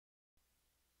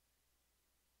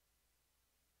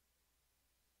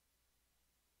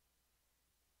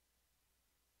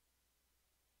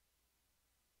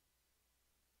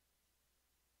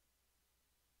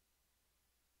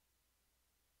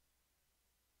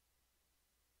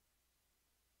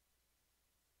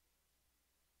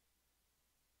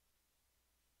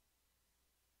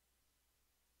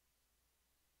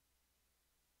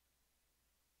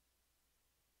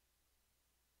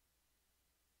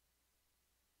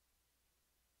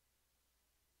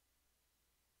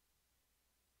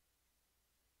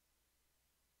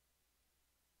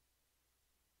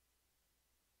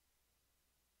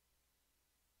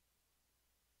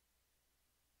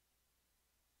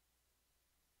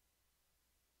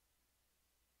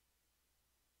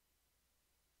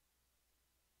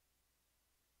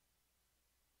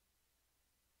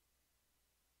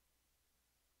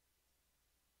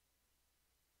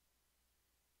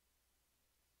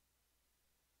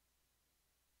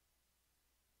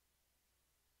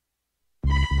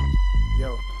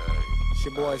It's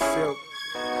your boy Silk.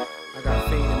 I got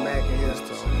Fiend and Mac in here still.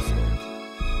 You know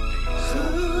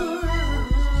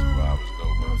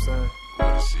what I'm saying?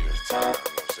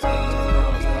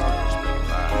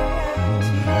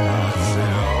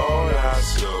 All our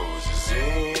souls is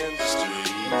in the streets.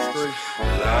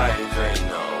 Life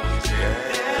ain't always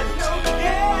guaranteed.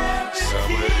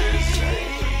 Some of this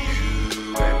ain't for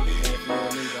you and me,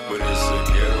 but it's a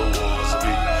ghetto war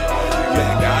speak.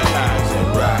 Black eyes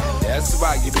and right. That's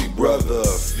why you big brother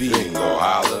feeling go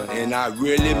holler. And I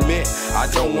really meant I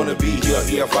don't wanna be here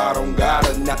if I don't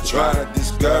gotta. Not trying to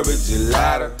discourage your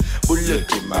ladder, but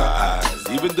look in my eyes.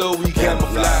 Even though we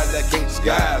camouflage, I can't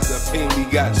disguise the pain we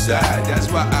got inside. That's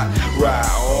why I ride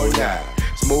all night,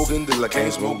 smoking till I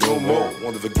can't smoke no more.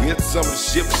 Wanna forget some of the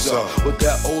shit we saw with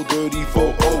that old dirty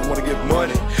 4-0. Wanna get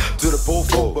money to the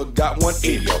po-po, but got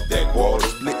 180 off that quarter,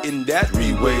 splitting that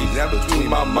 3 ways. Now between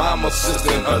my mama,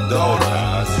 sister, and her daughter.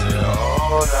 I said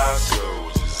all our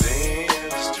souls is in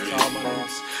the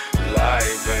streets.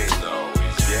 Life ain't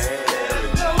always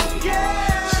guaranteed. Some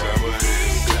of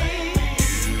this ain't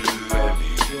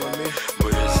you and me,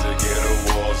 but it's a ghetto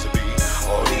war to be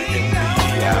all you can be.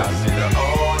 I said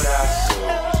all our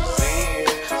souls is in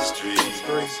the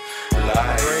streets.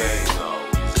 Life ain't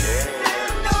always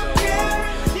guaranteed.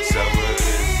 Some of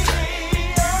this ain't you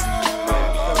and me,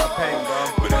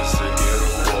 but it's a ghetto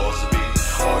war to be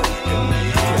all you can be.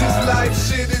 This life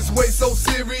shit is way so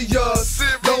serious.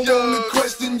 Don't wanna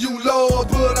question you, Lord,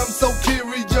 but I'm so curious.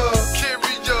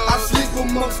 I sleep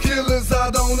amongst killers, I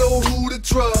don't know who to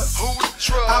trust.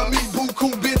 I meet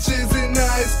buku bitches and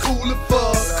now it's cool as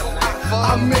fuck.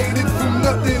 I made it from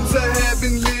nothing to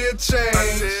having little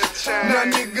change. Now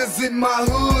niggas in my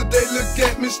hood, they look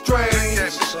at me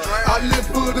strange. I live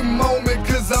for the moment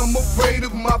cause I'm afraid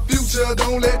of my future.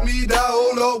 Don't let me die,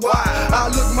 oh Lord, why? I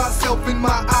look myself in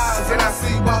my eyes and I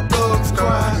see my thugs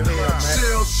crying.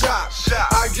 Shell shock,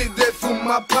 I get that from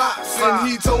my pops, and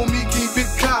he told me keep it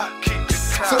cocked.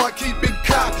 So I keep it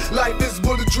cocked. Like this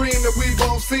was a dream that we've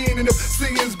all seen, and if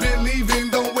seeing's believing,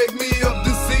 don't wake me up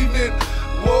this evening.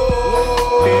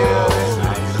 Whoa.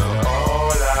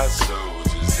 All our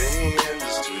souls is in the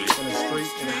streets.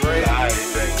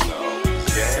 Life ain't always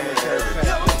guaranteed.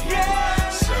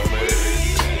 Some of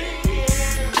this ain't you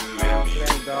and me,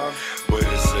 but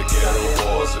it's a ghetto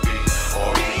war to be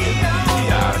all you can be.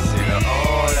 I said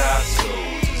all our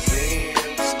souls is in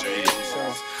the streets.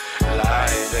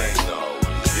 Life ain't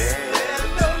always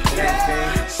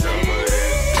guaranteed. Some of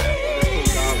this ain't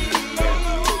you and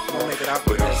me,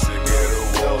 but it's a ghetto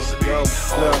war to be all you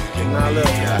can be. Now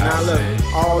look,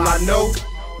 all I know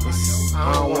is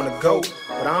I don't wanna go,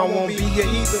 but I don't wanna be here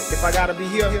either. If I gotta be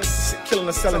here, killing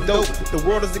or selling dope. The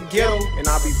world is the ghetto, and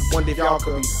I'll be one day if y'all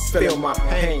could feel my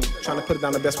pain. Trying to put it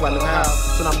down the best way I know how.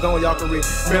 So when I'm gone, y'all can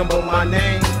remember my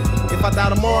name. If I die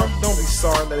tomorrow, don't be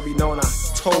sorry, let it be known I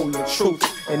told the truth.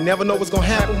 And never know what's gonna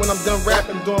happen when I'm done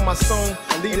rapping, doing my song,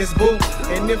 and leaving this booth.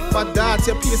 And if I die,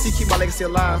 tell PSC keep my legacy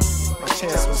alive. My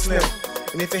chance was slim.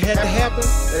 And if it had to happen,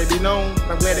 let it be known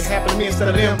I'm glad it happened to me instead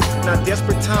of them. Now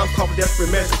desperate times call for desperate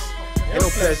measures. Ain't no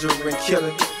pleasure in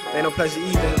killing, ain't no pleasure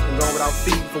eating and going without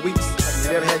feeding for weeks.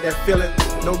 You never had that feeling,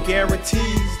 no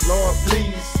guarantees, Lord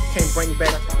please. Can't bring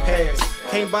back the past,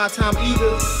 can't buy time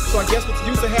either, so I guess what's the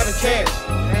use of having cash?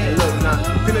 And look now,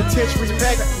 penitentiaries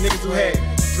packed niggas who had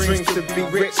dreams to be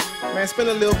rich. Man, spend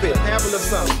a little bit, have a little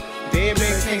something. Dead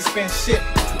man can't spend shit.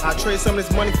 I trade some of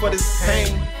this money for this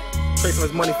pain. Trade some of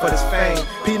this money for this fame.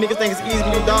 P niggas think it's easy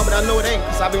to be dog, but I know it ain't,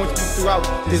 cause I've been with you throughout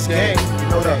this game. You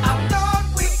know that. I thought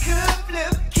we could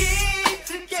flip keys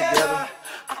together.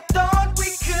 I thought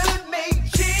we could make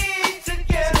cheese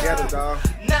together. Dog.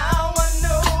 Now I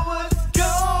know what's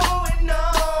going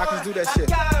on. I can do that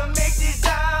shit. I gotta make these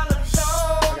dollars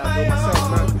on I gotta do it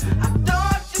myself, man. I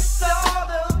thought you saw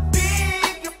the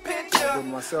bigger picture. I do it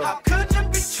myself. How could you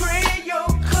betray your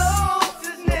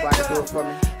closest Nobody can do it nigga? for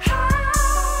me.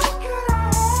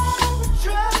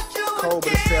 Cold,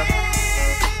 but it's fair.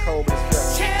 Cold, but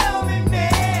it's fair. Tell me,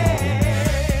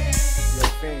 man. Yo,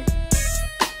 Fiend.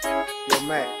 Yo,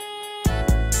 Mac.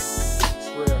 It's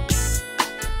real.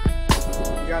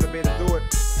 You gotta be able to do it.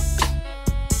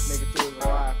 Make it through it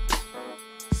alive.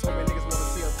 So many niggas wanna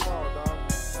see us fall, dog.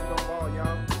 We gon' ball,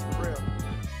 y'all. For real.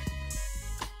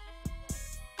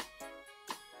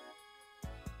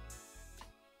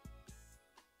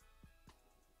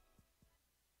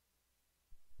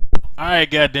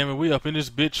 Alright, goddammit, we up in this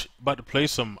bitch about to play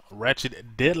some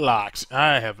Ratchet Deadlocks.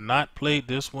 I have not played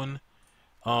this one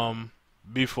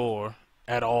before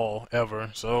at all, ever.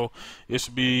 So this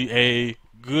will be a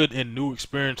good and new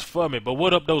experience for me. But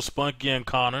what up though, Spunky and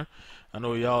Connor? I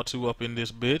know y'all two up in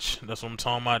this bitch. That's what I'm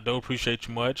talking about though. Appreciate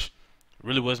you much.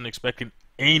 Really wasn't expecting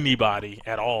anybody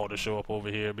at all to show up over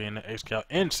here, being the X-Cal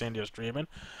and Sandia streaming.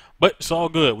 But it's all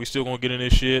good. We still gonna get in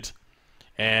this shit,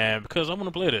 and because I'm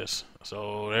gonna play this.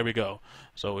 So there we go.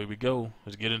 So here we go.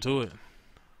 Let's get into it.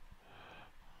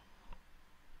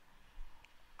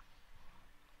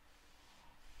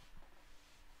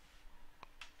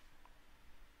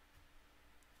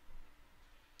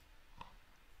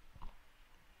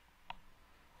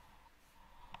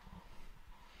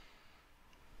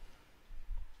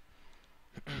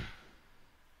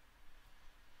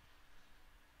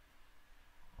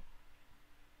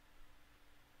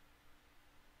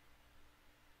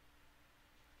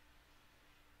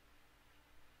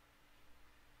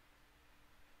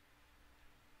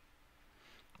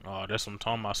 Oh, that's what I'm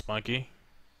talking about, Spunky.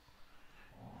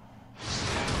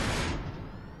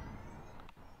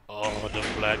 Oh, the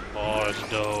black bars,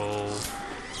 though.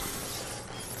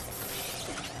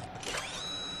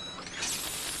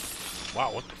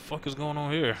 Wow, what the fuck is going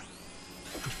on here?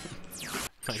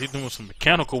 Like he's doing some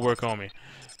mechanical work on me.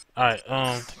 Alright,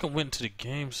 I think I went to the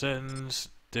game settings.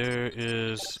 There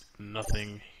is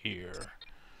nothing here.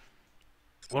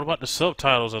 What about the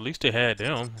subtitles? At least they had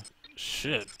them.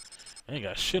 Shit. I ain't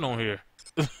got shit on here.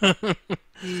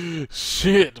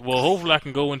 Shit. Well, hopefully I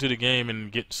can go into the game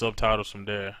and get subtitles from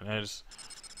there.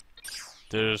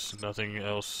 There's nothing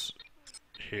else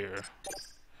here.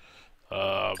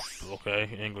 Okay,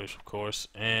 English, of course.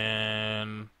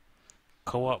 And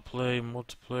co-op play,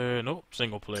 multiplayer. Nope,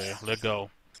 single player. Let go.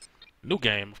 New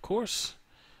game, of course.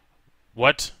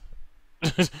 What?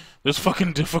 There's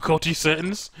fucking difficulty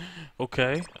settings.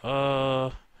 Okay.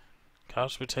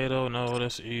 Couch potato, no,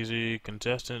 that's easy.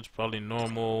 Contestants, probably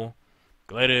normal.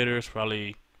 Gladiator is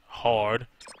probably hard.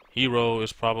 Hero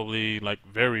is probably like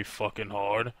very fucking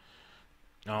hard.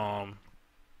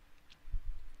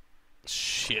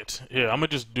 Shit. Yeah, I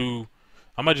might just do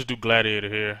Gladiator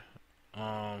here.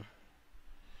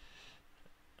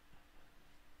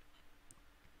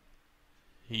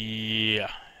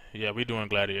 Yeah, we doing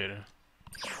Gladiator.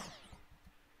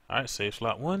 Alright, save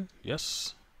slot 1.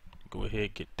 Yes. Go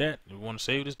ahead, get that. You want to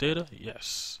save this data?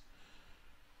 Yes.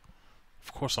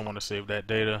 Of course I want to save that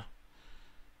data.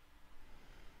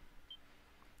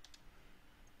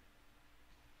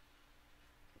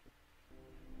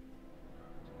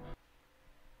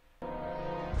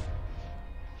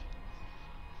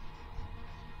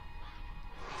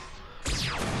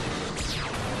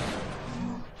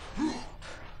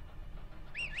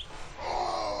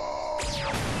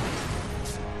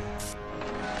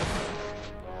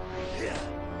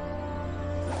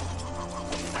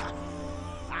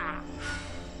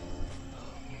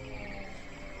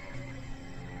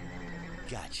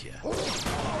 Gotcha.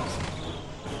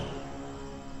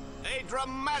 A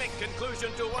dramatic conclusion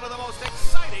to one of the most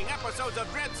exciting episodes of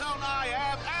Dread Zone I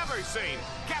have ever seen.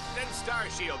 Captain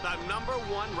Starshield, the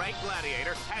 #1 ranked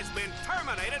gladiator, has been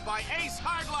terminated by Ace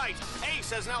Hardlight.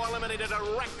 Ace has now eliminated a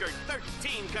record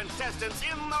 13 contestants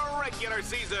in the regular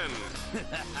season.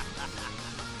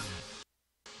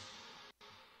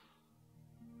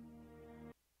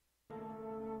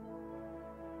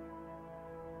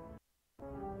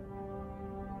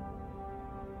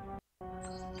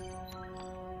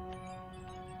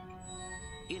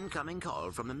 Incoming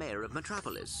call from the mayor of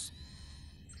Metropolis.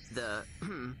 The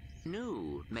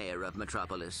new mayor of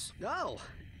Metropolis. Oh,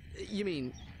 you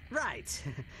mean, right.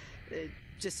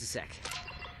 Just a sec.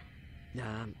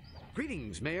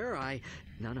 Greetings, Mayor.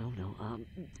 No.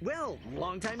 Well,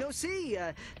 long time no see.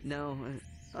 No.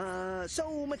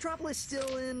 So Metropolis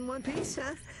still in one piece,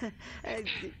 huh?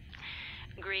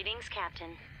 Greetings,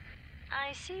 Captain.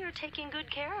 I see you're taking good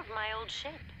care of my old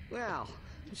ship. Well,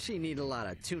 she need a lot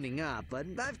of tuning up, but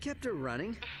I've kept her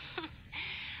running.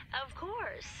 Of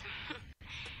course.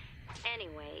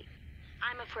 Anyway,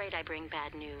 I'm afraid I bring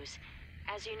bad news.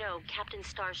 As you know, Captain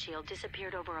Starshield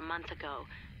disappeared over a month ago.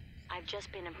 I've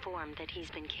just been informed that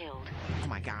he's been killed. Oh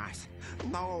my gosh.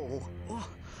 No. Oh,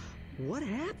 what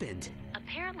happened?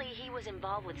 Apparently he was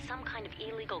involved with some kind of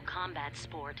illegal combat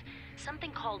sport,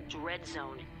 something called Dread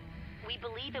Zone. We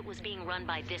believe it was being run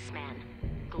by this man,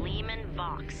 Gleeman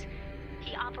Vox.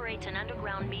 He operates an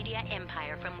underground media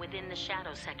empire from within the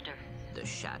Shadow Sector. The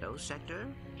Shadow Sector?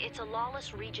 It's a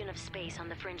lawless region of space on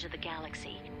the fringe of the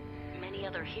galaxy. Many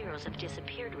other heroes have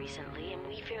disappeared recently, and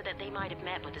we fear that they might have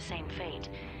met with the same fate.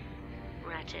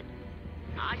 Ratchet,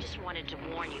 I just wanted to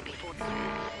warn you before...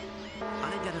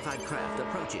 Unidentified craft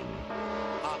approaching.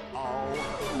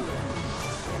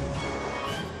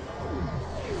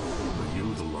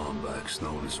 You the Lombax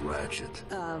known as Ratchet.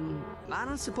 I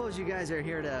don't suppose you guys are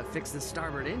here to fix the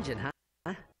starboard engine, huh?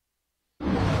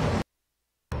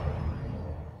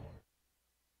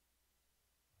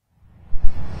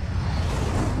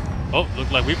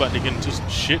 Look like we about to get into some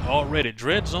shit already.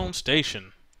 Dread Zone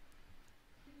Station.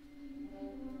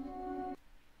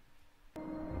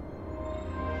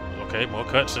 Okay, more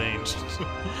cutscenes.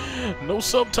 No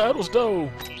subtitles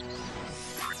though.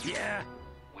 Yeah.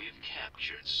 We've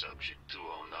captured Subject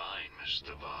 209,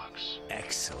 Mr. Vox.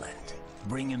 Excellent.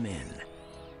 Bring him in.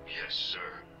 Yes, sir.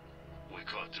 We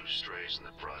caught 2 strays in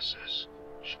the process.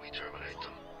 Should we terminate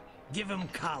them? Give him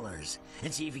collars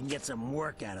and see if you can get some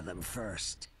work out of them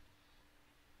first.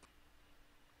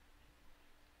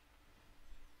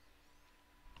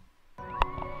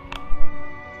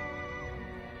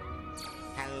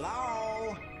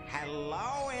 Hello?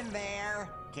 Hello in there?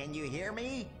 Can you hear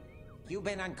me? You've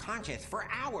been unconscious for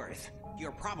hours.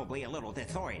 You're probably a little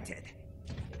disoriented.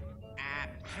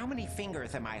 How many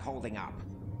fingers am I holding up?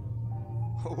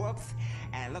 Whoops.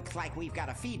 Looks like we've got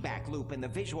a feedback loop in the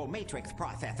visual matrix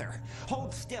processor.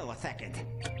 Hold still a second.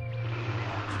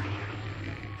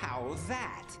 How's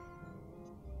that?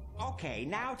 Okay,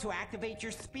 now to activate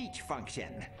your speech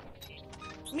function.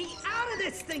 Me out of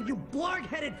this thing, you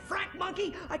blarg-headed frack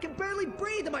monkey! I can barely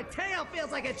breathe and my tail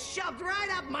feels like it's shoved right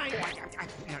up my...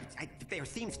 There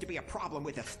seems to be a problem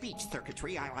with the speech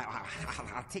circuitry.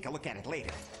 I'll take a look at it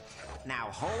later. Now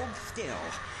hold still.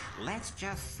 Let's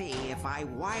just see if I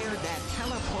wired that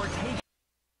teleportation...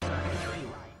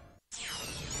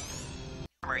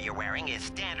 armor you're wearing is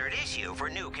standard issue for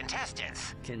new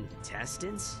contestants.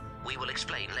 Contestants? We will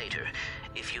explain later.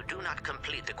 If you do not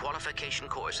complete the qualification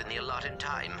course in the allotted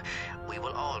time, we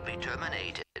will all be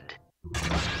terminated.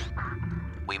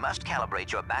 We must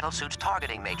calibrate your battlesuit's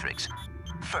targeting matrix.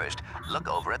 First, look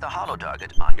over at the holo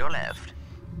target on your left.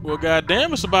 Well,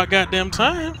 goddamn, it's about goddamn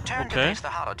time. Turn to face the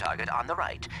holo target on the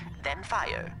right, then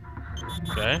fire.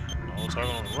 Okay, holo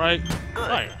target on the right. Good.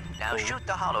 Fire. Now shoot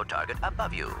the holo target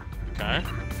above you. Okay.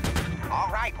 All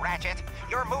right, Ratchet.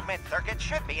 Your movement circuit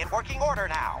should be in working order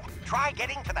now. Try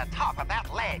getting to the top of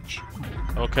that ledge.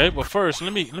 Okay, but first,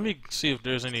 let me see if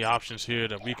there's any options here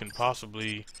that we can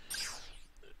possibly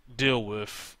deal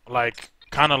with. Like,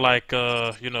 kind of like,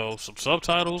 you know, some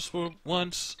subtitles for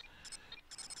once.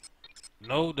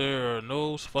 No, there are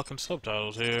no fucking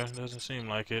subtitles here. Doesn't seem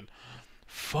like it.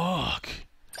 Fuck.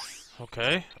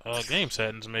 Okay. Game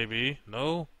settings, maybe.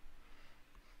 No.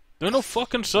 There are no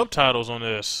fucking subtitles on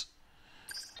this.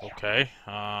 Okay.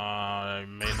 I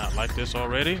may not like this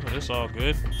already, but it's all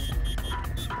good.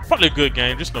 Probably a good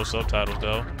game, just no subtitles,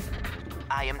 though.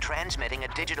 I am transmitting a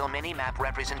digital mini-map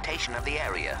representation of the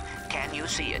area. Can you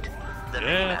see it? The Yeah,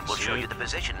 mini-map will see show it. you the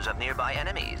positions of nearby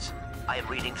enemies. I am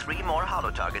reading 3 more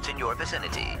holo targets in your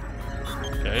vicinity.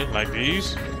 Okay, like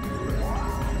these.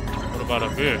 What about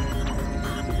up here?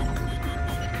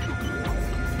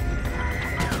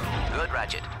 Good,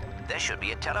 Ratchet. There should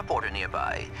be a teleporter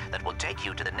nearby that will take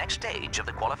you to the next stage of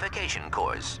the qualification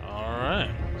course.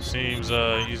 Alright. Seems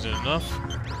easy enough.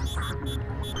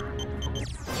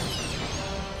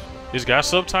 It's got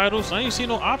subtitles? I ain't see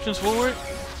no options for it.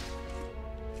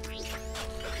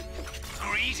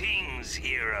 Greetings,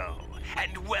 hero,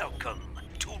 and welcome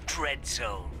to Dread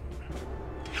Zone.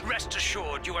 Rest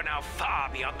assured, you are now far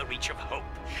beyond the reach of hope.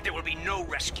 There will be no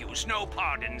rescues, no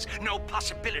pardons, no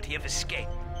possibility of escape.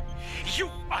 You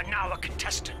are now a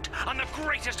contestant on the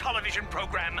greatest television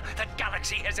program that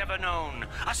Galaxy has ever known.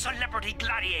 A celebrity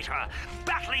gladiator,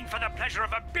 battling for the pleasure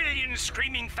of 1 billion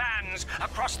screaming fans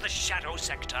across the Shadow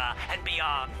Sector and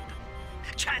beyond.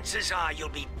 Chances are you'll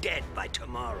be dead by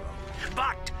tomorrow.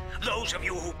 But those of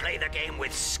you who play the game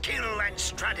with skill and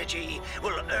strategy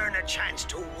will earn a chance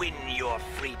to win your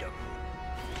freedom.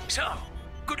 So,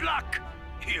 good luck,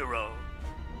 hero.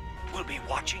 We'll be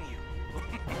watching you.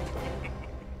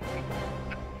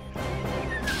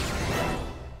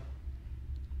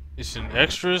 It's in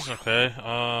extras? Okay.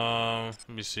 Let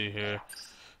me see here.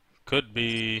 Could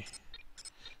be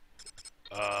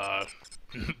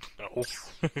no.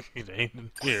 It ain't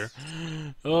in here.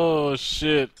 Oh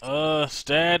shit.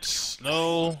 Stats,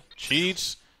 no.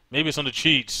 Cheats? Maybe it's on the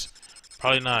cheats.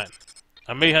 Probably not.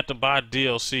 I may have to buy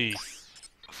DLC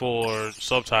for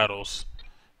subtitles.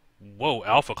 Whoa,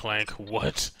 Alpha Clank,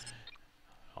 what?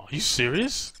 Are you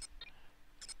serious?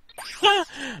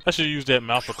 I should use that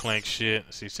Alpha Clank shit.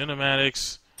 Let's see,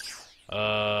 cinematics.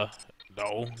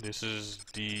 No, this is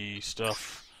the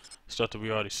stuff that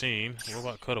we already seen. What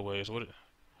about cutaways? What?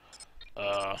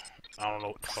 I don't know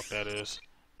what the fuck that is.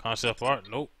 Concept art?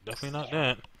 Nope, definitely not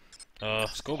that.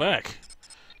 Let's go back.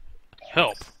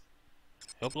 Help.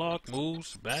 Help log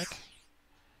moves back.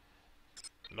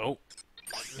 Nope.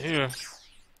 Here.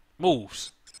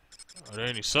 Moves. Are there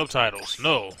any subtitles?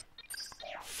 No.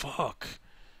 Fuck.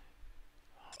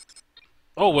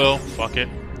 Oh well, fuck it.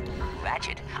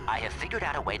 Ratchet, I have figured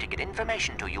out a way to get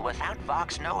information to you without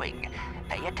Vox knowing.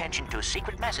 Pay attention to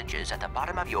secret messages at the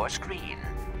bottom of your screen.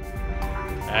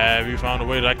 Have you found a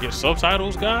way to get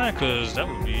subtitles, guy? Because that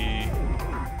would be...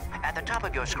 At the top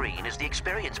of your screen is the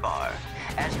experience bar.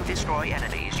 As you destroy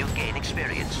enemies, you gain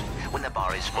experience. When the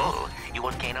bar is full, you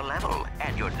will gain a level,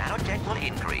 and your nanotech will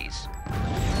increase.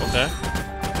 Okay.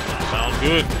 Sounds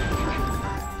good.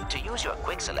 To use your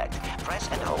quick select, press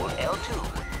and hold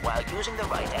L2 while using the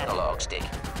right analog stick.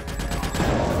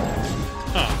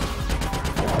 Huh.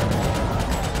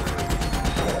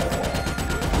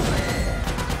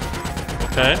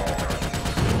 Okay.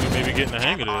 We may be getting the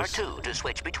hang of this. R2 to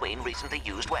switch between recently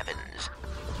used weapons.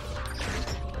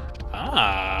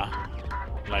 Ah.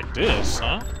 Like this,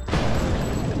 huh?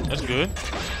 That's good.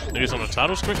 Maybe it's on the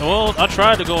title screen? Well, I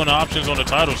tried to go in the options on the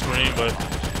title screen, but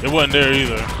it wasn't there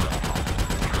either.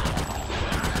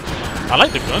 I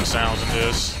like the gun sounds in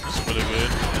this. It's really good.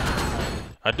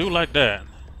 I do like that.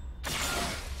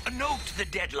 Note the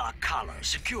deadlock collar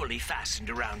securely fastened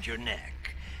around your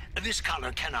neck. This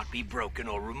collar cannot be broken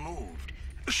or removed.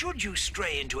 Should you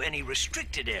stray into any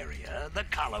restricted area, the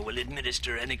collar will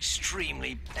administer an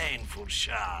extremely painful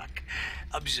shock.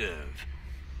 Observe.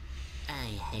 I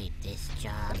hate this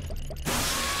job.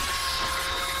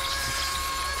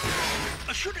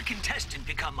 Should a contestant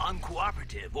become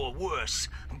uncooperative or worse,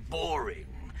 boring,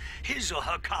 his or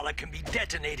her collar can be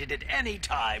detonated at any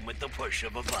time with the push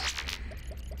of a button.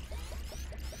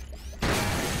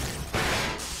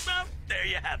 Well, there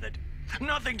you have it.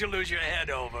 Nothing to lose your head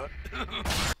over.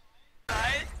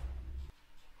 Right?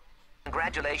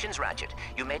 Congratulations, Ratchet.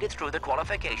 You made it through the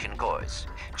qualification course.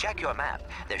 Check your map.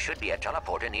 There should be a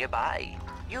teleporter nearby.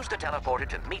 Use the teleporter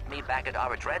to meet me back at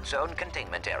our Dread Zone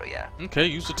containment area. Okay,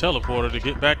 use the teleporter to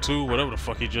get back to whatever the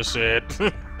fuck he just said.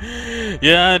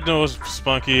 Yeah, I know it's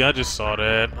spunky. I just saw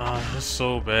that. It's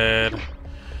so bad.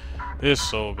 It's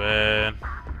so bad.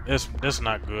 That's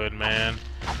not good, man.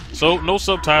 So, no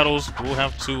subtitles. We'll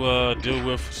have to deal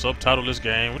with subtitleless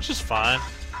game, which is fine.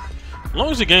 As long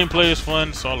as the gameplay is fun,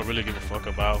 that's all I really give a fuck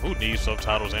about. Who needs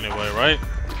subtitles anyway, right?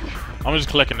 I'm just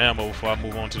collecting ammo before I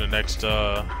move on to the next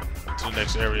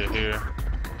area here.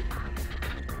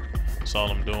 That's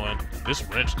all I'm doing. This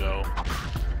wrench, though.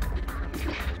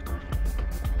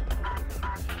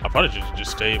 I probably should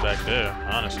just stay back there,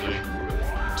 honestly.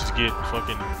 Just get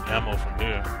fucking ammo from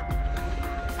here.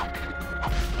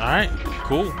 Alright,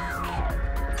 cool.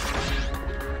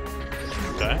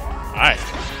 Okay. Alright.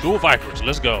 Dual Vipers,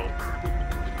 let's go.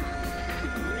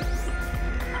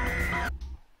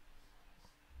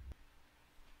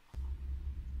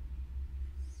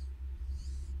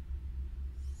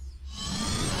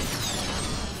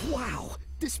 Wow,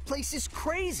 this place is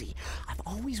crazy. I've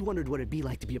always wondered what it'd be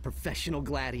like to be a professional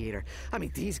gladiator. I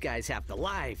mean, these guys have the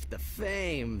life, the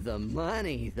fame, the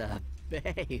money, the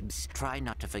babes. Try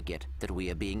not to forget that we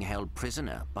are being held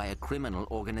prisoner by a criminal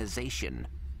organization.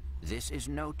 This is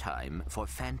no time for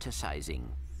fantasizing.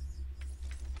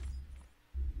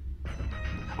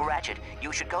 Ratchet,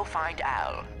 you should go find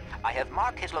Al. I have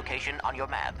marked his location on your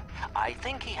map. I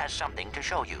think he has something to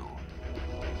show you.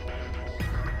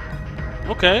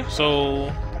 Okay,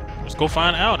 so let's go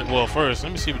find out. Well, first,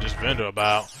 let me see what this vendor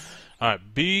about. Alright,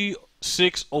 B6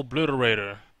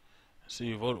 Obliterator. See,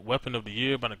 you voted Weapon of the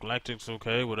Year by the Galactics.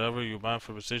 Okay, whatever. You're buying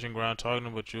for precision ground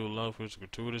targeting, but you'll love for its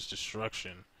gratuitous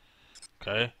destruction.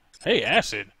 Okay. Hey,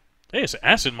 Acid. Hey, it's an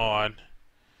Acid mod.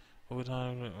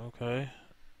 Overtime. Okay.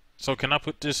 So, can I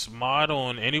put this mod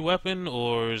on any weapon,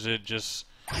 or is it just,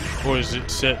 or is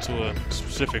it set to a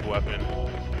specific weapon?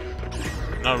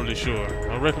 Not really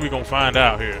sure. I reckon we're gonna find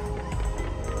out here.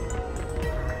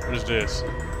 What is this?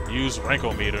 Use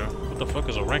Rankometer. What the fuck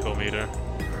is a Rankometer?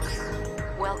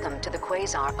 Welcome to the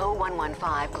Quasar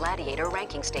 0115 Gladiator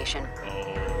Ranking Station.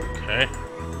 Okay.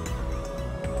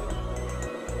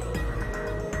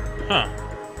 Huh.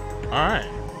 Alright.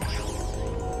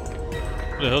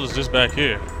 What the hell is this back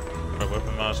here?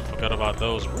 Weapon mods, forgot about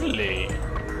those. Really?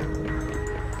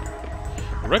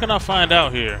 I reckon I'll find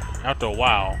out here after a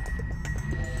while.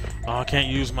 Oh, I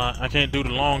can't do the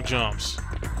long jumps.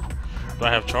 Do I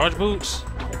have charge boots?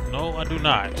 No, I do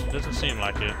not. Doesn't seem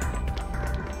like it.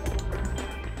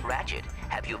 Ratchet,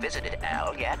 have you visited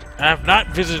Al yet? I have not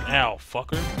visited Al,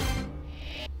 fucker.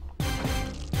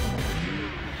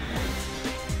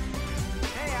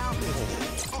 Hey, Al.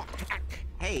 Oh,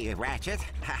 hey, Ratchet.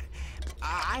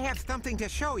 I have something to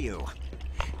show you.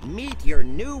 Meet your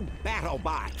new battle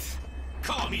bots.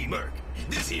 Call me Merc.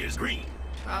 This here's Green.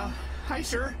 Hi,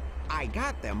 sir. I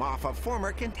got them off a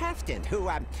former contestant who,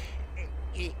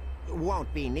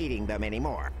 won't be needing them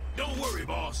anymore. Don't worry,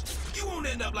 boss. You won't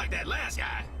end up like that last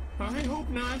guy. I hope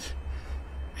not.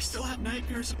 I still have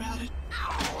nightmares about it.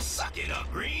 Oh, suck it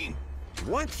up, Green.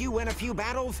 Once you win a few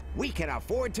battles, we can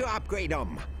afford to upgrade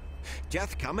them.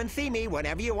 Just come and see me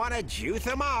whenever you want to juice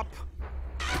them up.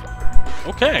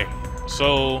 Okay,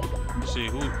 so let's see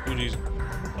who these.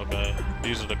 Okay,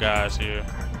 these are the guys here.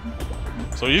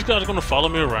 So these guys are gonna follow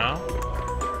me around.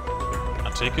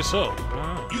 I take it so.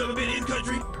 You ever been in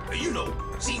country? You know,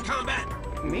 seen combat?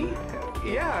 Me?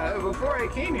 Yeah, before I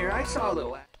came here, I saw a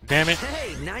little. Damn it.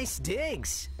 Hey, nice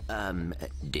digs.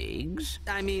 Digs?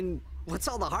 I mean, what's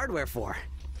all the hardware for?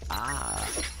 Ah,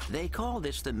 they call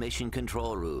this the mission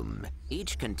control room.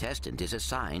 Each contestant is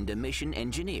assigned a mission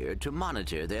engineer to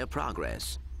monitor their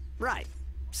progress. Right.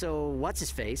 So,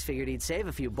 what's-his-face figured he'd save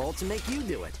a few bolts and make you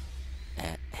do it.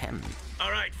 Ahem.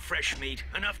 All right, fresh meat.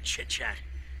 Enough chit-chat.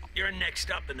 You're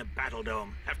next up in the Battle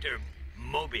Dome after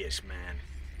Mobius Man.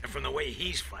 And from the way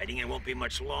he's fighting, it won't be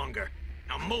much longer.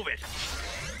 Now move it!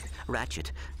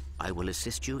 Ratchet, I will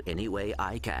assist you any way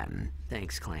I can.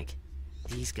 Thanks, Clank.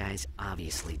 These guys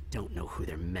obviously don't know who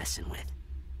they're messing with.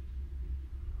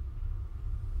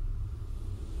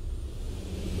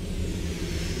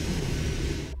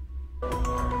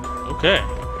 Okay.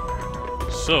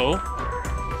 So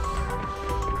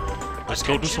let's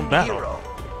go do some battle. Hero.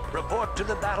 Report to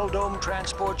the Battle Dome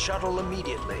transport shuttle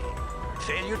immediately.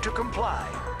 Failure to comply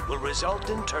will result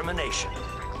in termination.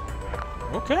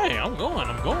 Okay, I'm going.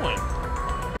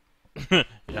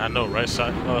 Yeah, I know, right?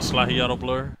 Slahiato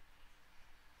Blur.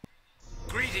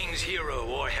 Greetings, hero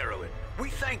or heroine. We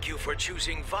thank you for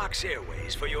choosing Vox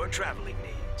Airways for your traveling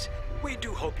needs. We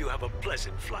do hope you have a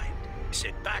pleasant flight.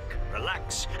 Sit back,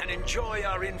 relax, and enjoy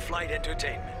our in-flight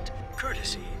entertainment,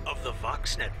 courtesy of the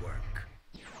Vox Network.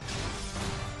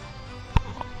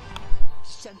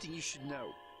 Something you should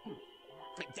know.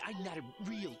 I'm not a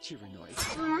real Tyrannoid.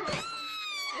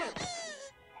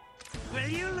 Will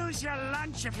you lose your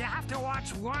lunch if you have to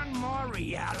watch one more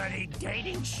reality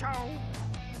dating show?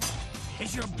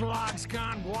 Is your blogs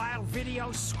gone wild,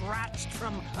 video scratched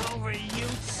from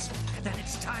overuse? Then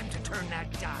it's time to turn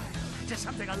that dial to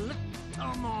something a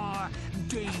little more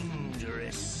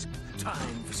dangerous.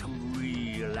 Time for some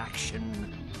real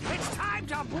action. It's time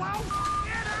to blow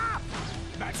it up!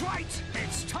 That's right,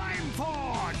 it's time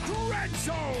for Dread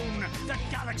Zone, the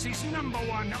galaxy's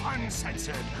 #1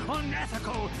 uncensored,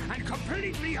 unethical, and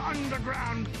completely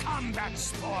underground combat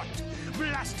sport.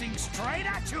 Blasting straight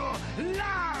at you,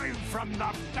 live from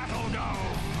the Battle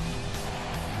Dome.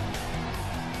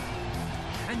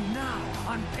 And now,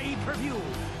 on pay-per-view,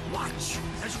 watch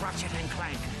as Ratchet and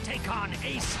Clank take on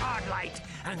Ace Hardlight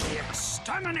and the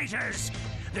Exterminators.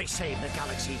 They save the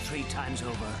galaxy 3 times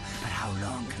over, but how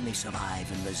long can they survive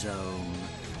in the zone?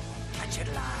 Catch it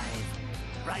live,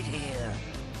 right here,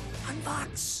 on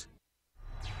Vox.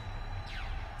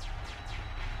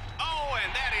 Oh,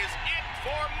 and that is it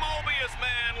for Mobius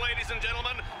Man, ladies and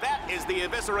gentlemen. That is the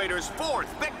Eviscerator's 4th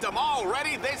victim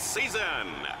already this season.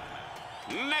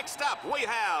 Next up, we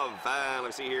have,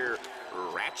 let's see here,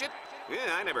 Ratchet?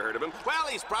 Yeah, I never heard of him. Well,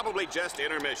 he's probably just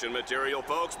intermission material,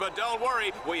 folks, but don't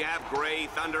worry, we have Grey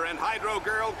Thunder and Hydro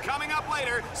Girl coming up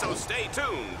later, so stay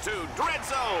tuned to Dread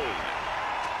Zone.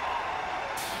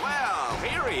 Well,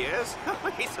 here he is.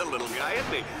 He's a little guy,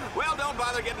 isn't he? Well, don't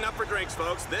bother getting up for drinks,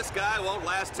 folks. This guy won't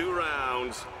last 2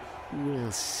 rounds.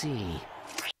 We'll see.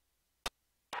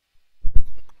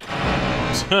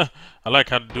 I like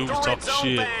how the dudes talk Dread Zone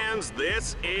shit. fans,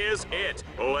 this is it.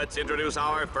 Let's introduce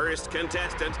our first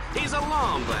contestant. He's a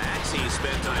lombax. He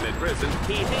spent time in prison.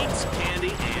 He hates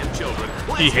candy and children.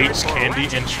 He hates candy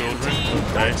and children.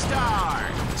 Okay.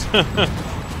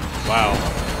 Wow.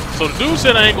 So the dude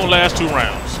said I ain't gonna last 2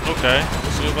 rounds. Okay,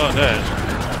 let's see about that.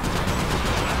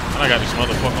 And I got this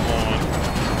motherfucker on.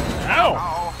 Ow!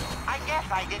 Oh, I guess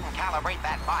I didn't calibrate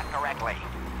that bot correctly.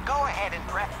 Go ahead and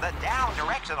press the down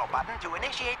directional button to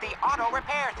initiate the auto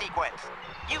repair sequence.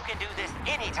 You can do this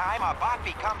anytime a bot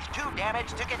becomes too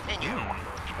damaged to continue.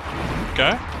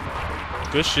 Okay.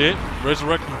 Good shit.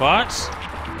 Resurrecting bots.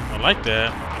 I like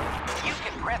that. You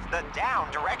can press the down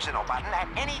directional button at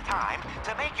any time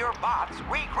to make your bots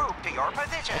regroup to your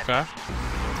position. Okay.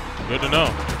 Good to know.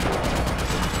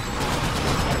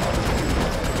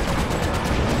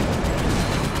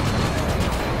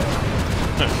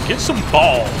 Get some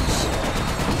balls.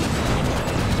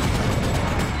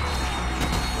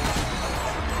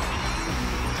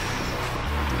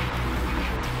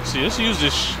 See, let's use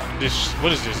this,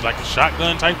 what is this, like a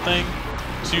shotgun type thing?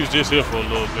 Let's use this here for a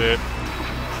little bit.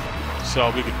 See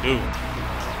all we can do.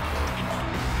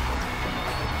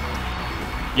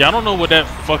 Yeah, I don't know what that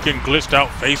fucking glitched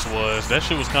out face was. That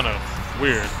shit was kind of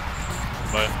weird.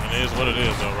 But it is what it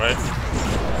is though, right?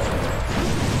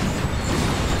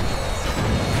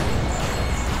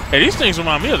 Hey, these things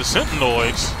remind me of the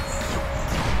Sentinels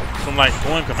from like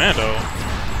Going Commando.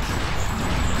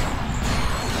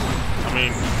 I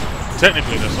mean,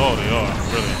 technically that's all they are,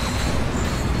 really.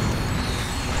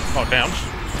 Oh damn, I'm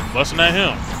just busting at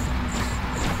him.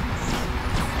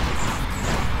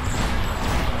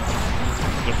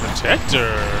 The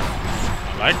Protector.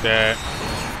 I like that.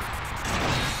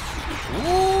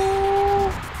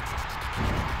 Ooh.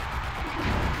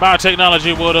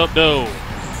 Biotechnology, what up, though?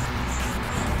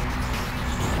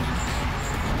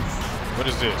 What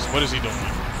is this? What is he doing?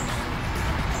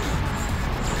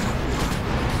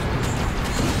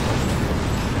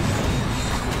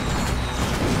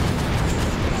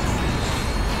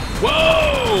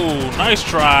 Whoa! Nice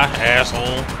try,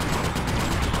 asshole.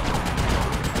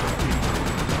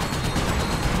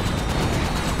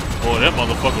 Boy, that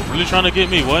motherfucker really trying to get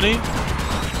me, wasn't he?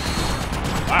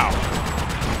 Wow.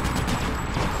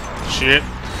 Shit.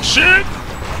 Shit!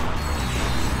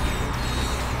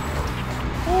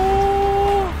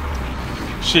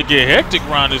 Ooh. Shit get hectic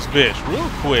around this bitch real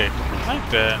quick. I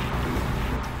like that.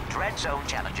 Dread Zone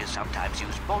challenges sometimes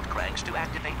use bolt cranks to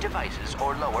activate devices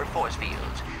or lower force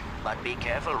fields. But be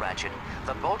careful, Ratchet.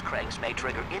 The bolt cranks may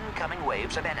trigger incoming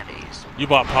waves of enemies. You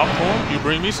bought popcorn? You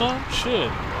bring me some?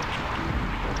 Shit.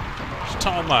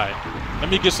 Time like, let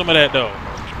me get some of that though.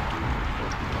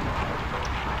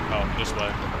 Oh, this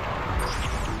way.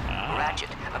 Ratchet,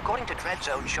 according to Dread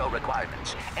Zone show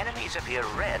requirements, enemies appear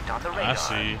red on the radar. I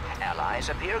see. Allies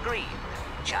appear green.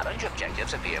 Challenge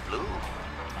objectives appear blue.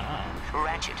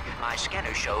 Ratchet, my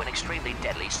scanners show an extremely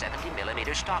deadly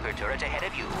 70mm stalker turret ahead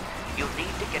of you. You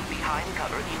need to get behind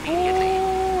cover immediately.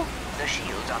 The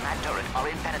shields on that turret are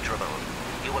impenetrable.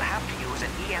 You will have to use an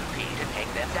EMP to take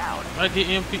them down. I get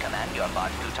EMP. Command your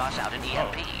bot to toss out an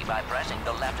EMP by pressing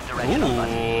the left directional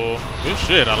button. Ooh, good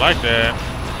shit. I like that.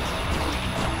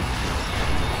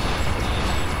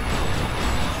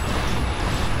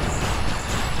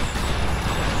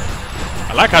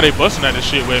 I like how they busting at this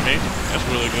shit with me. That's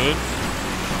really good.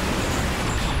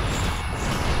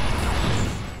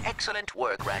 Excellent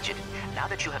work, Ratchet. Now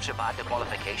that you have survived the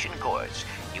qualification course,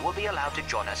 you will be allowed to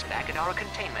join us back in our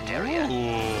containment area.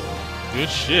 Ooh, good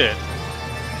shit.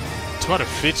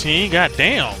 215?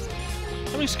 Goddamn.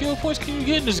 How many skill points can you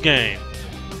get in this game?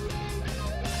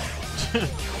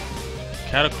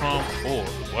 Catacomb 4.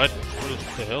 What? What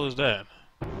the hell is that?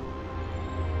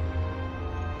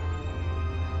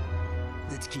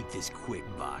 Let's keep this quick,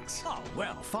 Box. Oh,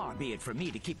 well, far be it from me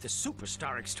to keep the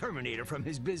superstar exterminator from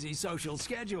his busy social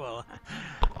schedule.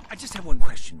 I just have one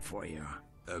question for you.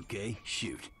 Okay,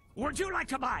 shoot. Would you like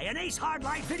to buy an Ace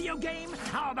Hardlight video game?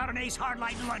 How about an Ace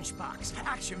Hardlight lunchbox?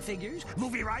 Action figures,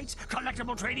 movie rights,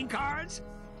 collectible trading cards?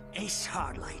 Ace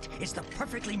Hardlight is the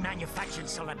perfectly manufactured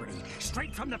celebrity,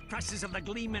 straight from the presses of the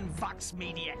Gleeman Vox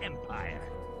Media empire.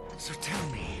 So tell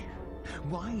me,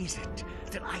 why is it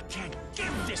that I can't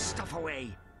give this stuff away?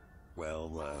 Well,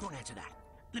 Don't answer that.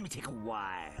 Let me take a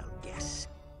wild guess.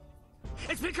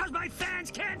 It's because my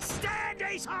fans can't stand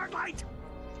Ace Hardlight!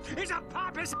 He's a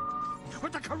pompous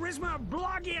with the charisma of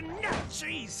blogging nut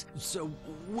cheese! So,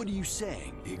 what are you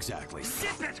saying, exactly?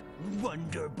 Zip it,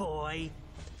 Wonder Boy!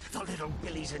 The little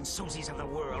Billies and Susies of the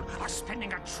world are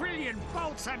spending 1 trillion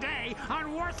bolts a day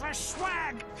on worthless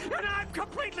swag, and I'm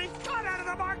completely cut out of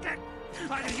the market!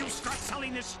 Either you start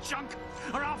selling this junk,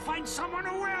 or I'll find someone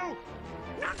who will!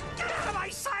 Now get out of my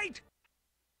sight!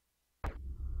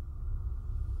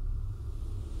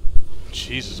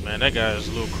 Jesus, man, that guy is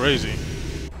a little crazy.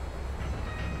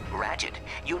 Ratchet,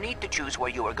 you need to choose where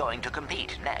you are going to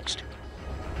compete next.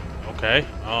 Okay,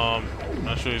 I'm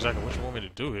not sure exactly what you want me to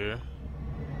do here.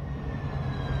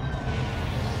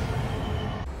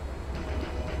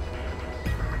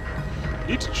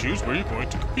 Need to choose where you're going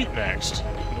to compete next.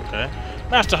 Okay.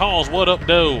 Master Halls, what up,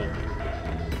 though?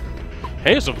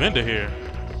 Hey, there's a vendor here.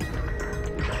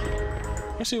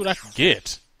 Let's see what I can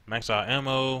get. Max out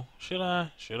ammo. Should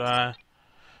I? Should I?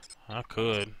 I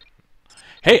could.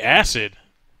 Hey, Acid.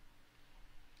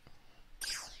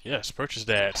 Yes, purchase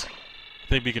that. I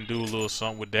think we can do a little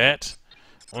something with that.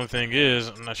 Only thing is,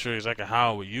 I'm not sure exactly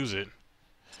how I would use it.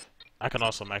 I can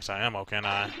also max out ammo, can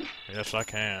I? Yes, I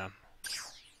can.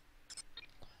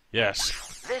 Yes.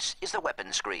 This is the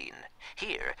weapon screen.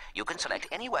 Here, you can select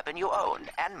any weapon you own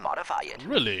and modify it.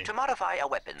 Really? To modify a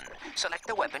weapon, select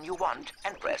the weapon you want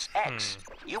and press X.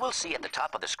 You will see at the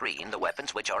top of the screen the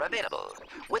weapons which are available,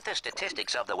 with the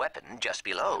statistics of the weapon just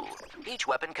below. Each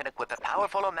weapon can equip a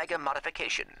powerful Omega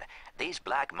modification. These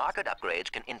black market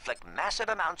upgrades can inflict massive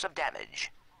amounts of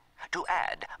damage. To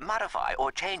add, modify,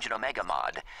 or change an Omega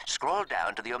mod, scroll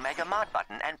down to the Omega mod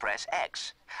button and press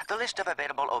X. The list of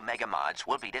available Omega mods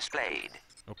will be displayed.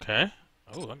 Okay.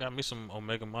 Oh, I got me some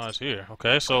Omega mods here.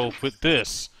 Okay, so with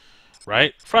this,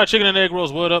 right? Fried chicken and egg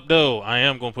rolls, what up, though? I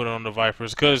am gonna put it on the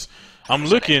Vipers because I'm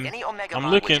looking, and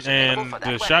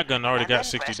the shotgun already got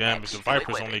 60 damage. The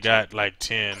Vipers only got like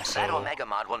 10. So that Omega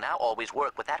mod will now always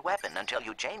work with that weapon until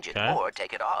you change it or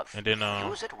take it off. And then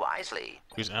use it wisely.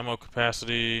 Increase ammo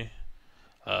capacity.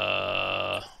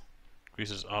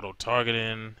 Increases auto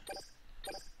targeting.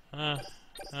 I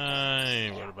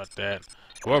ain't worried about that.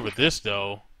 However, this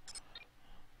though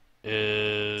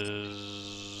is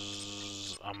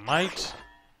I might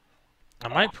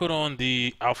put on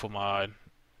the alpha mod.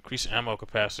 Increase ammo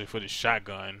capacity for the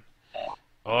shotgun.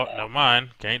 Oh, never mind.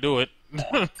 Can't do it.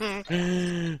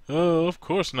 Oh, of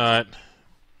course not.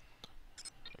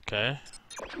 Okay.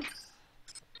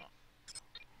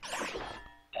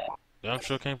 I'm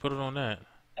sure can't put it on that.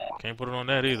 Can't put it on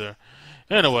that either.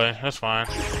 Anyway, that's fine.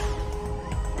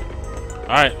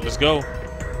 Alright, let's go.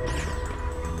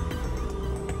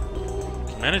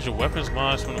 Manage your weapons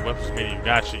mods from the weapons menu.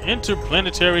 Gotcha.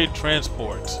 Interplanetary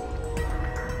transport.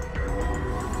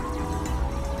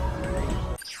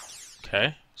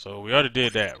 Okay, so we already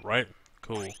did that, right?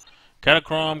 Cool.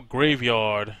 Catacomb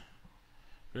Graveyard.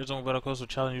 Red Zone Battle Coast will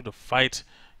challenge you to fight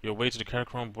your way to the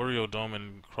Catacomb Burial Dome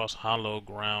and cross hollow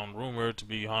ground, rumored to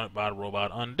be haunted by the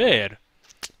robot undead.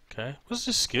 Okay, what's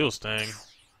this skills thing?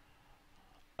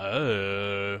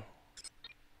 Oh.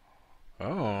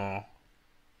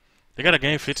 They gotta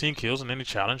gain 15 kills in any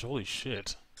challenge? Holy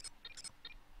shit.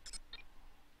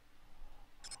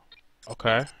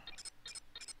 Okay.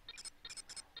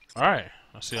 Alright.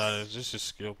 Let's see how this is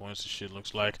skill points and shit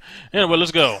looks like. Anyway,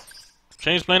 let's go.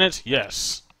 Change planets?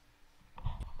 Yes.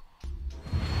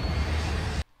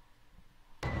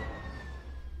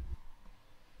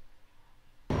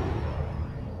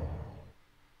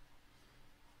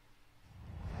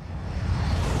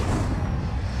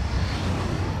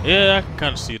 Yeah, I can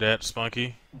kind of see that,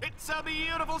 Spunky. It's a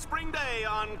beautiful spring day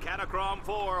on Catacomb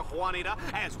 4, Juanita,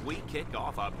 as we kick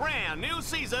off a brand new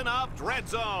season of Dread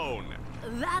Zone.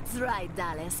 That's right,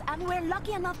 Dallas, and we're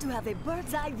lucky enough to have a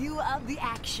bird's eye view of the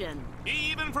action.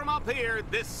 Even from up here,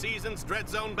 this season's Dread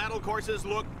Zone battle courses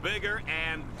look bigger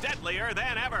and deadlier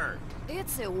than ever.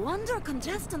 It's a wonder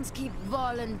contestants keep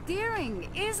volunteering,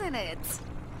 isn't it?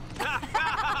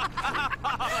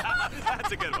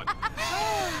 That's a good one.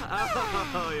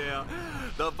 Oh, yeah.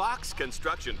 The Vox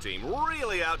construction team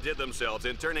really outdid themselves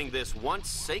in turning this once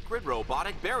sacred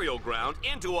robotic burial ground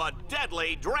into a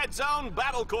deadly Dread Zone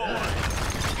battle course.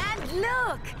 And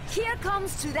look, here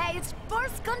comes today's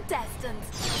first contestant.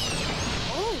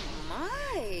 Oh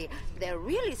my, they're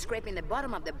really scraping the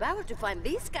bottom of the barrel to find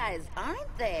these guys,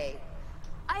 aren't they?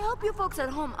 I hope you folks at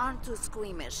home aren't too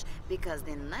squeamish, because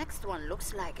the next one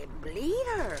looks like a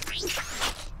bleeder.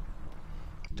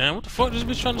 Damn, what the fuck is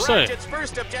this bitch trying to say? Ratchet's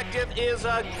first objective is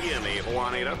a gimme,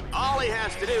 Juanita. All he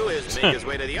has to do is make his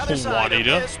way to the other side of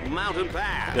this mountain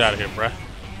pass. Get out of here, bruh.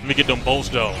 Let me get them bolts,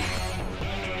 though.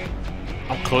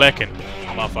 I'm collecting,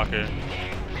 motherfucker.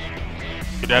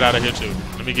 Get that out of here, too.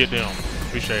 Let me get them.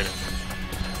 Appreciate it.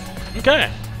 Okay.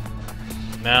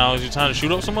 Now, is it time to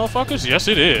shoot up some motherfuckers? Yes,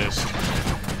 it is.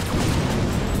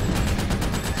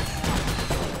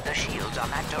 The shields on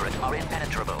that turret are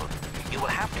impenetrable. You will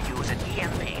have to use an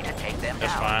EMP to take them down.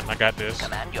 That's fine, I got this.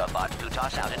 Command your bot to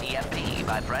toss out an EMP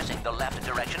by pressing the left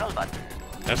directional button.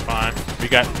 That's fine. We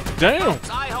got... Damn! Folks,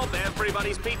 I hope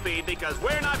everybody's peed because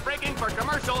we're not breaking for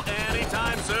commercial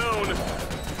anytime soon.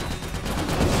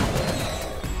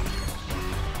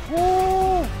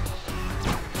 Woo!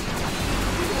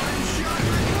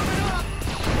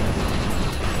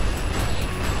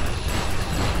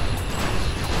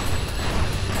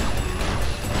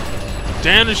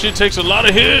 Damn, this shit takes a lot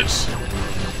of hits.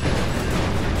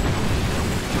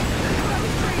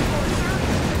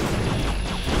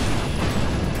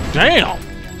 Damn.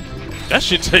 That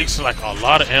shit takes like a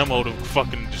lot of ammo to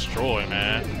fucking destroy,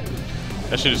 man.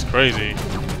 That shit is crazy.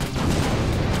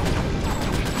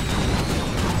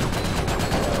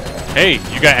 Hey,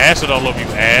 you got acid all over you,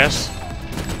 ass.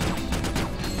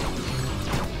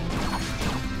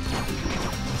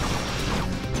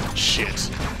 Shit.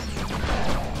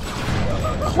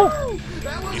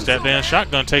 At least that damn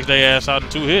shotgun takes their ass out in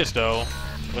 2 hits, though.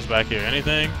 What's back here?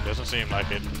 Anything? Doesn't seem like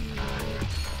it.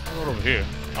 What over here?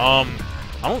 I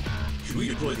don't. Should we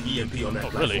deploy the EMP on that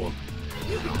platform? Really?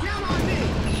 You can count on me.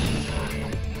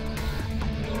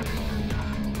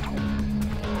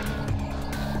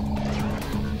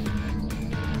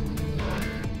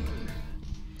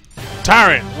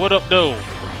 Tyrant, what up, though?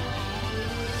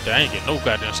 I ain't getting no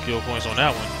goddamn skill points on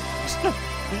that one.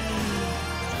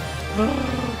 Oh,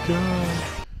 God.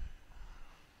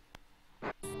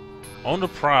 On the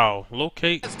prowl.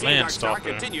 Locate As Team Dark Star Landstalker.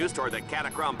 continues toward the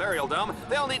Catacrom Burial Dome,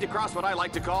 they'll need to cross what I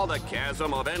like to call the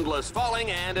chasm of endless falling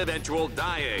and eventual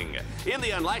dying. In the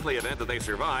unlikely event that they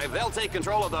survive, they'll take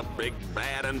control of the big,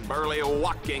 bad, and burly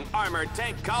walking armored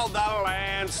tank called the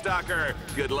Landstalker.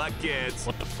 Good luck, kids.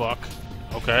 What the fuck?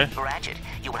 Okay. Ratchet,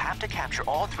 you will have to capture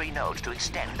all 3 nodes to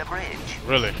extend the bridge.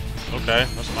 Really? Okay,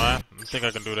 that's fine. I think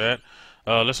I can do that.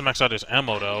 Let's max out this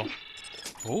ammo though.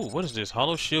 Ooh, what is this?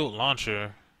 Hollow shield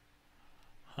launcher.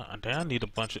 Damn, I need a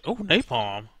bunch of... Oh,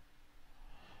 napalm.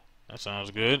 That sounds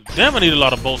good. Damn, I need a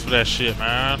lot of bolts for that shit,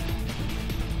 man.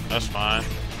 That's fine.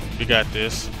 We got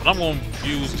this. But I'm gonna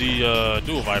use the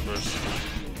dual vipers.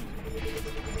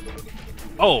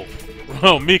 Oh,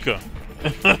 oh, Mika.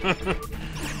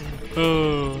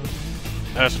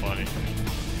 That's funny.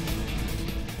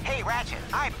 Hey, Ratchet,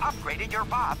 I've upgraded your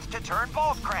bots to turn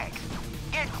both cranks.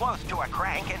 Get close to a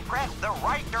crank and press the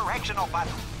right directional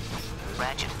button.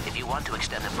 Ratchet, if you want to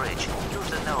extend the bridge, use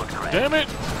the node crank. Damn it!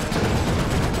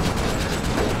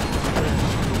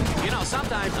 You know,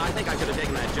 sometimes I think I could have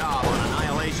taken that job on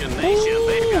Annihilation Nation.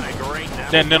 They've got a great...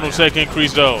 That nanosec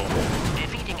increase though.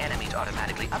 Defeating enemies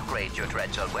automatically upgrades your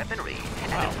Dread Zone weaponry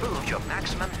and improves your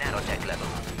maximum nanotech level.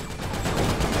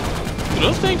 Do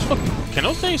those things can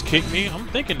those things kick me? I'm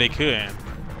thinking they can.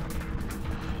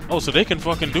 Oh, so they can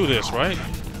fucking do this, right?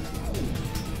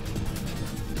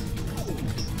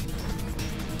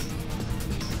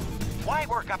 Why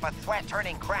work up a sweat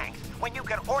turning cranks when you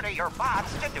can order your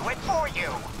bots to do it for you?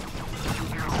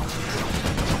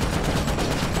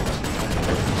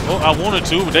 Well, I wanted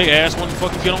to, but they asked when to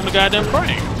fucking get on the goddamn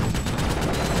crank.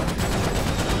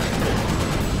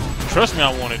 Trust me,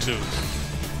 I wanted to.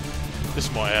 There's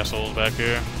more assholes back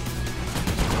here.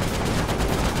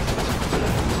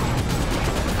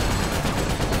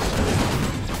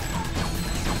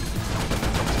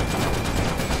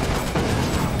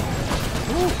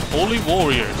 Ooh, holy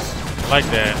warriors. Like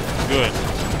that. Good.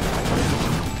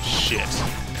 Shit.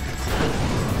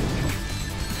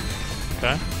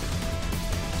 Okay.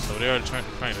 So they already turned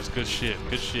the crank. That's good shit.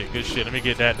 Good shit. Good shit. Let me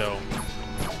get that though.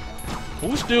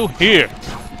 Who's still here?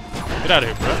 Get out of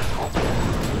here, bro.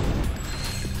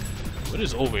 What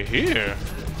is over here?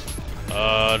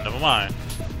 Never mind.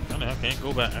 I can't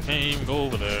go back. I can't even go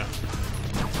over there.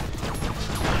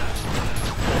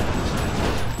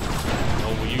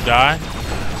 Oh, will you die?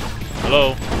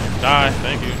 Hello? Die.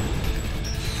 Thank you.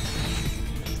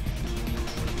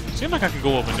 Seems like I can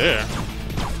go over there.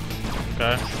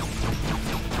 Okay.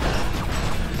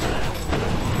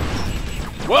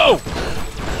 Whoa!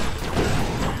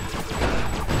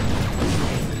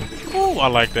 Oh, I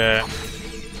like that.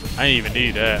 I didn't even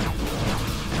need that.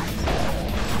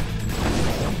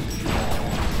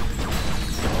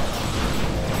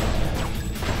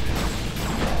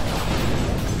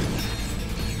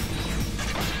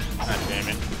 God damn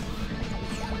it.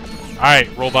 Alright,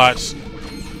 robots.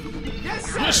 Yes,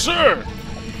 sir! Yes, sir!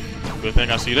 Good thing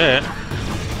I see that.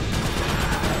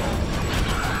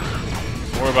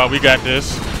 Don't worry about it, we got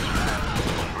this.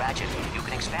 Ratchet, you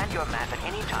can expand your map at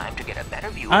any time to get a better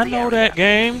view I of the know area. that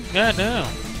game. Goddamn.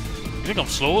 You think I'm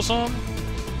slow or something?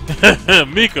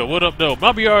 Mika, what up, though?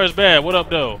 My BR is bad. What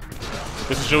up, though?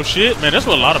 This is your shit? Man, that's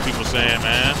what a lot of people saying,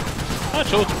 man. I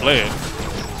chose to play it.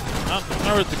 I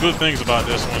heard the good things about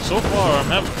this one. So far,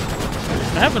 I'm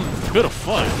having a bit of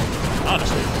fun,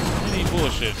 honestly. I ain't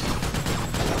bullshit.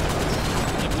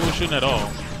 I ain't bullshitting at all.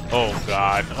 Oh,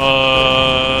 God.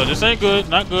 This ain't good.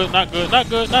 Not good, not good, not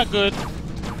good, not good.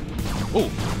 Ooh.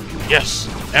 Yes.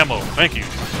 Ammo. Thank you.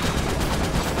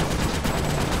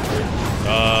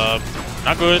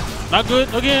 Not good. Not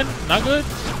good again. Not good.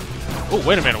 Oh,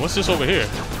 wait a minute. What's this over here?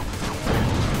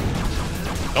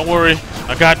 Don't worry.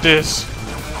 I got this.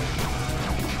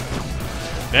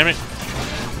 Damn it.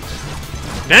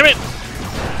 Damn it.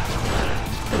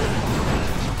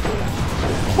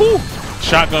 Whew.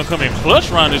 Shotgun coming clutch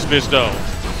around this bitch, though.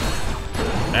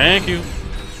 Thank you.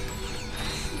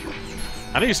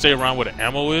 I need to stay around where the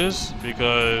ammo is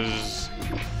because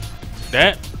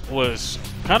that was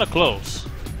kind of close.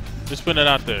 Just putting it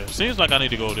out there. Seems like I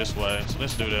need to go this way, so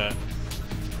let's do that.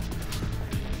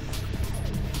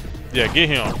 Yeah, get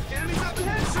him.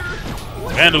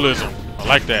 Vandalism. I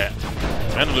like that.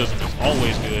 Vandalism is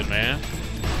always good, man.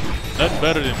 Nothing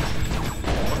better than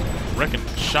wrecking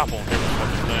shop on every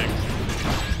fucking thing.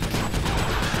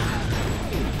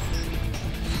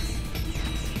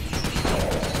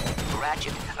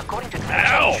 Ratchet, according to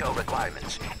Dread show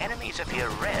requirements, enemies appear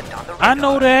red on the radar. I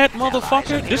know that,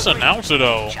 motherfucker. This announcer,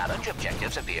 though. Challenge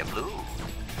objectives appear blue.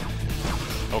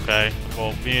 Okay,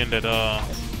 well, being that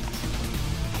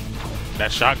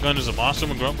that shotgun is a monster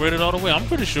and upgraded all the way, I'm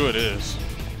pretty sure it is.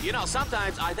 You know,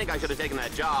 sometimes I think I should have taken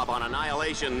that job on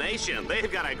Annihilation Nation.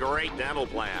 They've got a great dental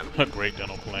plan. A great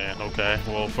dental plan, okay.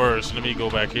 Well, first, let me go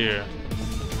back here.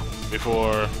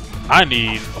 Before I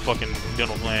need a fucking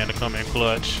dental plan to come in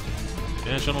clutch.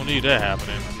 Yeah, I don't need that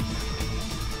happening.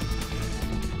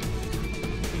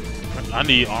 I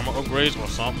need armor upgrades or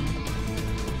something.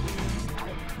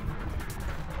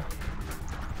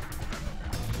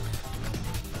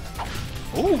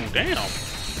 Ooh, damn.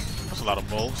 That's a lot of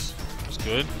bolts. That's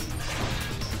good.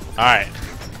 Alright.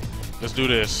 Let's do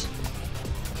this.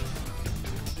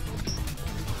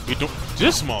 We do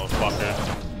this motherfucker.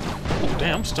 Oh,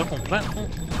 damn, I'm stuck on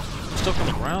platform. I'm stuck on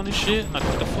the ground and shit. Like,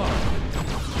 what the fuck?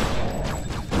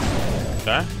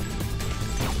 Okay.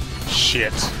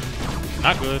 Shit.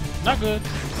 Not good. Not good.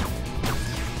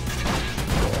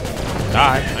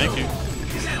 Die. Thank you.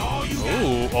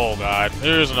 Ooh, oh god.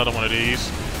 There's another one of these.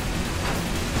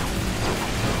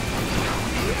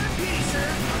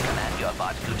 Command your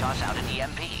bot to toss out an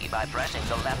EMP by pressing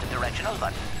the left directional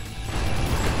button.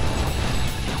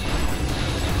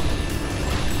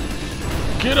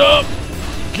 Get up!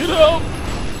 Get up!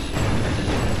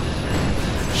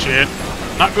 Shit.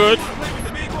 Not good.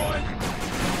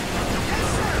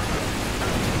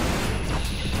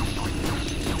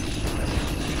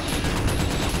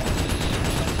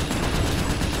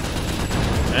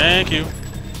 Thank you.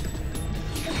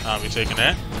 I'll be taking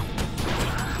that.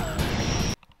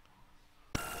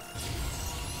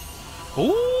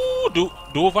 Ooh,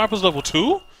 dual Vipers level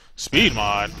 2? Speed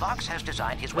mod. Vox has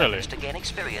designed his weapons to gain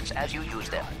experience as you use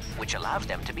them, which allows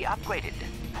them to be upgraded.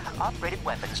 Upgraded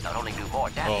weapons not only do more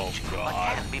damage, but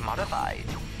can be modified.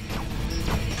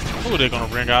 Who are they gonna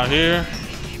bring out here?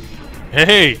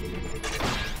 Hey!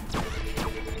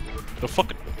 The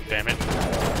fucking... Damn it.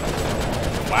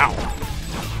 Wow.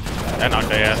 That knocked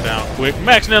their ass down quick.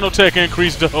 Max nanotech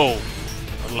increase though.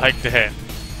 I like that.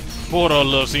 Boy, I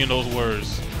love seeing those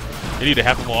words. They need to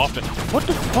happen more often. What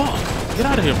the fuck? Get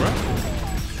out of here, bro.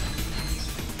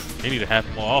 They need to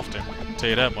happen more often. I'll tell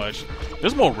you that much.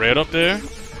 There's more red up there.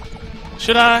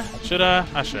 Should I? Should I?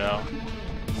 I shall.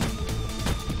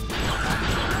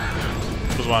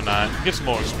 Because why not? Get some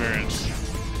more experience.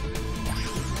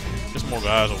 There's more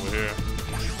guys over here.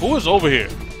 Who is over here?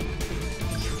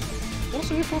 What's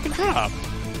the fucking drop?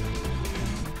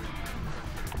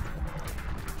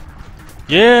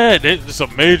 Yeah, that's a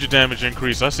major damage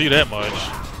increase. I see that much.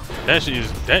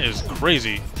 That is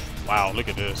crazy. Wow, look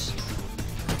at this.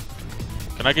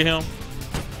 Can I get him?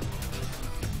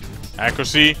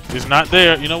 Accuracy is not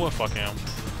there. You know what? Fuck him.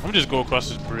 I'm gonna just go across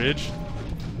this bridge.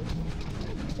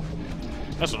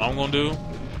 That's what I'm gonna do.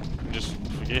 Just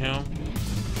forget him.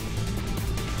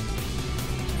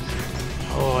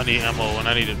 Oh, I need ammo and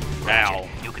I need it now.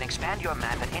 You can expand your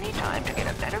map at any time to get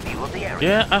a better view of the area.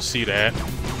 Yeah, I see that.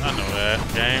 I know that.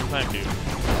 Game, thank you.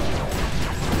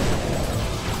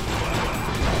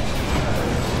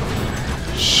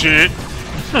 Shit.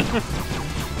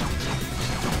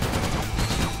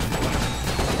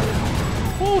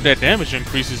 Oh, that damage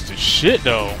increases to shit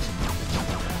though.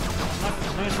 I'm not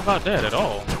complaining about that at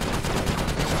all.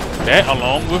 That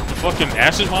along with the fucking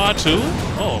acid mod too?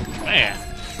 Oh man.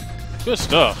 Good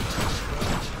stuff.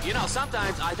 You know,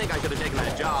 sometimes I think I should have taken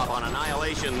that job on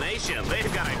Annihilation Nation.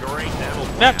 They've got a great dental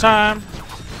plan. Nap time.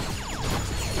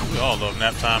 We all love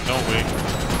nap time, don't we?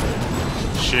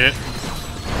 Shit.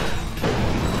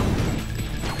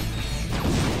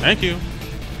 Thank you.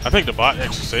 I think the bot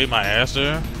actually saved my ass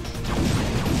there.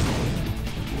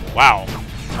 Wow.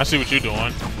 I see what you're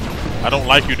doing. I don't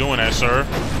like you doing that, sir.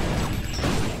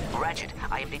 Ratchet,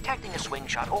 I am detecting a swing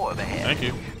shot orb ahead. Thank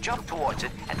you. Jump towards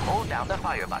it and hold down the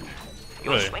fire button.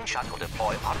 Your Really? swing shot will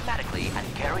deploy automatically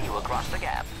and carry you across the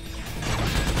gap.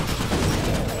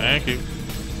 Thank you.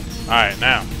 Alright,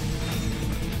 now.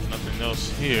 Nothing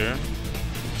else here.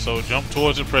 So jump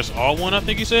towards it, press R1, I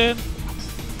think you said?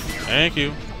 Thank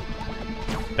you.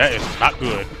 That is not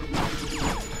good.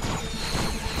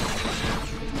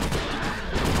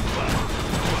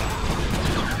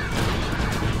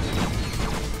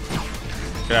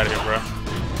 Get out of here, bro.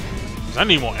 'Cause I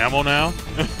need more ammo now.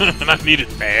 And I need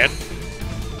it bad.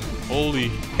 Holy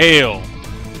hell.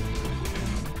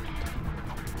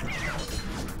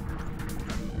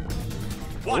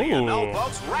 What do you know,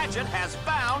 folks? Ratchet has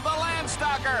found the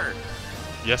Landstalker.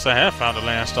 Yes, I have found a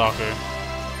Landstalker.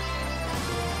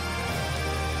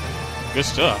 Good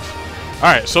stuff.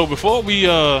 Alright, so before we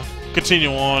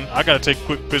continue on, I gotta take a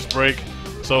quick piss break.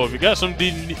 So if you got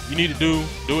something you need to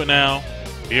do it now.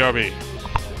 BRB.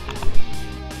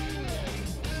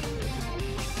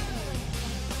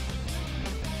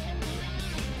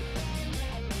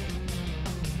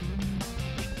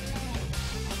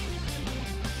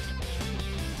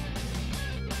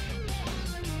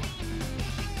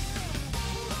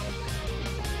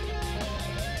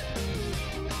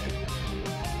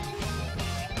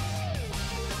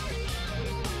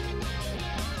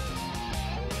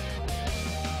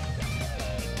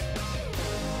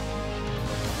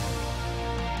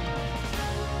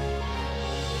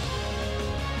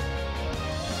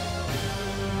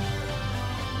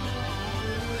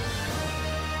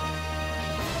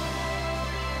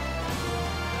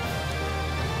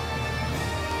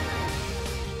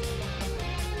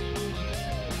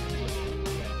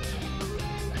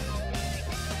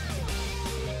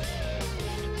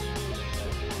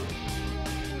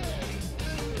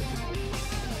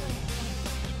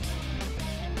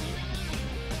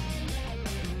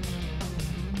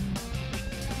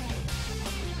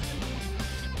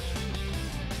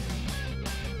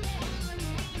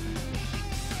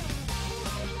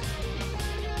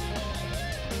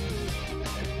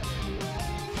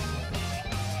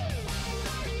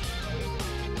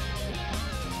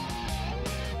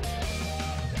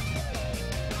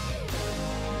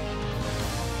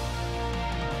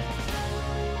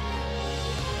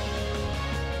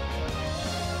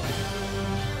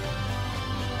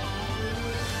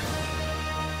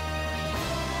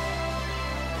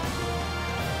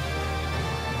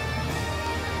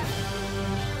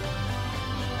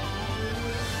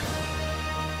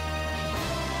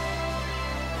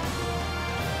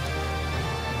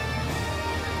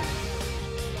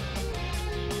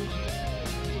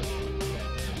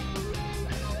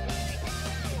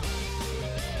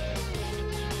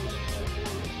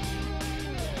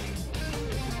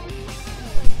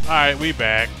 Alright, we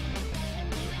back.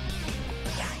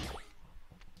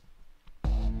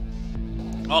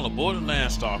 All aboard the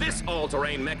Landstalker. This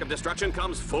all-terrain mech of destruction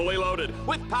comes fully loaded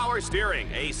with power steering,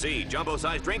 AC,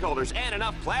 jumbo-sized drink holders, and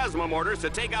enough plasma mortars to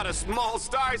take out a small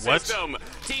star system.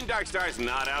 Team Darkstar's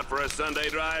not out for a Sunday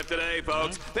drive today,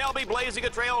 folks. They'll be blazing a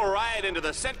trail right into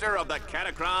the center of the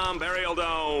Catacrom Burial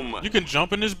Dome. You can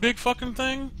jump in this big fucking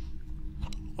thing?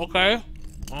 Okay.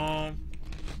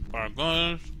 Fire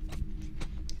guns,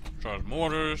 charge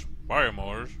mortars, fire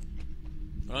mortars,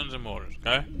 guns and mortars,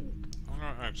 okay?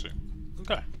 Actually.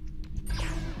 Okay.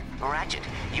 Ratchet,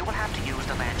 you will have to use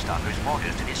the Landstalker's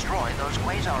mortars to destroy those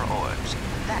quasar orbs.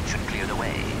 That should clear the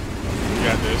way. You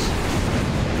got this.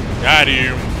 Got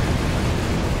him.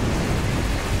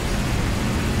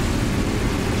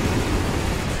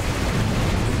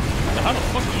 How the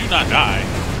fuck did you not die,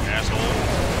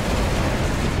 asshole?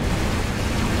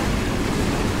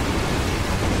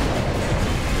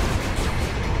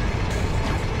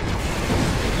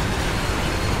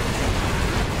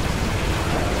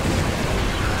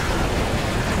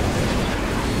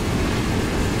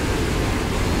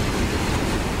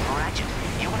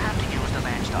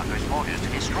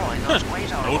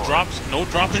 No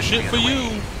dropping shit for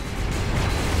you.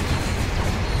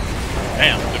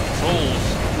 Damn, the controls,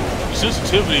 the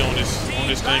sensitivity on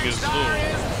this thing is a little.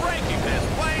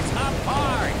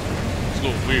 It's a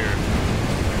little weird.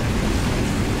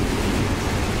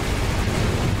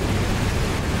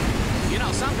 You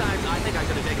know, sometimes I think I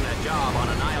could have taken that job on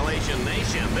Annihilation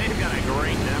Nation. They've got a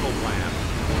great dental plan.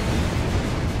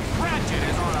 Ratchet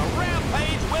is on a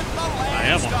rampage with the Landstalker. I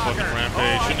am on a fucking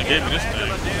rampage. Shouldn't have gave me this thing.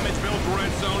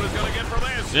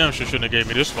 Damn sure shouldn't have gave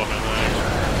me this fucking thing.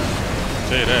 I'll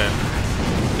tell you that.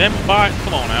 Damn it, bye.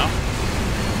 Come on now.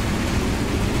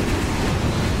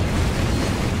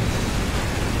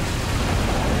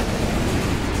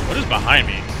 What is behind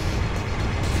me?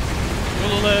 Go a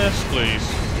little ass, please.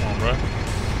 Come on, bro.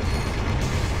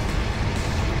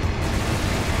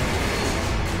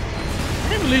 I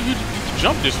can't believe you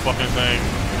jumped this fucking thing.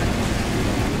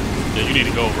 Yeah, you need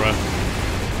to go, bruh.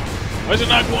 Why is it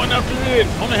not going after it?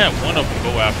 I only have one of them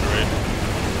go after it.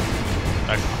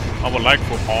 Like, I would like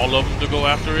for all of them to go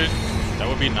after it. That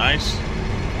would be nice.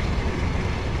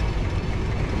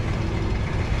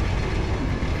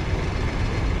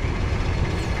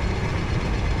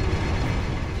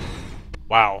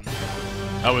 Wow.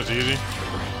 That was easy.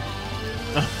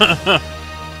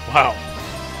 Wow.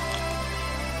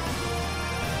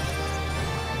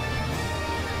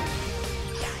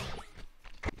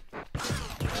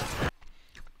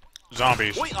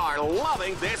 Zombies. We are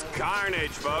loving this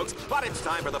carnage, folks, but it's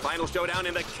time for the final showdown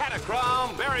in the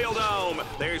Catacrom Burial Dome.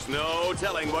 There's no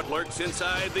telling what lurks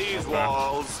inside these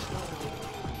walls.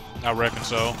 I reckon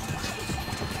so.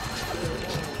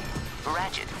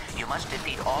 Ratchet, you must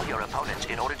defeat all your opponents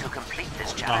in order to complete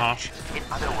this challenge. In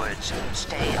other words,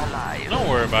 stay alive. Don't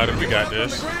worry about it. We got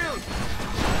this.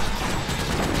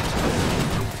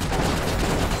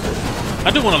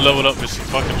 I do want to level up this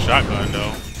fucking shotgun,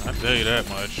 though. I tell you that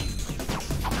much.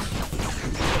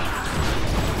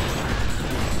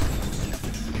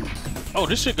 Oh,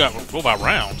 this shit got go by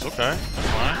rounds. Okay, that's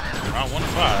fine. Round 1 to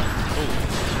 5. Cool.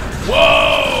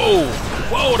 Whoa!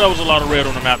 Whoa, that was a lot of red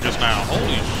on the map just now.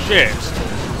 Holy shit.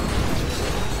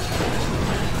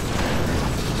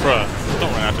 Bruh,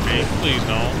 don't run after me. Please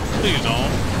don't. Please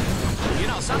don't. You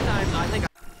know, sometimes I think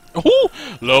Ooh!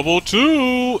 Level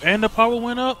 2! And the power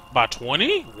went up by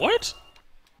 20? What?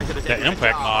 That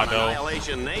impact mod, though.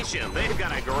 Annihilation Nation. They've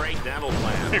got a great dental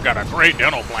plan. They've got a great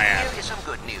dental plan. Here is some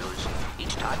good news.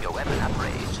 Each time your weapon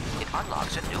upgrades, it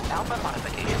unlocks a new alpha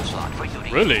modification slot for you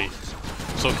to Really? use.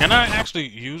 So can I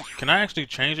actually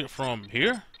change it from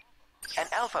here? An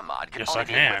alpha mod can Yes, only I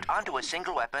be can. equipped onto a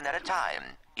single weapon at a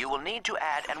time. You will need to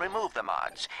add and remove the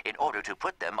mods in order to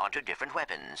put them onto different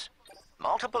weapons.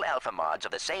 Multiple alpha mods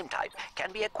of the same type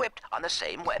can be equipped on the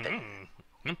same weapon.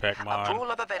 Impact mod. A pool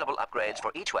of available upgrades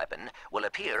for each weapon will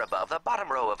appear above the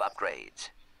bottom row of upgrades.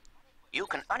 You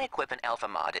can unequip an alpha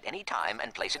mod at any time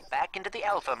and place it back into the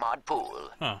alpha mod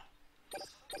pool. Huh.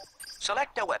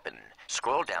 Select a weapon,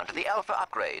 scroll down to the alpha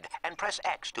upgrade, and press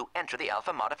X to enter the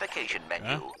alpha modification menu.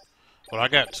 Yeah. Well, I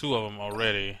got 2 of them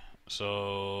already,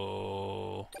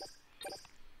 so...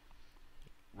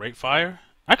 Rate fire?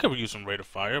 I could use some rate of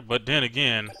fire, but then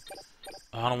again,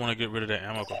 I don't want to get rid of that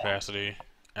ammo capacity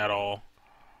at all.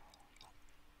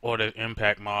 Or the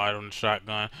impact mod on the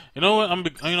shotgun. You know what? I'm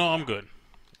good.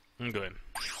 I'm good.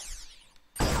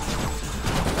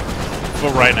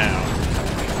 For right now.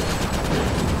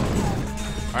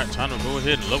 Alright, time to go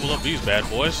ahead and level up these bad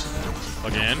boys.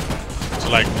 Again. To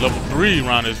like level 3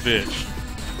 around this bitch.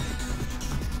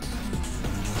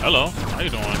 Hello, how you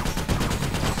doing?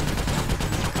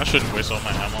 I shouldn't waste all my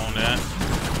ammo on that.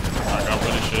 Like, I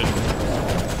really shouldn't.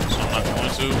 So I'm not going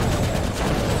to.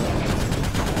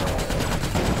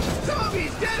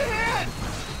 Zombies, dead ahead!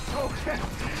 Oh,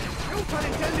 no pun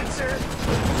intended, sir.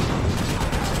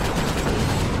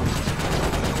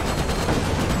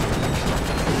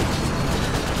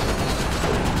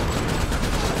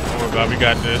 Don't worry about it, we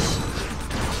got this.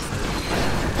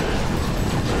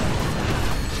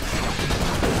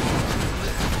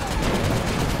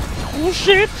 Oh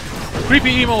shit! Creepy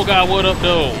emo guy, what up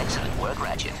though? Excellent work,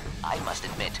 Ratchet. I must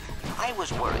admit, I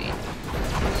was worried.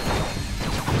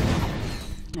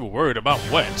 You were worried about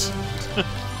what?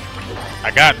 I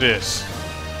got this.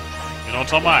 You know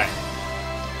what I'm talking about?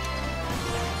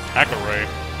 Hacker Ray.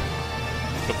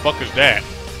 The fuck is that?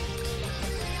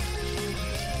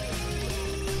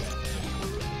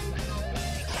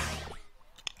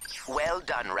 Well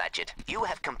done, Ratchet. You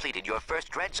have completed your first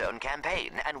Dread Zone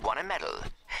campaign and won a medal.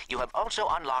 You have also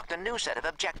unlocked a new set of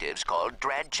objectives called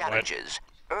Dread Challenges.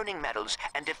 What? Earning medals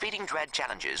and defeating Dread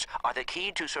Challenges are the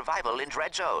key to survival in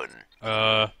Dread Zone.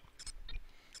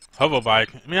 Hover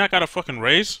bike. I mean, I got a fucking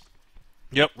race.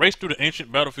 Yep, race through the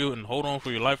ancient battlefield and hold on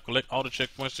for your life. Collect all the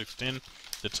checkpoints to extend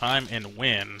the time and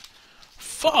win.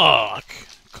 Fuck!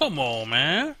 Come on,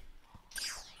 man.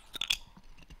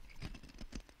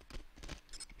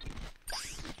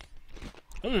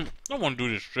 I don't want to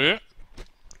do this shit.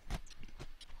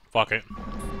 Fuck it.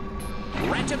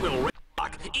 Ratchet will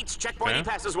rock. Each checkpoint he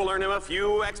passes will earn him a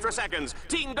few extra seconds.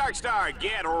 Team Darkstar,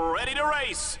 get ready to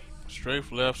race.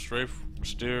 Strafe left, strafe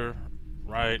steer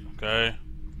right, okay.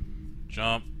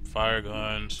 Jump, fire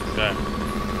guns, okay.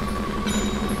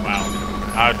 Wow.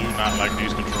 I do not like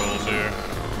these controls here.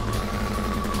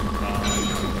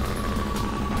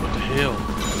 What the hell?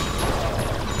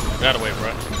 Get away,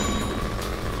 bro.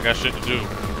 I got shit to do.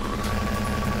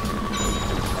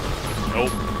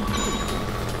 Nope.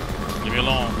 Leave me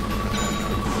alone.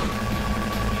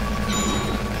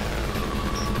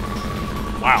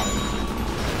 Wow.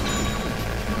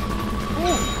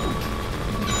 Ooh.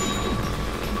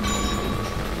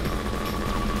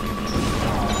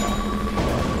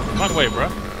 By the way, bro,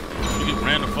 you get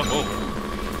ran the fuck over.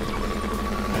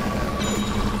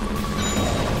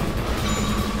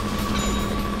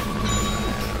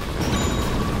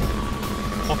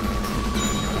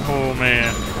 Oh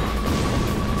man,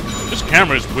 this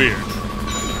camera is weird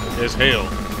as hell.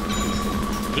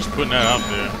 Just putting that out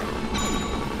there.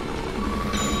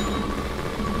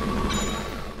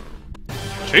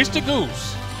 Chase the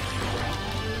goose.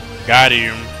 Got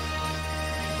him.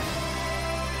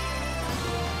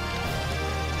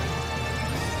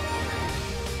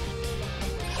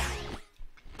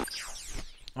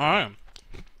 Alright.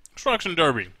 Destruction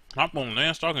Derby. Hop on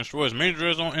land, stalk, and destroy as many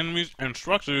Dread Zone enemies and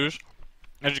structures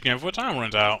as you can before time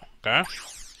runs out. Okay?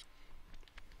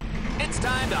 It's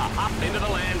time to hop into the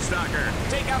Landstalker.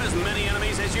 Take out as many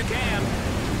enemies as you can.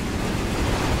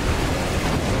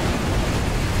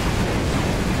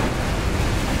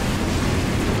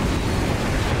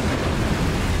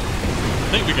 I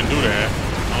think we can do that.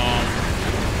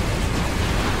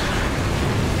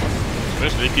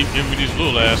 Especially they keep giving me these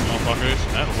little ass motherfuckers.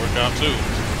 That'll work out too.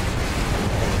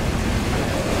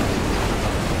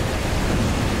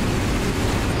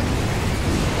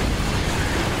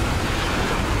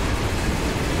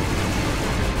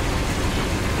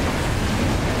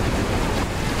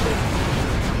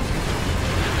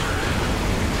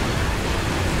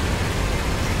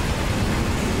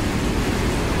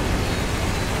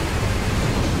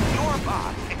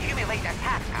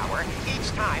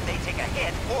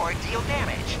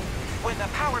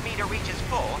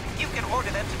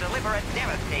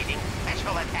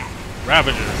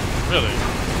 Ravagers, really?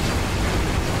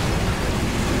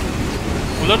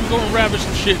 Well, let them go and ravage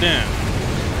some shit then.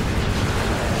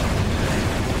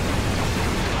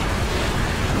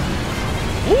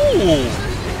 Ooh!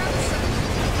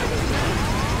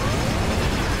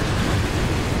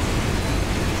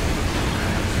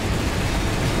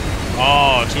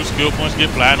 Oh, 2 skill points get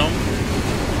platinum.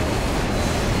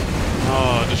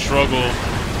 Oh, the struggle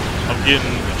of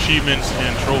getting achievements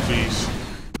and trophies.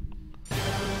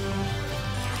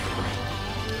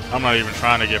 I'm not even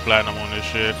trying to get platinum on this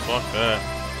shit. Fuck that.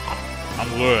 I'm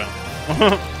good.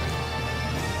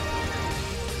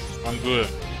 I'm good.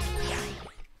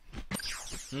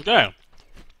 Okay.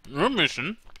 Your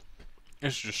mission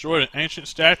is to destroy the ancient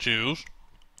statues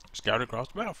scattered across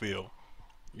the battlefield.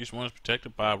 Each one is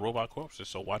protected by robot corpses,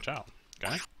 so watch out.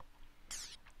 Okay?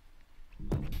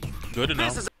 Good to know.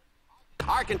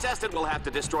 Our contestant will have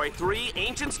to destroy 3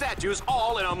 ancient statues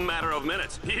all in a matter of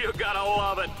minutes. You gotta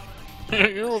love it.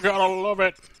 You gotta love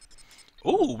it.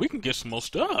 Ooh, we can get some more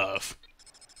stuff.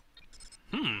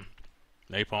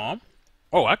 Napalm.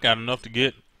 Oh, I got enough to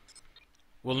get.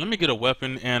 Well, let me get a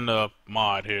weapon and a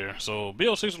mod here. So,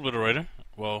 BO6 Obliterator.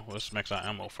 Well, let's max out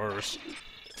ammo first.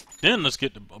 Then let's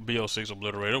get the BO6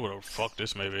 Obliterator, whatever the fuck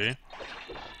this may be.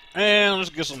 And let's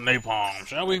get some napalm,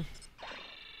 shall we?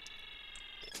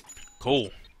 Cool.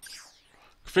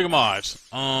 Figure mods.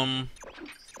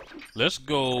 Let's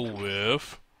go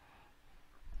with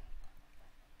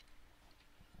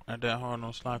Not That Hard,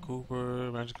 No Sly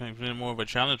Cooper. Magic Claims more of a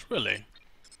challenge, really?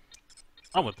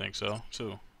 I would think so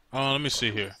too. Let me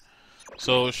see here.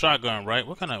 So shotgun, right?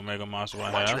 What kind of Omega mods do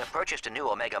I Once you have? have purchased a new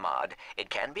Omega mod, it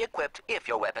can be equipped if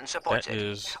your weapon supports That it.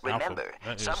 is Remember,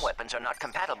 some is- weapons are not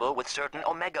compatible with certain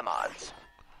Omega mods.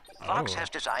 Fox Oh. has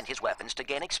designed his weapons to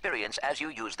gain experience as you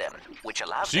use them, which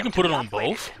allows So you them can put to it be on upgraded.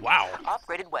 both? Wow.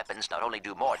 Upgraded weapons not only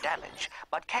do more damage,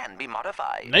 but can be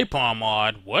modified. Napalm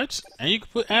mod. What? And you can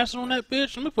put acid on that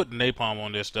bitch? Let me put the napalm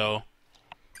on this though.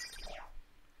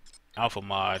 Alpha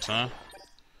mods, huh?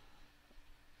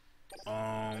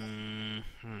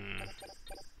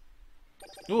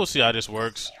 We'll see how this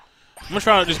works. I'm gonna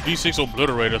try out this B6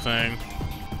 Obliterator thing.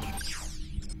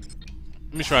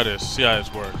 Let me try this. See how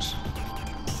this works.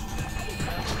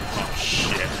 Oh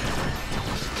shit.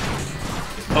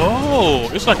 Oh,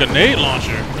 it's like a nade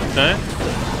launcher. Okay.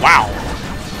 Wow.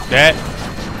 That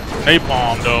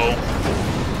napalm though.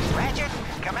 Ratchet,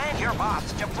 command your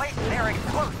bots to place their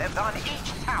explosives on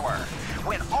each tower.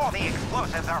 When all the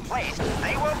explosives are placed,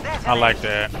 they will detonate. I like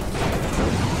that.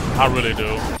 I really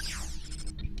do.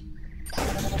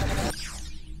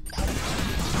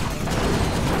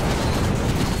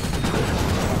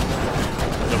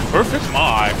 The perfect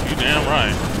mod. You damn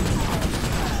right.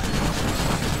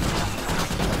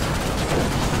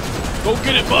 Go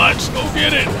get it, bots. Go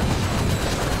get it.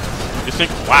 You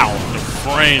think, wow, the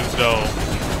frames though.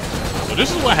 So this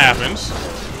is what happens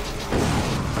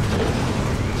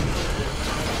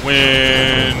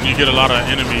when you get a lot of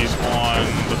enemies on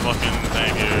the fucking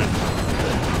thing here.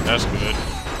 That's good.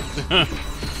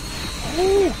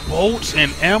 Ooh, bolts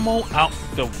and ammo out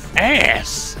the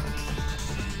ass.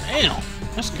 Damn,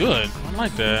 that's good. I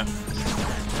like that.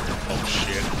 Oh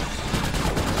shit.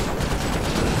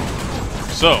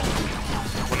 So,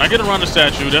 when I get around the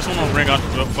statue, that's when I'm gonna bring out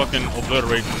the fucking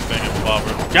obliterating thing and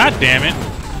bobber. God damn it!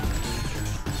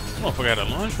 Motherfucker had a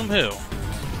lunge from hell.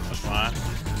 That's fine.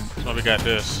 So we got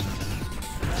this.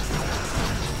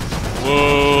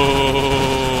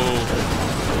 Whoa.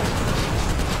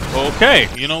 Okay,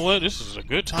 you know what? This is a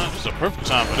good time. This is a perfect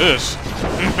time for this.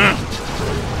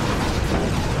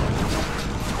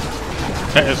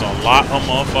 That is a lot of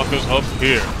motherfuckers up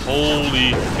here.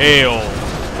 Holy hell.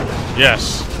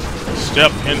 Yes.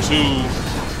 Step into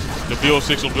the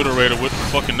BO6 Obliterator with the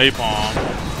fucking napalm.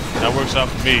 That works out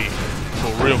for me.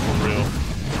 For real, for real.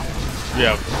 You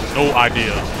have no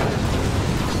idea.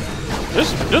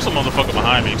 There's a motherfucker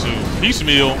behind me too.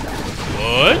 Piecemeal.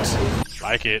 What?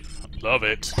 Like it. Love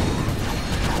it.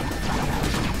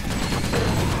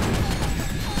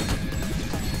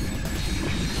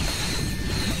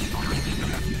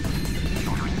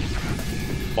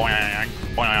 Boing,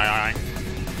 boing.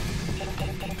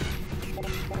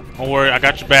 Don't worry, I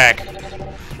got your back.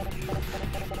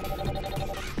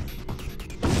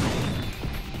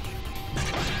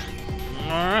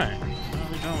 Alright. Well,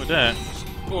 we're done with that. Let's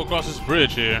go across this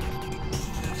bridge here.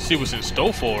 See what's in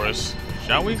store for us.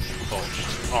 Shall we?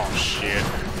 Oh shit.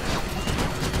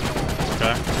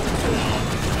 Okay.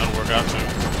 That'll work out too.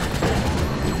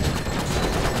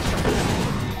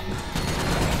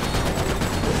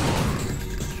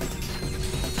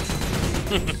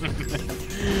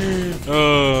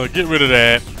 Get rid of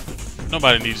that.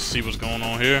 Nobody needs to see what's going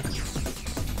on here.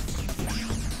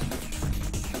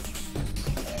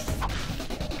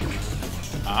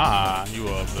 Ah, you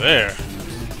up there.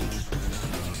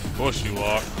 Of course you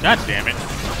are. God damn it.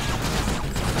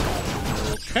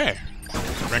 Okay.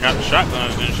 Bring out the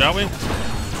shotguns then, shall we?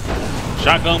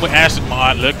 Shotgun with acid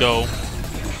mod, let go.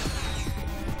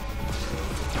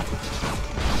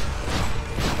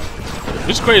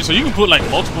 It's crazy, so you can put like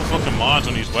multiple fucking mods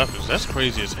on these weapons. That's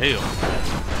crazy as hell.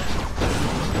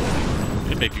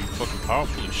 They make you fucking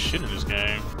powerful as shit in this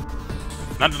game.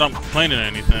 Not that I'm complaining or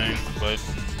anything, but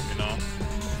you know.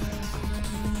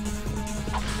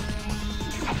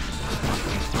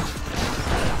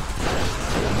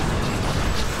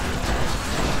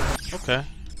 Okay.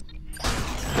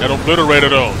 That obliterator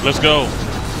though. Let's go.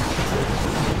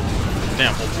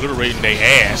 Damn, obliterating they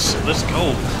ass. Let's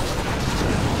go.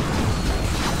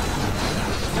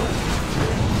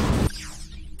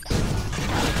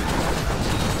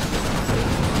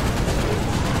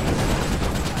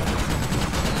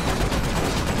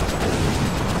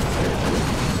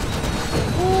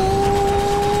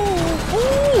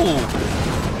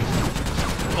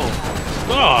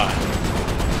 God.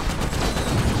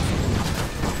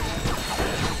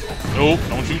 Nope,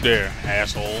 don't you dare,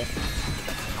 asshole.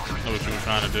 Know what you were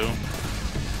trying to do.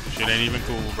 Shit ain't even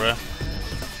cool, bruh.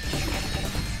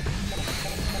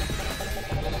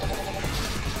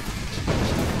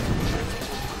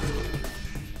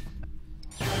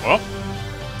 Well,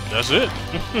 that's it.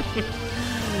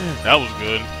 That was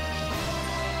good.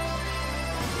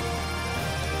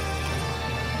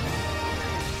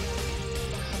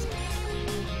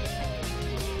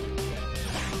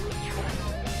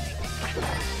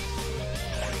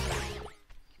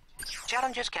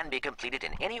 Challenges can be completed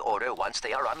in any order once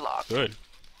they are unlocked. Good.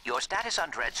 Your status on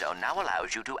Dread Zone now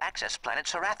allows you to access planet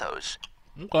Serathos.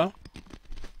 Okay.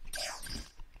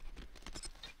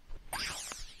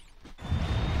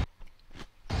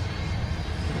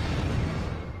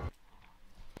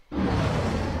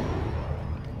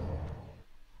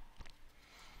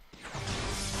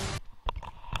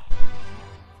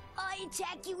 I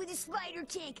attack you with a spider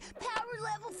tank, power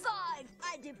level 5.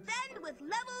 I defend with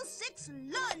level 6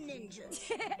 lawn ninja.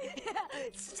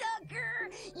 Sucker,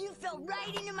 you fell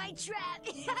right into my trap.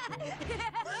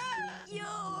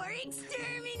 You're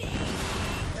exterminated.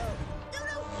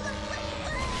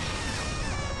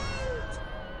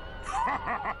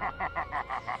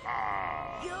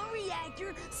 Yo,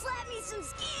 reactor, slap me some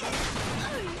skin.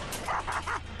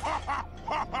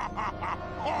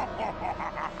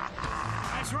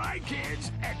 That's right,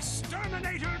 kids.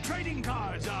 Exterminator trading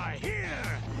cards are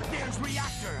here. There's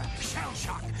Reactor, Shell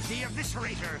Shock, the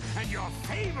Eviscerator, and your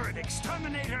favorite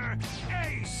exterminator,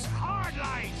 Ace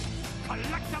Hardlight.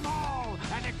 Collect them all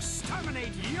and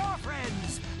exterminate your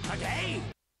friends today.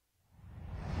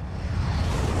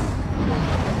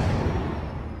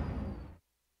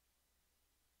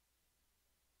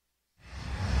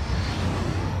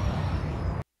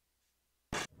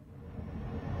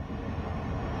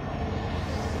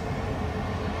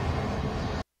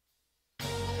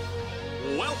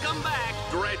 Welcome back,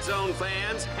 Dread Zone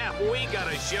fans. Have we got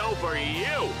a show for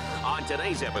you? On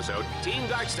today's episode, Team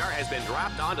Darkstar has been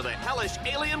dropped onto the hellish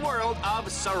alien world of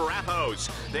Serathos.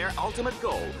 Their ultimate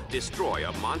goal, destroy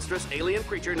a monstrous alien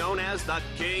creature known as the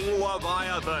King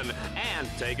Leviathan. And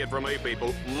take it from me,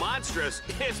 people, monstrous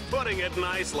is putting it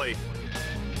nicely.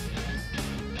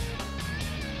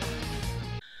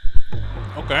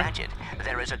 Okay. Ratchet,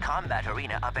 there is a combat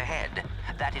arena up ahead.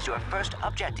 That is your first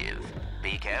objective.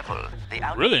 Be careful.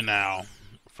 Really now?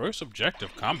 First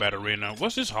objective, combat arena.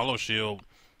 What's this hollow shield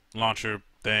launcher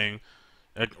thing?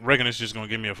 I reckon it's just gonna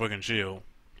give me a fucking shield.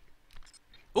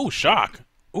 Ooh, shock.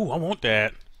 Ooh, I want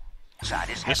that. Yes, I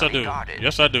do.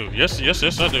 Yes, I do. Yes,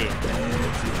 I do.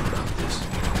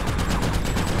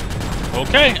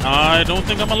 Okay, I don't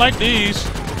think I'm gonna like these.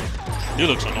 He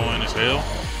looks annoying as hell.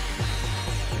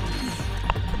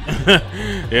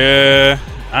 Yeah,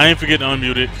 I ain't forget to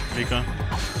unmute it, Mika.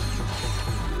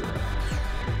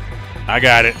 I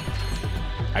got it.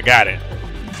 I got it.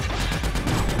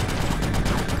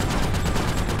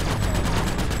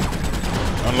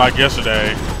 Unlike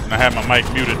yesterday, when I had my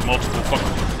mic muted multiple fucking...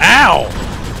 Ow!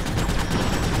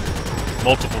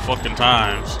 Multiple fucking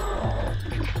times.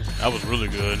 That was really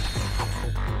good.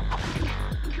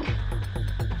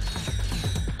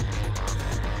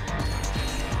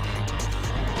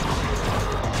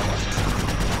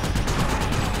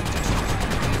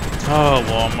 Oh,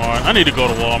 Walmart. I need to go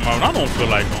to Walmart. I don't feel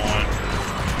like going.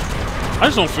 I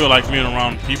just don't feel like being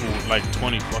around people with like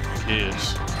 20 fucking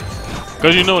kids.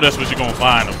 Because you know that's what you're going to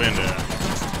find up in there.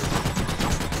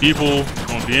 People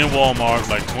going to be in Walmart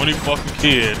like 20 fucking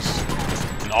kids.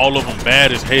 And all of them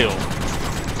bad as hell.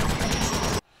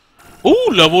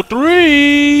 Ooh, level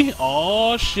 3!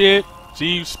 Oh, shit.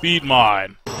 See, speed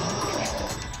mod.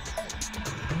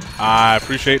 I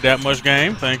appreciate that much,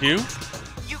 game. Thank you.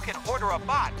 Order a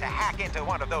bot to hack into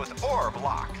one of those orb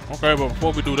locks. Okay, but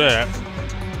before we do that,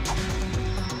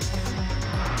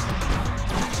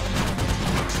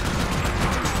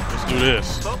 let's do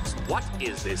this. Folks, what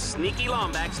is this sneaky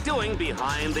Lombax doing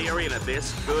behind the arena?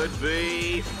 This could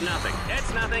be nothing.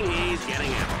 It's nothing. He's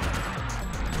getting in.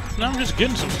 No, I'm just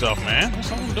getting some stuff, man.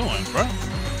 That's all I'm doing, bro.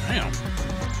 Damn.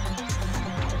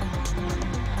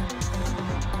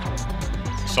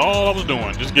 That's all I was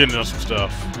doing. Just getting us some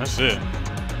stuff. That's it.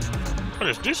 What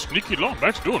is this sneaky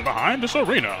Lombax doing behind this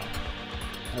arena?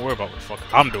 Don't worry about what the fuck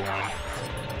I'm doing.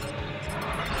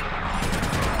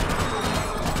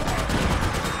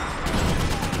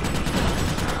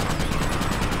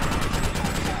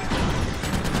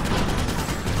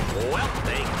 Well,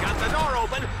 they got the door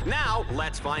open. Now,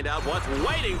 let's find out what's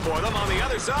waiting for them on the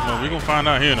other side. Well, we're gonna find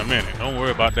out here in a minute. Don't worry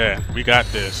about that. We got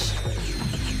this.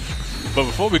 But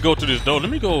before we go to this door, let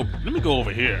me go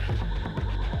over here.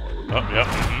 Oh, yep.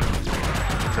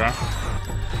 Okay.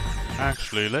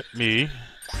 Actually, let me...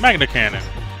 Magna Cannon.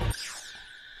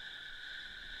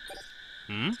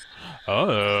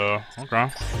 Oh,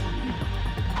 okay.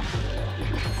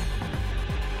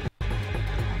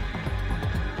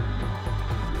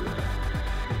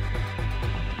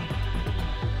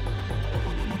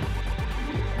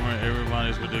 Alright,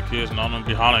 everybody's with their kids and all them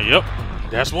be hollering. Yep,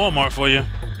 that's Walmart for you.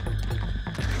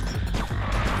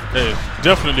 That is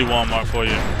definitely Walmart for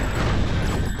you.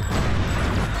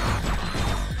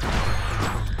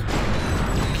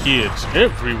 Kids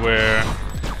everywhere.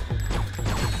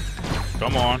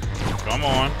 Come on. Come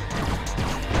on.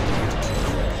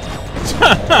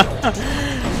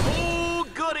 Oh,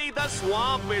 goody, the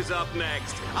swamp is up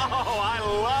next. Oh, I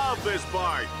love this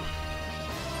part.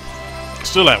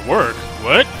 Still at work?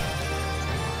 What?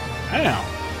 Damn.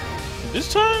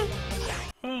 This time?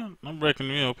 I'm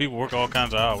reckoning, you know, people work all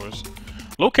kinds of hours.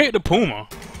 Locate the Puma.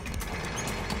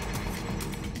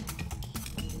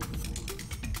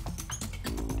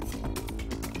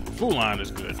 Food Line is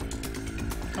good.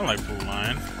 I like Food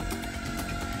Line.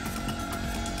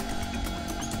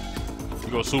 You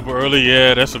go super early,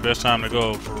 yeah, that's the best time to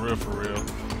go. For real, for real.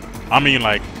 I mean,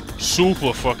 like,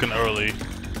 super fucking early.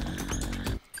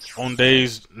 On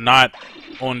days not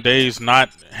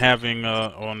having,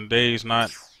 on days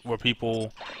not where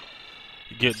people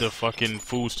get the fucking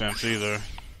food stamps either.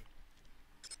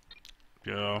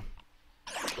 Yeah.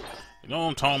 You know what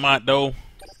I'm talking about, though?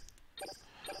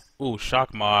 Ooh,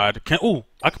 shock mod. Ooh,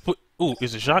 I could put... Ooh,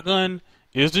 is the shotgun?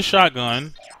 Is the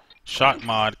shotgun shock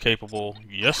mod capable?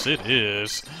 Yes, it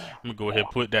is. Let me go ahead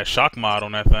and put that shock mod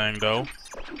on that thing, though.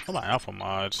 What about alpha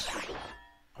mods?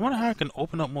 I wonder how I can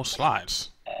open up more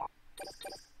slots.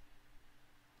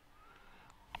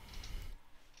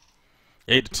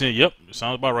 8 to 10. Yep,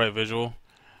 sounds about right, visual.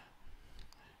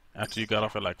 After you got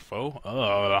off at like 4?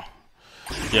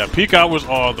 Yeah, peak hours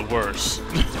are the worst.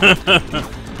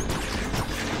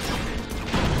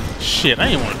 Shit, I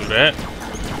didn't want to do that.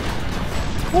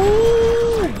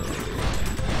 Woo!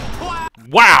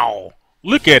 Wow!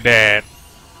 Look at that.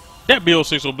 That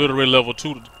BO6 obliterated level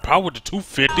 2 power to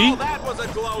 250. Oh, that was a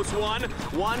close one.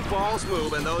 One false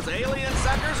move, and those alien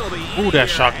suckers will be. Ooh, that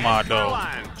shock mod though.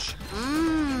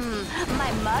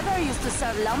 My mother used to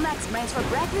serve Lomax brains for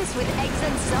breakfast with eggs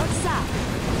and salsa.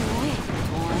 Muy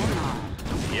bueno.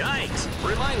 Yikes!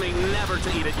 Remind me never to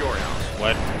eat at your house.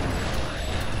 What?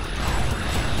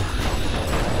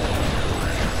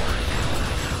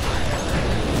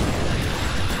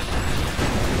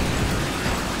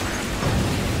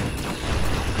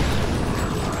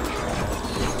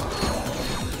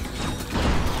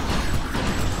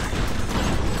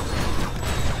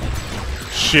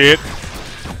 Shit.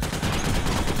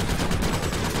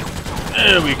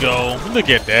 There we go. Look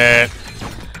at that.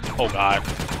 Oh god.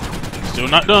 Still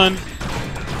not done.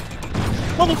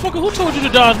 Motherfucker, who told you to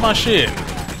dodge my shit?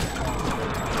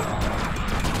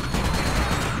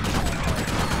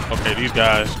 Okay, these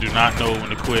guys do not know when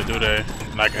to quit, do they?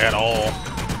 Like, at all.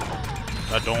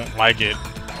 I don't like it.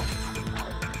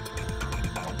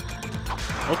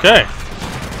 Okay.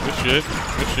 Good shit.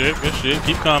 Good shit. Good shit.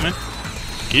 Keep coming.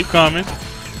 Keep coming.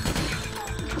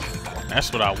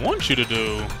 That's what I want you to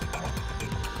do.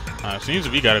 It seems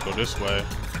we gotta go this way.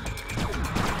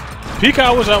 Peak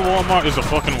hours at Walmart is the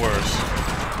fucking worst.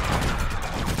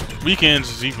 Weekends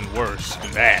is even worse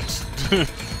than that.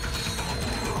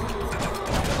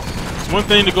 It's one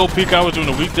thing to go peak hours during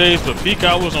the weekdays, but peak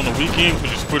hours on the weekends,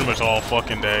 which is pretty much all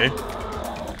fucking day,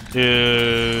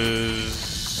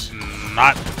 is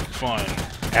not fun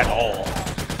at all.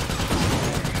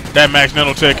 That max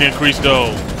nanotech increase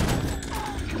though.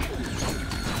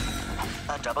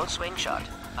 A double swing shot.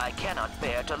 I cannot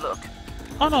bear to look.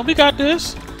 Oh no, we got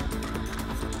this.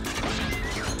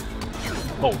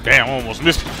 Oh damn, I almost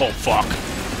missed it. Oh fuck.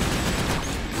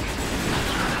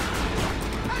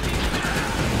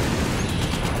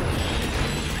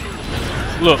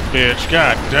 Look, bitch,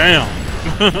 god damn.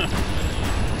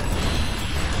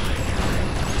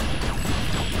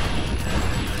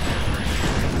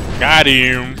 Got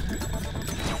him.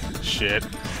 Shit.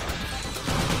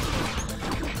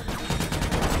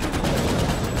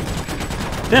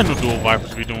 Damn, the dual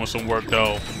Vipers be doing some work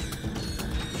though.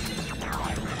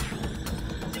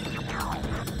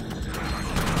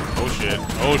 Oh shit,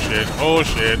 oh shit, oh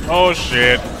shit, oh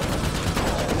shit.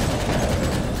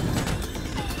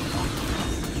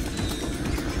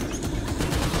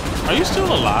 Are you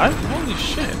still alive? Holy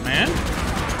shit, man.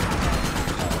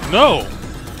 No.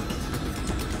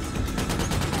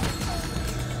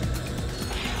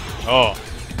 Oh.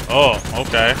 Oh,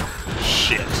 okay.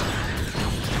 Shit.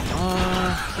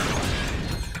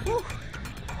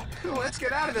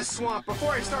 get out of this swamp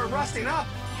before I start rusting up.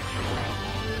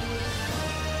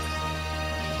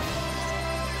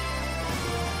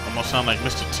 Almost sound like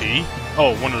Mr. T.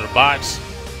 Oh, one of the bots.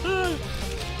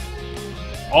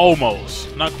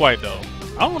 Almost. Not quite though.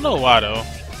 I don't know why though.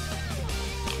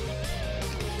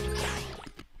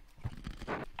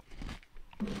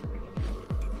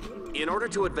 In order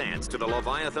to advance to the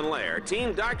Leviathan lair,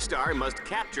 Team Darkstar must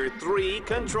capture 3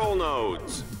 control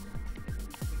nodes.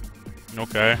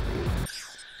 Okay.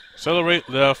 Accelerate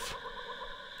left.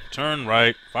 Turn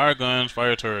right. Fire guns.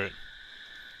 Fire turret.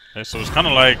 Okay, so it's kind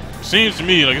of like, seems to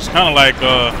me like it's kind of like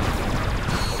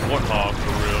Warthog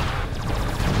for real.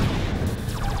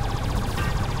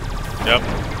 Yep.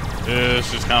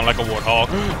 This is kind of like a Warthog.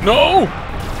 No!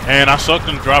 And I sucked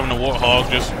in driving the Warthog,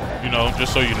 just, you know,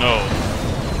 just so you know.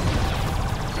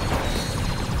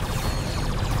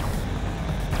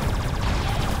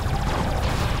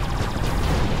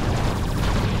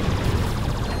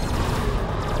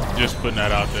 Just putting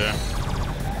that out there.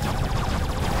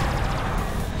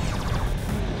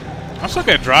 I suck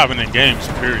at driving in games,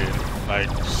 period. Like,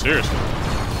 seriously.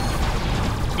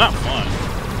 It's not fun.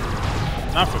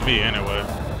 Not for me, anyway.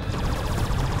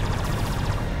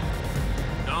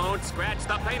 Don't scratch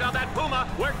the paint on that Puma.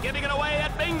 We're giving it away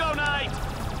at Bingo Night.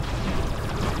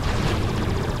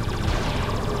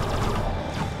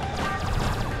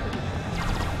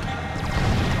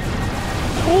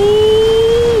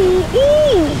 Ooh,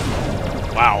 ooh.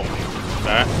 Wow.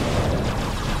 Okay.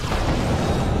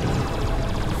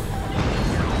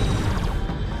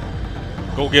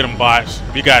 Go get him, bots.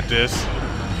 We got this.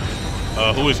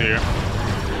 Who is here?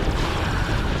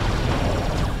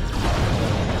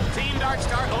 Team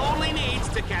Darkstar only needs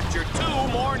to capture 2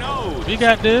 more nodes. We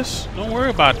got this. Don't worry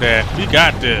about that. We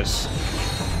got this.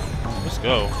 Let's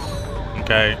go.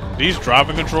 Okay. These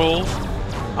driving controls,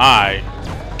 I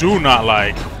do not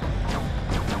like.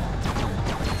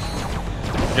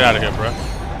 Get out of here, bro.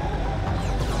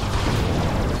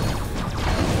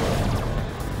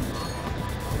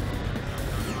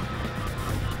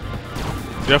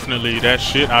 Definitely that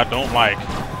shit I don't like.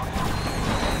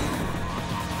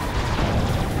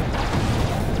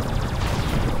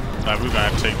 Like, we're gonna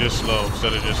have to take this slow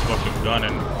instead of just fucking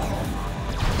gunning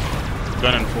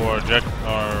for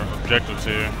our objectives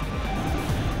here.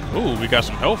 Ooh, we got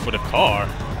some help for the car.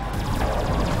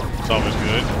 It's always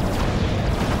good.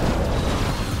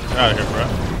 Get out of here, bro.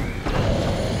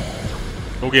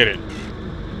 Go get it.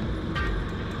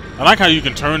 I like how you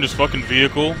can turn this fucking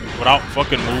vehicle without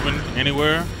fucking moving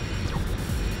anywhere.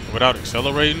 Without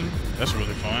accelerating. That's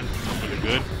really fun. That's really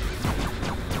good.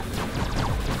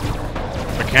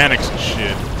 Mechanics and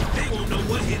shit. They won't know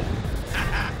what hit.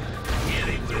 Yeah,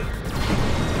 they will.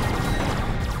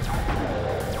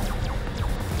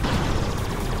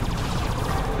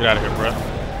 Get out of here, bro.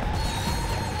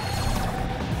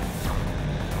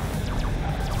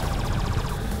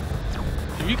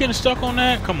 If you getting stuck on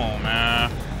that, come on,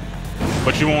 man.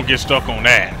 But you won't get stuck on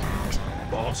that.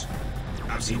 Boss,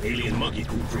 I've seen alien monkey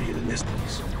poop created in this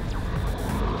place.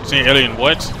 Seen alien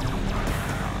what?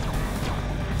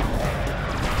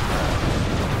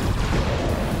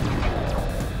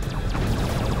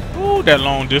 Ooh, that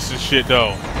long distance shit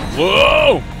though.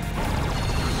 Whoa!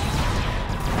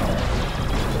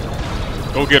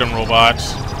 Go get them,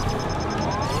 robots.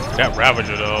 That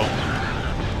Ravager though.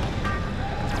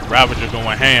 Ravager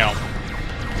going ham.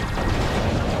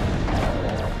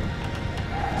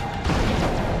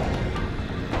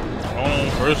 Hold on,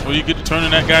 first before you get to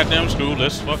turning that goddamn screw,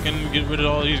 let's fucking get rid of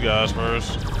all these guys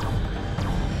first.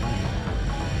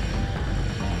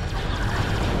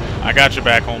 I got your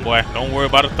back, homeboy. Don't worry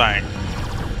about a thing.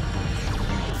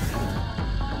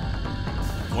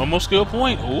 One more skill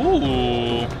point.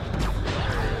 Ooh.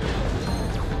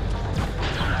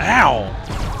 Ow.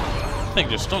 That thing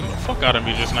just stung the fuck out of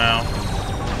me just now.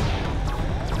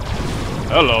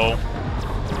 Hello.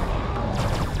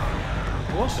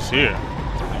 Who else is here?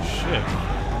 Holy shit.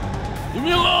 Leave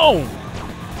me alone.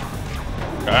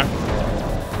 Okay.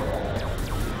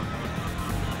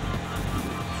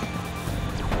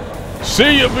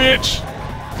 See ya, bitch!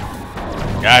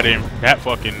 Got him. That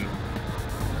fucking...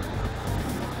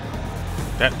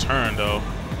 That turn, though.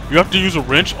 You have to use a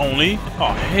wrench only?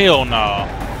 Oh, hell nah.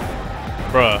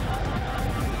 Bruh.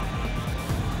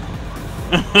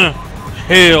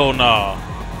 Hell nah.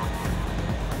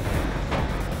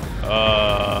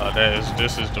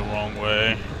 This is the wrong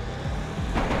way.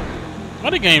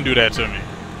 Why'd the game do that to me?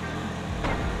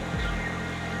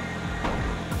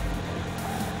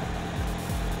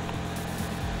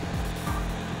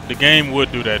 The game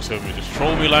would do that to me. Just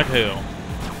troll me like hell.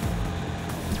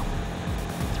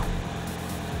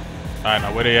 Alright,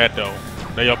 now where they at though?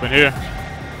 They up in here?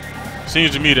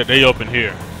 Seems to me that they up in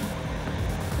here.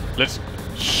 Let's...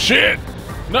 Shit!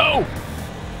 No!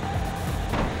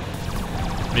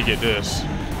 Let me get this.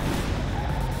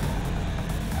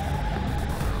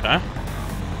 Okay.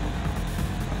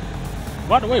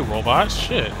 By the way, robots,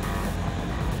 shit.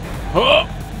 Huh!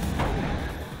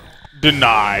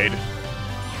 Denied.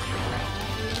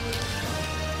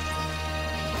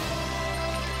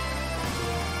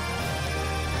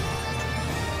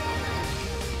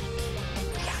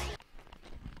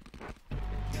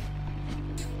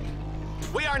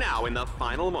 We are now in the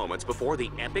final moments before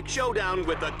the epic showdown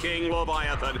with the King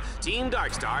Leviathan. Team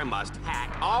Darkstar must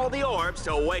hack all the orbs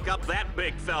to wake up that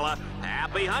big fella.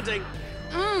 Happy hunting!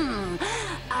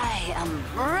 I am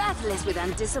breathless with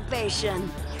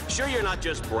anticipation. Sure you're not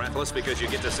just breathless because you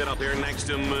get to sit up here next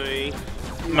to me?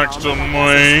 Next to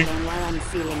me. While I'm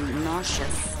feeling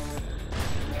nauseous.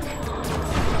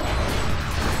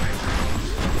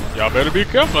 Y'all better be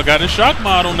careful. I got a shock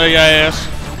mod on their ass.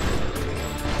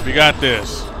 We got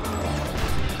this.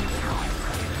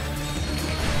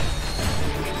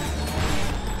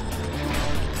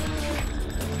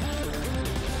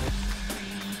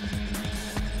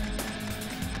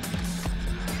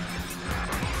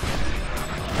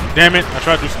 Damn it, I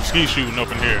tried to do some ski shooting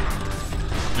up in here.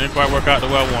 Didn't quite work out the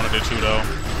way I wanted it to, though.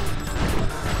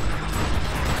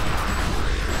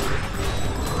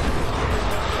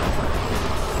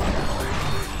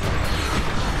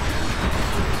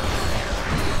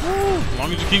 As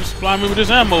long as you keep supplying me with this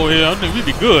ammo here, I think we'd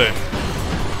be good.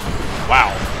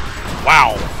 Wow.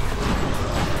 Wow.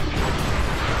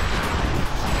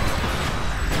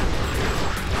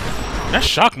 That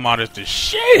shock mod is the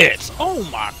shit! Oh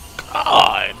my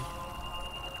god!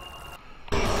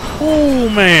 Oh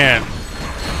man!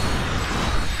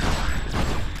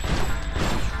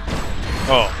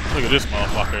 Oh, look at this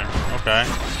motherfucker. Okay.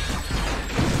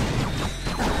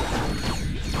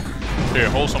 Here,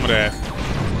 hold some of that.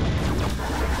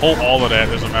 Hold all of that,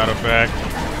 as a matter of fact.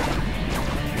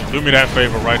 Do me that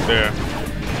favor right there.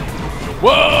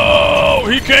 Whoa!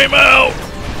 He came out!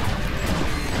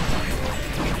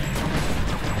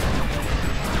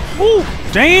 Ooh,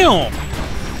 damn!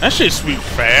 That shit sweep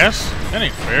fast. That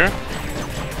ain't fair.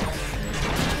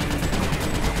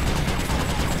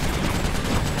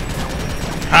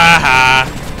 Ha ha!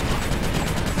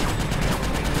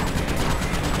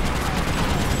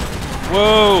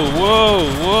 Whoa,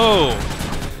 whoa, whoa!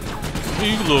 Where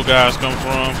you little guys come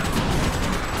from?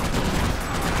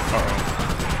 Uh-oh.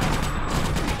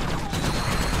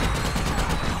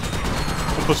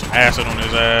 I'll put some acid on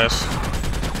his ass.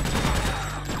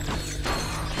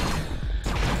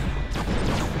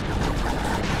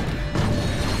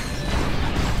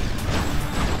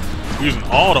 Using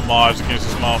all the mods against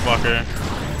this motherfucker.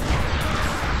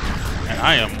 And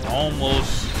I am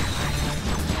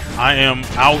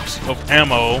out of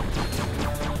ammo.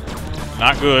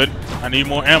 Not good. I need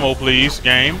more ammo, please.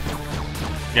 Game.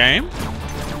 Game?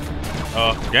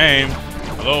 Game.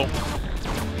 Hello?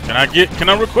 Can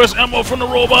I request ammo from the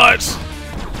robots?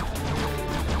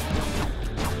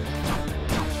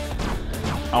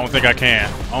 I don't think I can.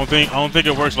 I don't think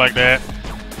it works like that.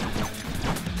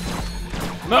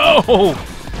 No!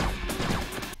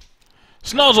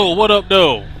 Snuzzle, what up,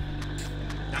 though?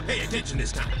 Now pay attention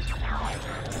this time.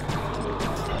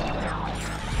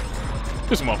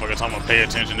 This motherfucker talking about pay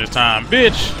attention this time,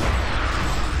 bitch!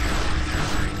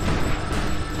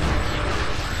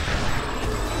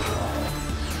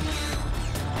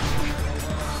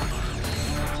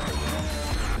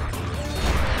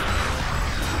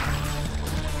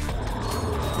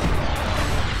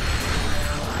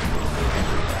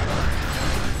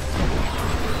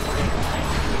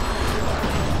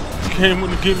 Came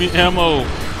to give me ammo.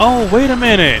 Oh, wait a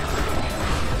minute.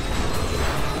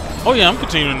 Oh yeah, I'm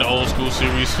continuing the old school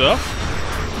series stuff.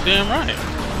 Damn right.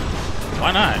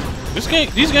 Why not? These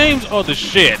games are the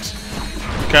shit.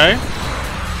 Okay.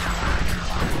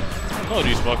 Oh,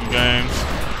 these fucking games.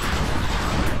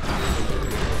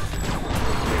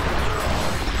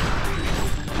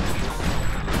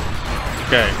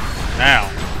 Okay.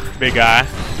 Now, big guy.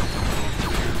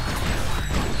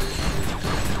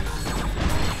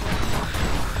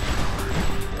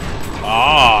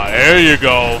 Ah, there you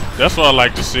go. That's what I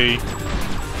like to see.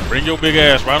 Bring your big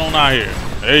ass right on out here.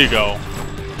 There you go.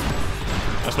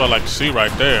 That's what I like to see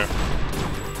right there.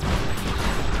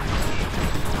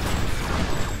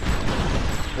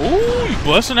 Ooh, you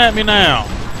busting at me now.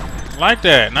 Like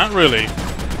that. Not really.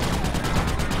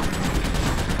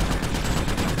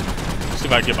 Let's see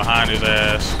if I can get behind his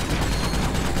ass.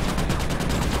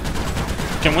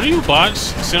 Can one of you bots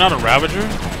send out a Ravager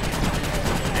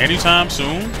anytime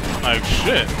soon? Like,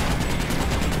 shit.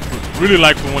 Really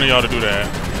like for one of y'all to do that.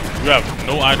 You have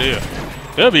no idea.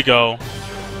 There we go.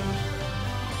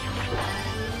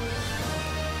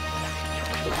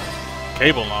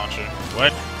 Cable launcher.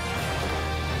 What?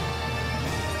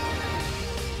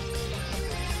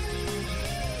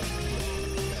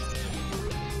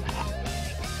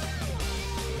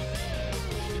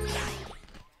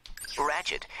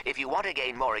 Ratchet, if you want to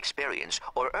gain more experience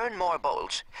or earn more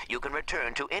bolts, you can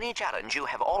return to any challenge you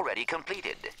have already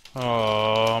completed.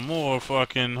 Oh, more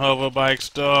fucking hover bike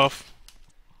stuff.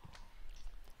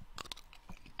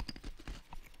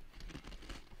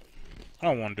 I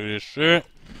don't want to do this shit.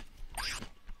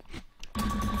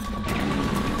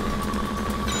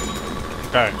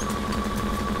 Okay.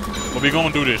 But we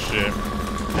gonna do this shit.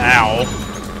 Ow.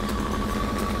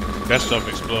 That stuff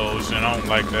explodes, and I don't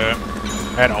like that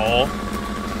at all.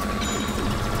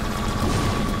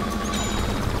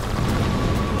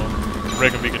 Well, I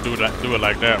reckon we can do it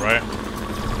like that, right?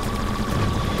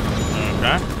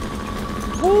 Okay.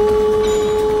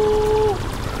 Woo!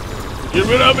 Get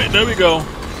rid of it. There we go.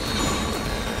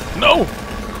 No!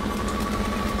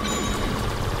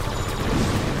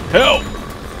 Help!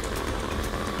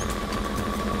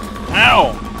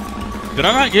 Ow! Did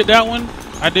I not get that one?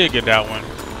 I did get that one.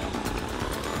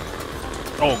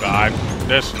 Oh god,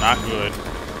 that's not good.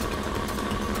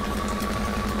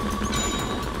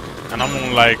 And I'm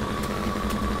only like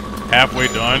halfway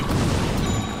done.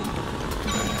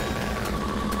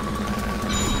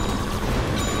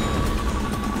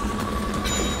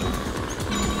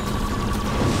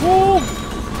 Woo!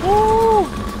 Woo!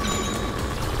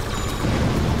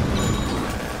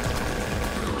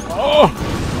 Oh!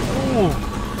 Ooh.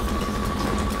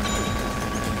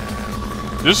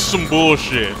 This is some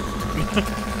bullshit.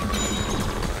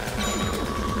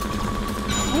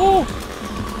 Woo!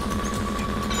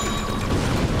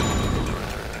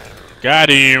 Got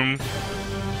him.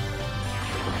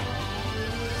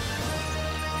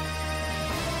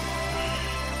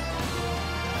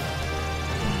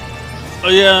 Oh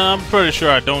yeah, I'm pretty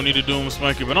sure I don't need to do him,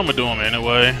 Spanky, but I'm gonna do him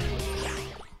anyway.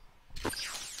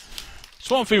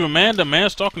 Swamp Fever Man, the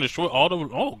man stalking destroy all the.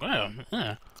 Oh damn,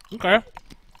 yeah, okay.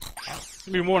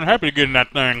 I'd be more than happy to get in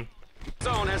that thing.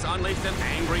 Zone has unleashed an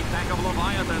angry pack of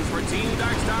Leviathans for Team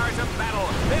Dark Stars of battle.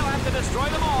 They'll have to destroy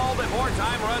them all before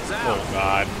time runs out. Oh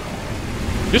god.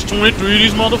 There's 23 of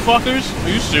these motherfuckers? Are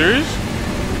you serious?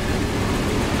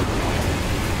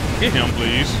 Get him,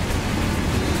 please.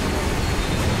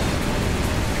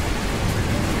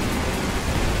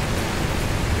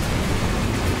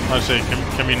 I say,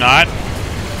 can we not?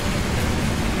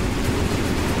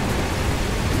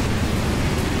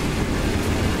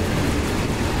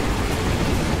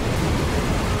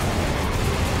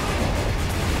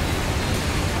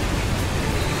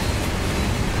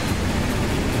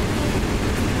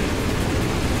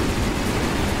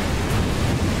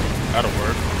 That'll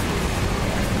work.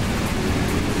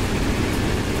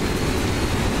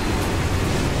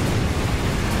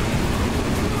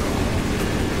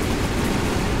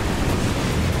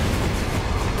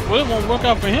 Well, it won't work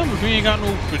out for him if he ain't got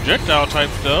no projectile type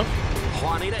stuff.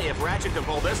 Juanita, if Ratchet can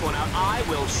pull this one out, I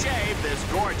will shave this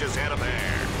gorgeous head of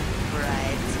hair.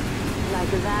 Right. Like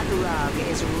that rug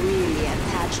is really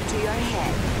attached to your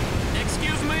head.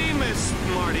 Excuse me, Miss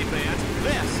Smarty Pants.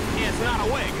 This is not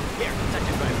a wig. Here, touch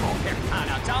it right home. Here,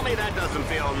 now tell me that doesn't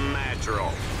feel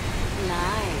natural.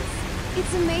 Nice.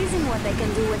 It's amazing what they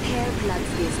can do with hair plugs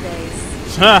these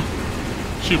days. Ha!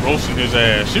 She roasting his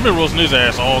ass. She been roasting his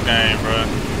ass all game, bruh.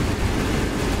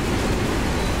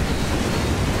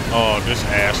 Oh, this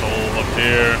asshole up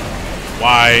here.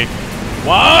 Why?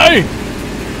 Why?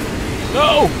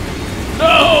 No!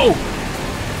 No!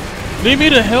 Leave me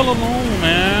the hell alone,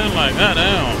 man. Like,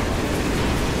 goddamn.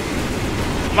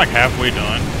 I'm like halfway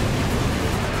done.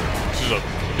 This is a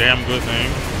damn good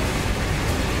thing.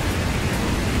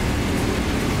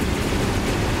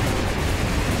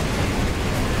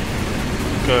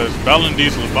 Because battling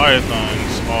these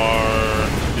Leviathans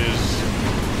is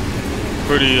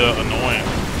pretty annoying.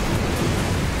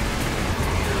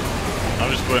 I'm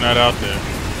just putting that out there.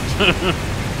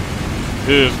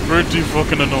 It is pretty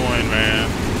fucking annoying, man.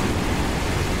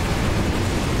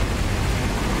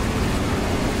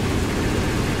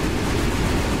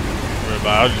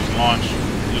 I'll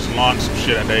just launch some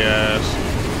shit at their ass.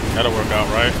 That'll work out,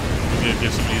 right? Maybe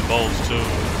get some of these bolts too.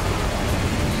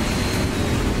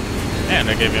 Man,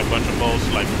 they gave me a bunch of bolts,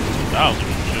 like 2,000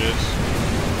 shits.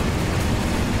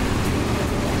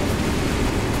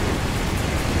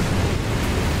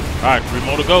 Alright, 3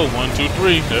 more to go. 1, 2,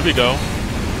 3. There we go.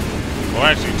 Or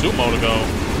actually 2 more to go.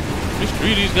 There's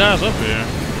 3 of these guys up here.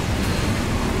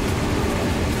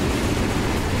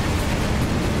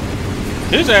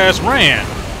 His ass ran.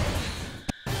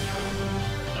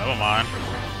 Never mind.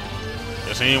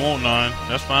 Guess he ain't want none.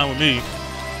 That's fine with me.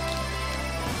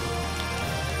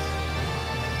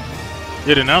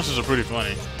 Yeah, the announcers are pretty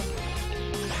funny.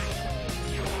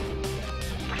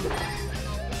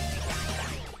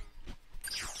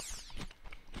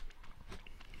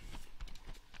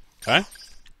 Okay.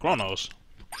 Chronos.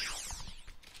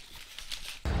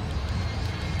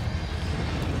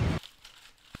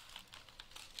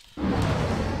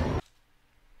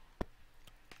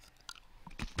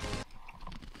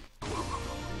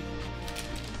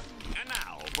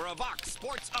 For a Vox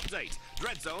Sports update,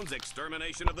 Dreadzone's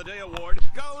Extermination of the Day award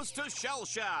goes to Shell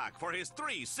Shock for his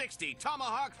 360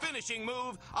 Tomahawk finishing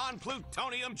move on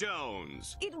Plutonium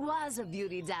Jones. It was a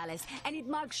beauty, Dallas, and it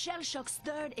marks Shell Shock's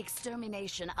third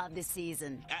extermination of the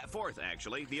season. Fourth,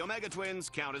 actually. The Omega Twins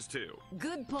count as 2.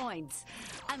 Good points.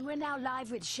 And we're now live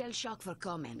with Shell Shock for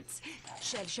comments.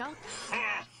 Shell Shock?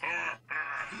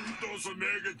 Those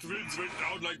Omega Twins went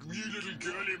down like wee little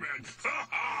girly men.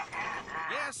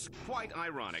 Yes, quite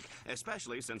ironic,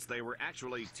 especially since they were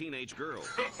actually teenage girls.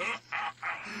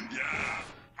 Yeah,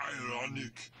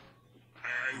 ironic.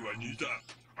 Hey, Juanita,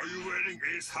 are you wearing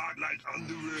Ace Hardlight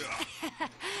underwear?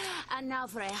 And now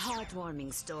for a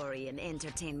heartwarming story in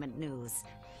entertainment news.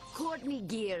 Courtney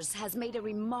Gears has made a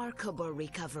remarkable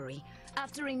recovery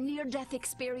after a near-death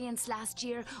experience last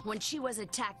year when she was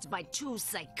attacked by 2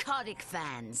 psychotic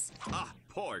fans. Ah,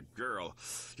 poor girl.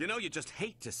 You know, you just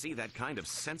hate to see that kind of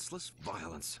senseless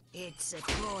violence. It's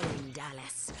appalling,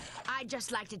 Dallas. I'd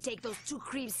just like to take those 2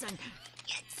 creeps and...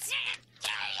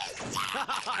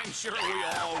 I'm sure we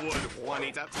all would,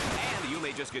 Juanita. And you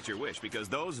may just get your wish, because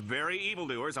those very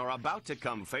evildoers are about to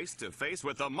come face to face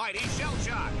with the mighty Shell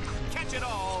Shock. Catch it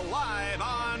all live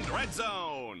on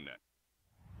Dreadzone.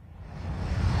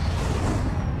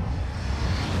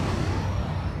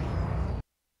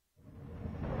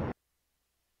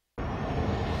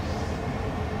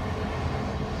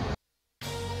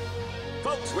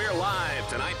 Folks, we're live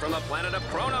tonight from the planet of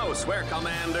Kronos, where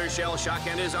Commander Shell Shock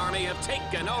and his army have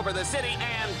taken over the city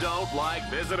and don't like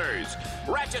visitors.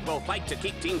 Ratchet will fight to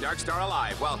keep Team Darkstar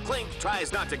alive, while Clink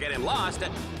tries not to get him lost.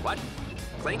 What?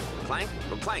 Clink? Clank?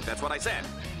 Well, Clank, that's what I said.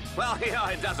 Well, you know,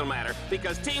 it doesn't matter,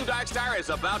 because Team Darkstar is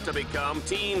about to become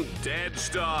Team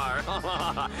Deadstar.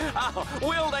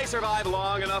 Will they survive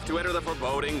long enough to enter the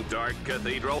foreboding Dark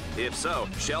Cathedral? If so,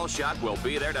 Shell Shock will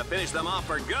be there to finish them off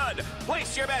for good.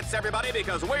 Place your bets, everybody,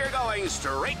 because we're going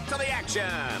straight to the action.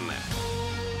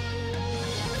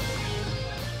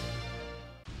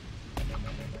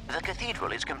 The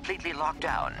cathedral is completely locked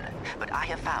down, but I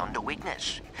have found a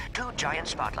weakness. 2 giant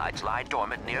spotlights lie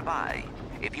dormant nearby.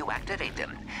 If you activate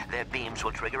them, their beams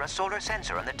will trigger a solar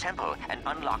sensor on the temple and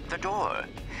unlock the door.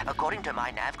 According to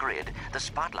my nav grid, the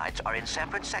spotlights are in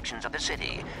separate sections of the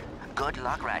city. Good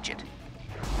luck, Ratchet.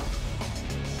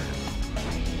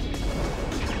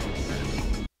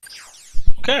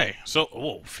 Okay, so,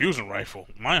 whoa, fusion rifle,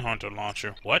 Mindhunter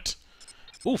launcher, what?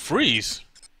 Ooh, freeze.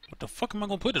 What the fuck am I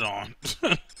gonna put it on?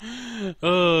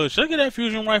 Should I get that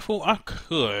fusion rifle? I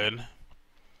could.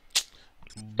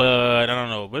 But, I don't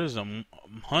know. What is a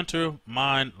Hunter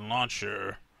Mine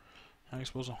Launcher? How are you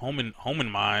supposed to homing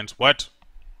mines? What?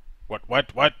 What?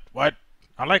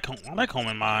 I like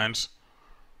homing mines.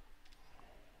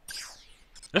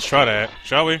 Let's try that,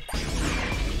 shall we?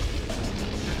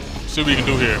 See what we can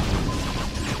do here.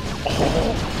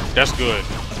 Oh, that's good.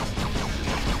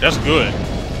 That's good.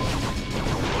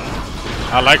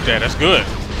 I like that. That's good.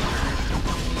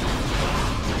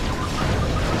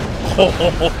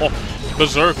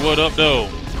 Berserk, what up, though?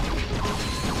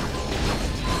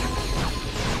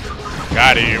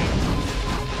 Got him.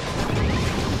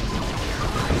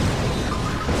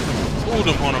 Ooh,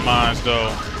 them hunter mines,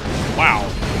 though. Wow.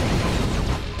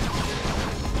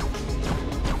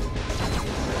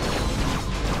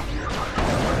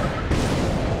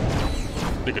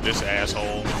 Look at this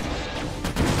asshole.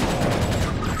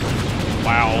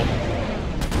 Wow.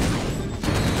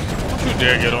 Don't you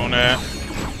dare get on that.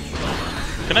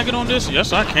 Can I get on this?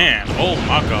 Yes, I can. Oh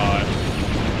my god.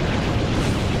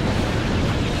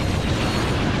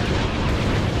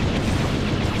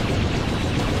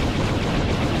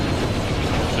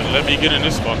 Should let me get in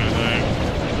this fucking thing.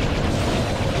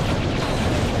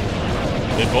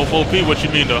 They both OP. What you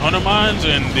mean, the hunter mines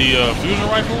and the fusion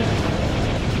rifle?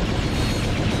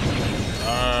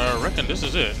 I reckon this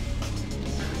is it.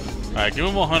 Alright, give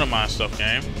me more hunter mine stuff,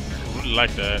 game. I really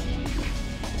like that.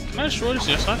 Can I destroy this?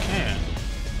 Yes, I can.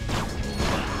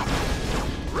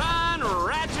 Run,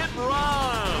 Ratchet,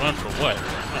 run! Run for what? I'm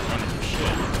not running for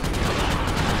shit.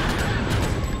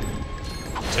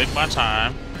 Take my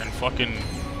time and fucking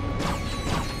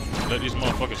let these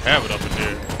motherfuckers have it up in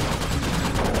here.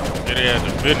 Get it at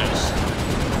the business.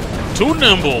 Too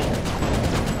nimble.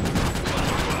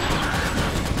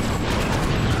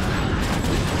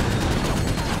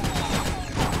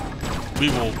 We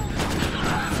will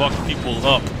fuck people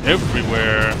up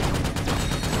everywhere.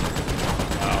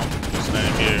 This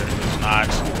thing here is not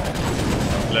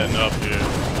letting up here.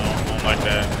 I don't like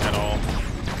that at all.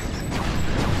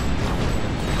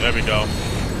 There we go.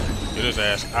 Get his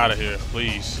ass out of here,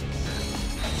 please.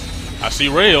 I see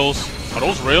rails. Are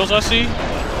those rails I see?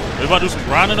 We about to do some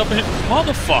grinding up in here?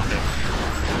 Motherfucker.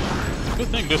 Good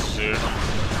thing this is here.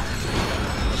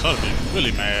 Son of me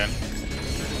really mad.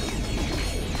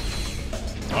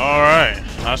 Alright,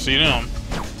 I see them.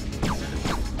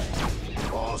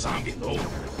 Balls, I'm getting old.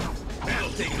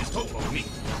 Battle's taking its toll on me.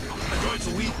 My joints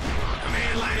are weak.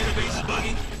 Command line interface is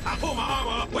buggy. I pull my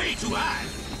armor up way too high.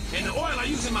 And the oil I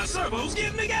use in my servos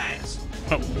giving me gas.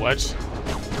 What?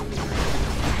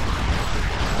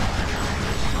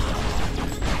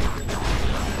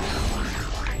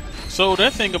 So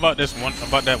that thing about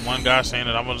that one guy saying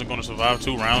that I wasn't going to survive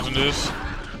 2 rounds in this.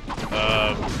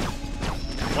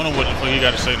 Wonder what the fuck he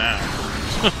got to say now.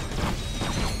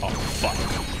 Oh fuck.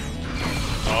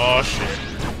 Oh shit.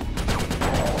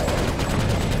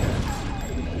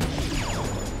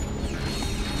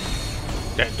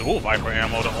 That dual Viper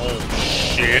ammo, oh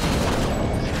shit.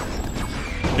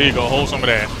 Here you go, hold some of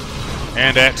that.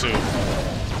 And that too.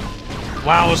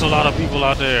 Wow, there's a lot of people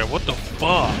out there. What the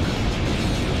fuck?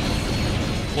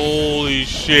 Holy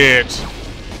shit.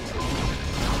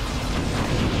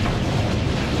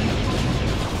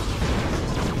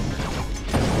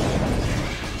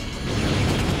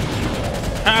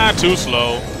 Ah, too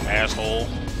slow, asshole.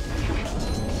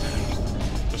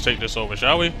 Let's take this over,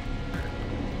 shall we?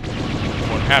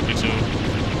 More than happy to.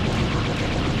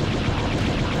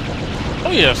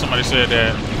 Oh yeah, somebody said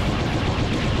that.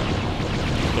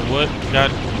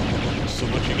 So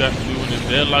what you got to do in this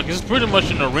deadlock? It's pretty much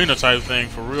an arena type thing,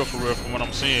 for real, from what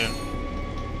I'm seeing.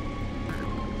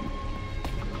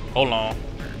 Hold on.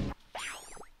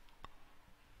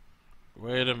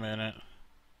 Wait a minute.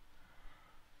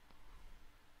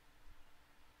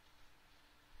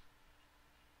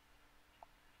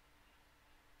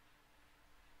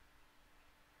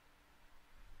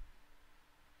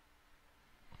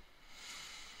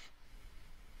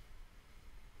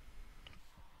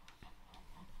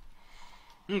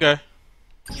 Okay.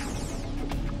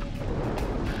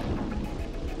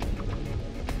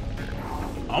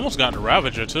 I almost got the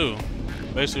Ravager too.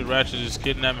 Basically, Ratchet is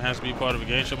kidnapped and has to be part of a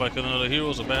game show by killing other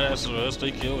heroes or badasses, or else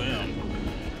they kill him.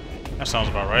 That sounds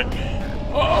about right.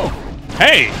 Oh,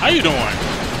 hey, how you doing?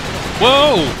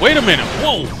 Whoa, wait a minute.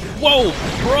 Whoa,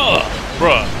 bruh.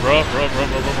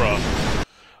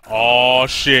 Oh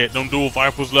shit, them dual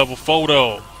Vipers level 4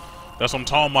 though. That's what I'm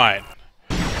talking about.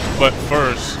 But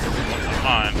first,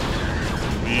 fine.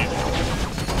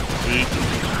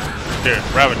 Here,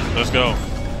 Ravager, let's go.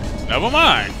 Never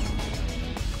mind.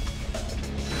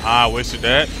 I wasted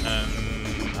that,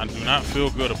 and I do not feel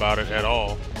good about it at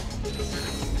all.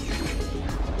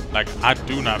 Like, I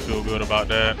do not feel good about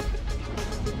that.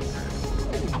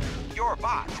 Your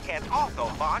bots can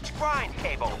also launch grind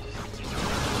cables.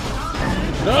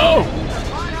 No!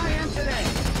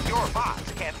 Your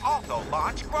bots can also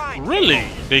launch grind Really?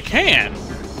 cables. They can?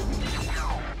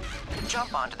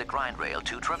 Jump onto the grind rail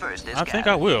to traverse this I think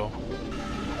I will.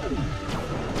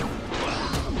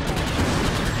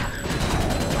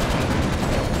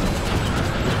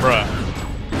 Bruh.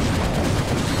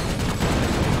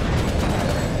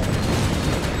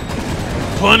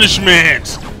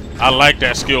 Punishment! I like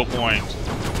that skill point.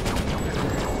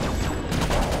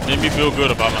 Made me feel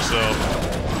good about myself.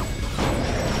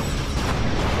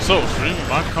 So, stream,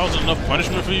 am I causing enough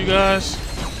punishment for you guys?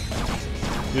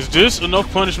 Is this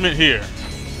enough punishment here?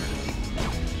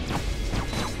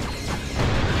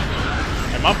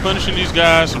 Am I punishing these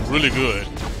guys really good?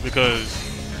 Because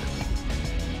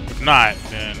if not,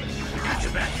 then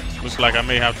looks like I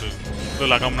may have to feel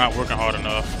like I'm not working hard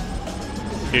enough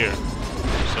here.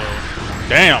 So,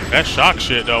 damn, that shock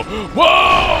shit though.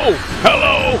 Whoa!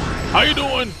 Hello! How you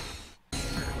doing?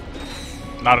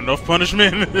 Not enough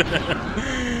punishment?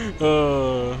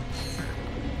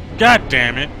 God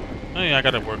damn it. Hey, I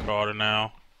gotta work harder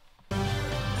now.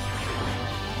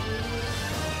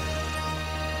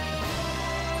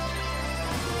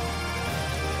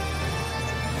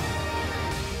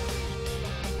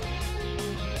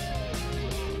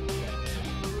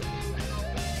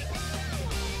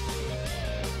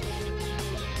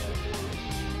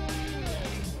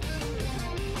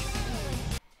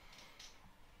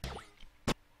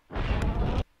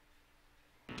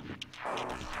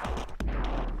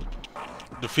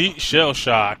 Defeat Shell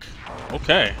Shock.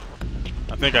 Okay.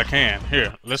 I think I can.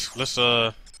 Here, let's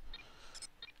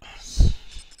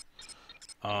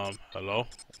hello?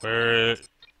 Where?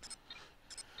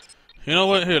 You know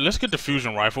what? Here, let's get the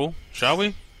fusion rifle, shall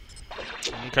we?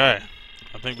 Okay.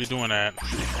 I think we're doing that.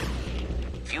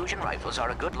 Fusion rifles are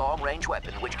a good long-range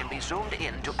weapon which can be zoomed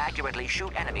in to accurately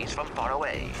shoot enemies from far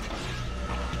away.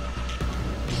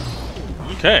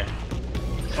 Okay.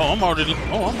 Oh, I'm already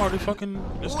fucking.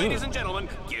 Let's do Ladies it. and gentlemen,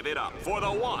 give it up for the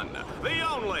one, the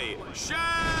only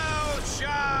Shell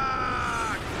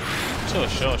Shock! Tell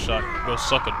Shell Shock go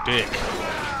suck a dick.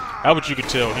 How would you could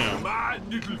tell him? My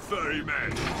little furry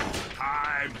man,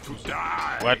 time to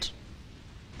die. What?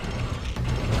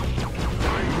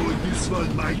 I know this was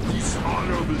my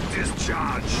dishonorable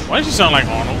discharge. Why does he sound like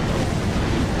Arnold?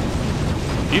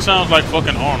 He sounds like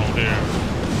fucking Arnold here.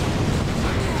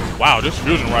 Wow, this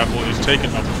fusion rifle is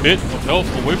taking a bit of health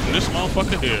away from this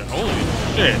motherfucker here. Holy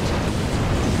shit.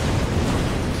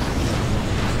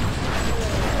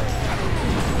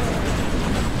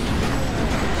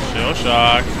 Shell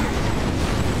Shock.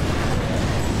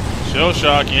 Shell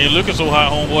Shock, you ain't looking so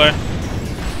hot, homeboy.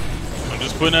 I'm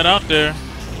just putting that out there.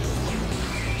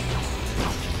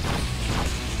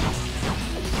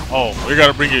 Oh, you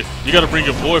gotta bring your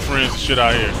boyfriends and shit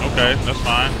out here. Okay, that's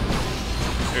fine.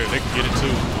 Here, they can get it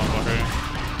too, motherfucker.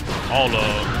 All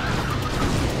of.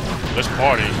 Let's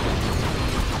party.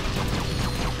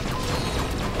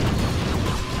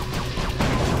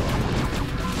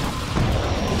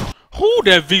 Who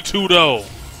that V2 though?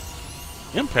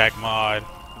 Impact mod.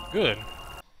 Good.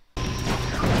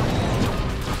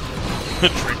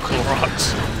 Drink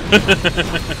Clorox.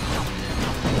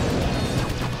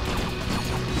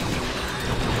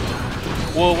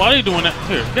 Well, why are you doing that?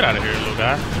 Here, get out of here, little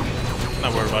guy. I'm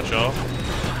not worried about y'all.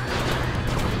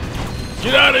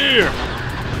 Get out of here!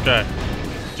 Okay.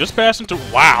 Just passing through.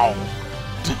 Wow.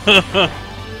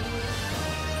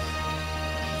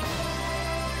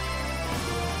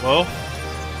 Well.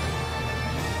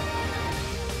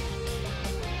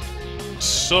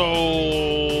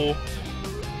 So.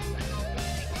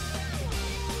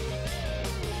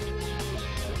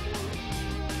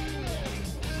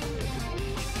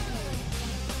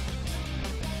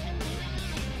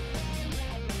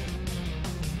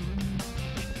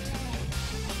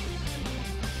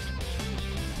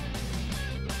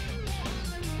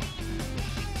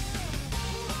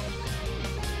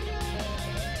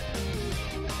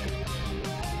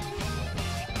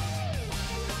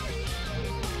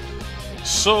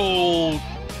 So,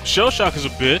 Shell Shock is a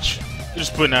bitch.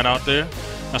 Just putting that out there.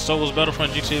 Now, so was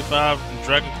Battlefront, GTA 5, and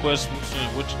Dragon Quest,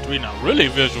 and Witcher 3. Now, really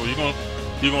visual. You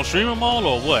gonna stream them all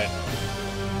or what?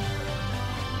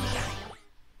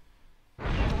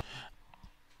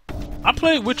 I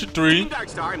played Witcher 3.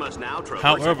 Darkstar must now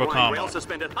However, rail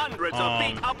suspended hundreds of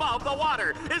feet above the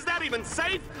water. Is that even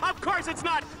safe? Of course it's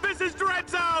not. This is Dread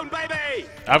Zone, baby.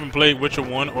 I haven't played Witcher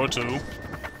 1 or 2.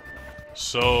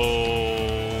 So,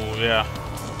 yeah.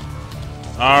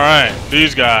 Alright,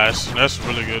 these guys. That's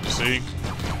really good to see.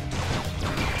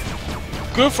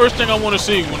 Good first thing I want to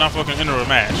see when I fucking enter a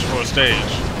match or a stage.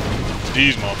 It's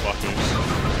these motherfuckers.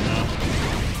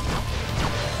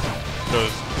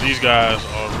 Because these guys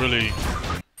are really,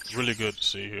 really good to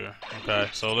see here. Okay,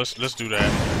 so let's do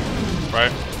that.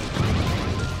 Right?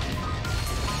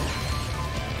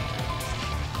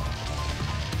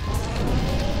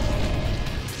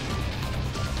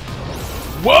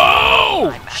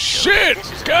 Whoa! Shit!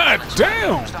 God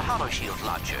damn! The Hollow Shield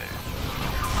launcher.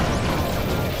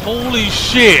 Holy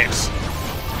shit!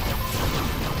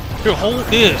 Here, hold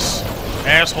this,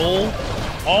 asshole.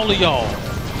 All of y'all.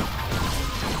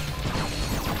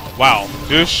 Wow,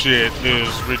 this shit is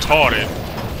retarded.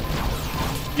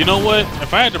 You know what?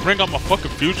 If I had to bring up my fucking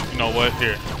future, you know what?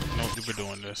 Here, you know, we've been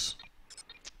doing this.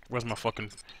 Where's my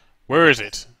fucking? Where is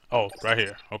it? Oh, right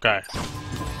here. Okay.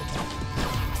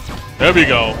 There we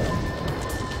go.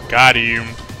 Got him.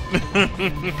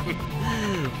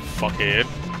 Fuckhead.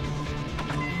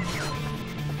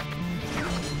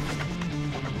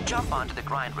 Jump onto the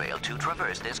grind rail to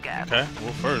traverse this gap. Okay,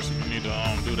 well first we need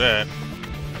to do that.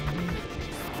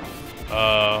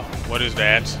 What is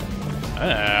that?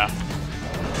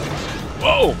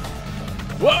 Whoa!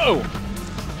 Whoa!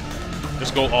 Let's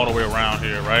go all the way around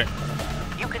here, right?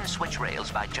 You can switch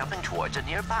rails by jumping towards a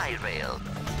nearby rail.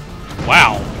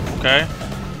 Wow. Okay.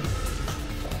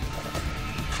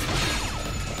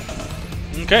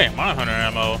 Okay, mine hunter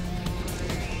ammo.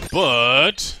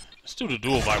 But let's do the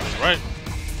dual vipers, right?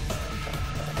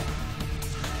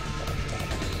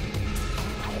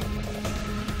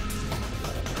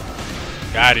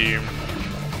 Got him.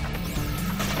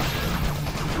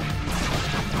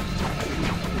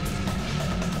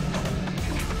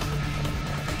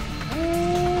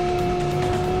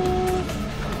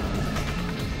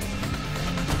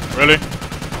 Really?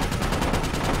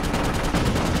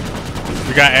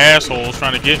 We got assholes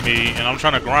trying to get me, and I'm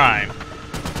trying to grind.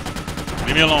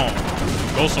 Leave me alone.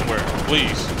 Go somewhere,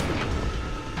 please.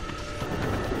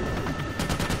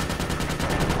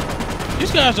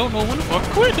 These guys don't know when the fuck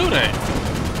quit, do they?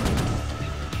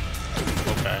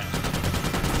 Okay.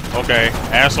 Okay,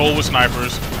 asshole with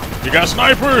snipers. You got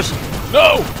snipers!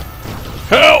 No!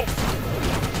 Help!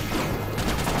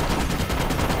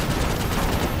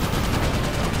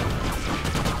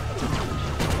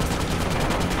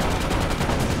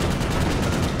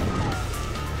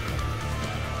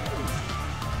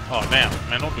 Oh, damn.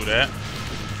 Man, don't do that.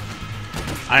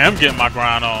 I am getting my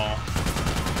grind on.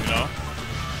 You know?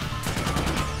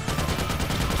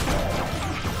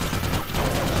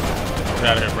 Get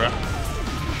out of here, bro.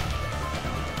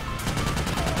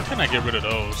 How can I get rid of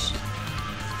those?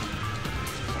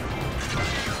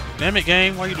 Damn it,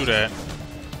 game. Why you do that?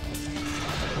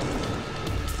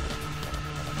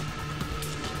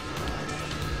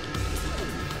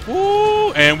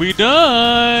 Woo! And we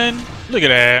done! Look at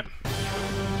that.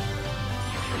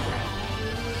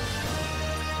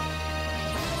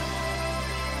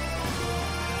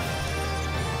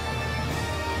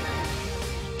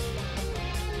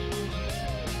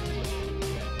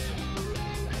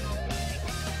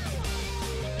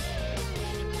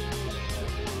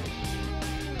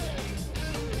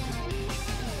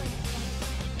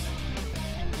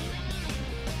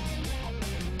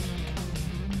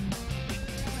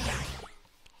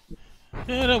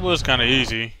 Yeah, that was kind of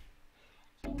easy.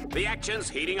 The action's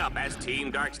heating up as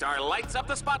Team Darkstar lights up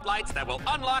the spotlights that will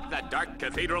unlock the Dark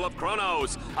Cathedral of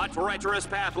Kronos. A treacherous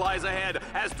path lies ahead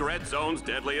as Dread Zone's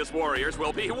deadliest warriors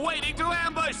will be waiting to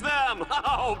ambush them.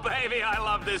 Oh, baby, I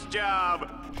love this job.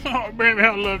 Oh, baby,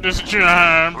 I love this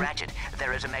job. Ratchet,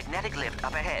 there is a magnetic lift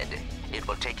up ahead. It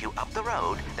will take you up the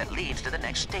road that leads to the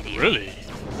next stadium. Really?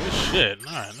 Good shit.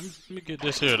 Alright, let me get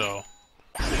this here, though.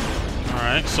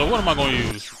 Alright, so what am I going to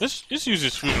use? Let's use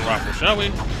this fusion rifle, shall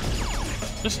we?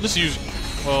 Let's use,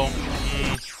 well,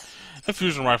 that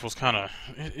fusion rifle's kind of,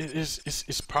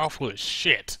 it's powerful as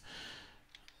shit.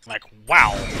 Like,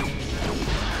 wow.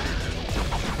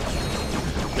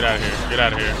 Get out of here, get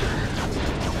out of here.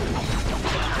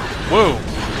 Whoa.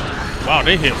 Wow,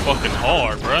 they hit fucking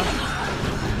hard, bruh.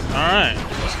 Alright,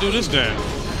 let's do this then.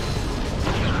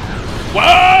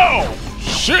 Wow!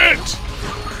 Shit!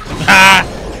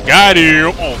 Ha! Got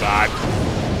him! Oh, God.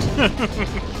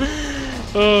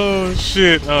 Oh,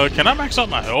 shit. Can I max out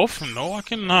my health? No, I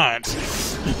cannot.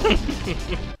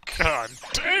 God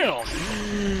damn.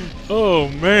 Oh,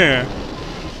 man.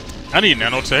 I need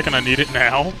nanotech, and I need it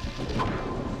now.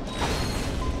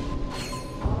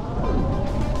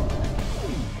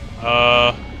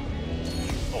 Oh,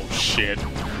 shit.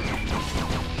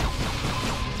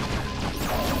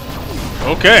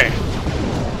 Okay.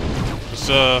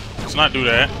 Let's not do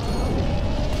that.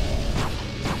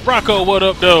 Rocco, what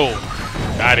up, though?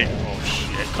 Got it. Oh,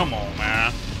 shit. Come on,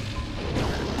 man.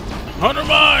 100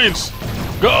 mines!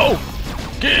 Go!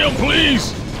 Get him,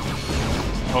 please!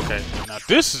 Okay. Now,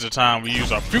 this is the time we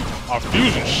use our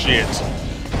fusion shit.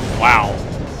 Wow.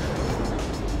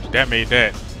 That made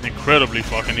that incredibly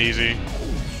fucking easy.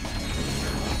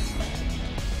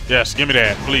 Yes, give me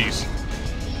that, please.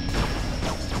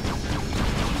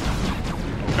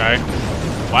 Okay.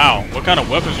 Wow, what kind of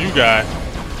weapons you got?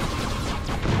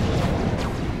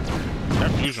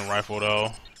 That fusion rifle, though.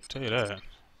 I'll tell you that.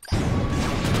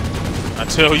 I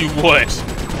tell you what.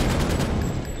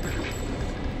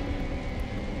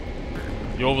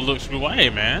 You overlooked me. Well, hey,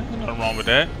 man. There's nothing wrong with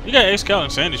that. You got X-Cal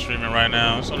and Sandy streaming right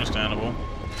now. It's understandable.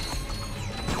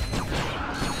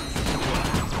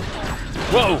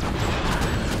 Whoa!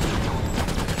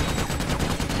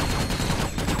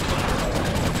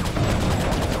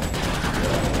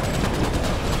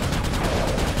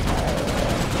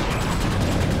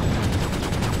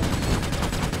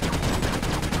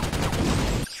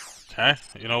 Okay,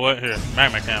 you know what? Here,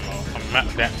 magma camo.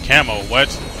 Camo, what?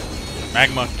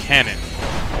 Magma cannon.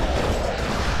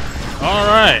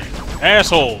 Alright,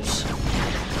 assholes.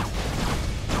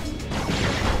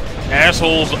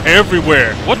 Assholes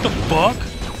everywhere. What the fuck?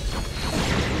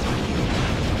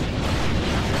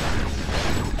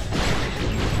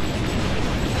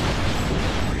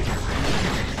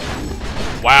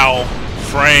 Wow,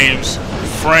 frames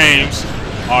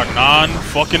are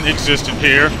non-fucking existent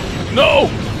here. No!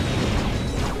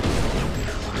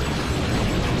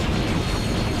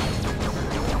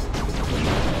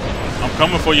 I'm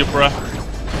coming for you, bruh.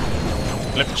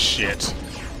 Shit.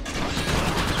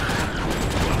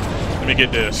 Let me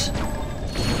get this.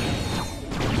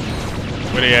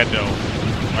 Where they at, though?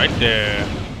 Right there.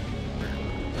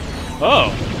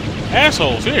 Oh.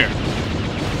 Assholes here.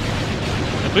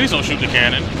 And please don't shoot the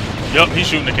cannon. Yup, he's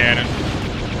shooting the cannon.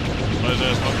 Let his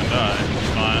ass fucking die. It's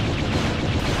fine.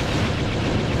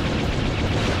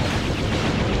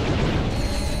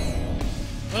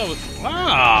 Oh,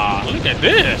 wow, look at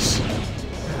this.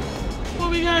 What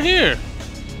we got here?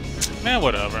 Man,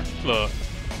 whatever. Look.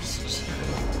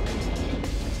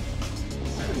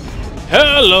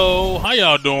 Hello, how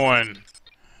y'all doing?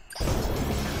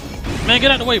 Man,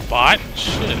 get out the way, bot.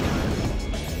 Shit.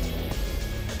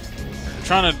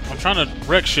 I'm trying to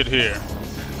wreck shit here.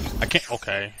 I can't.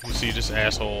 Okay, you see this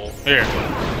asshole here.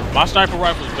 My sniper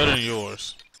rifle is better than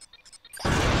yours.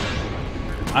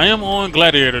 I am on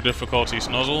gladiator difficulty,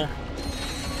 Snuzzle.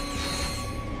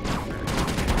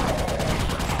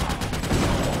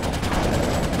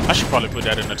 I should probably put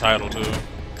that in the title too,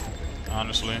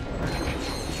 honestly.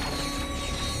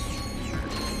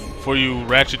 For you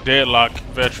Ratchet Deadlocked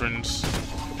veterans,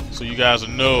 so you guys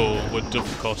know what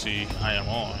difficulty I am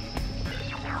on.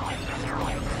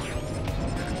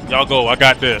 Y'all go, I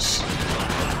got this.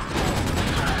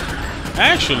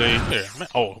 Actually, here, man,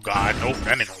 oh god, nope,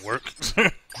 that ain't gonna work.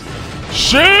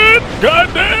 Shit!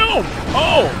 Goddamn!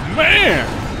 Oh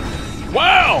man!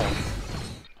 Wow!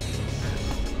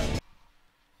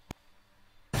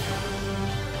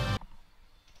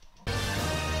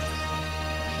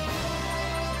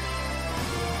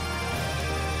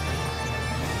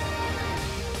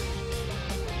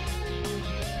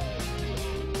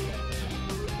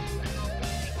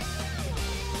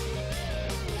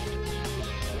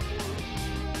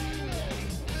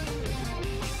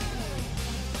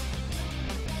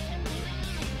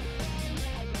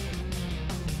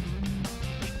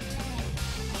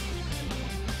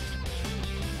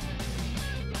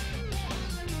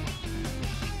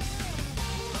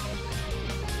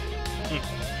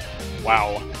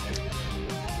 Wow.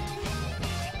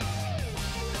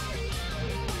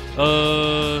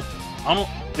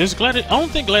 I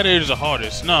don't think Gladiator's the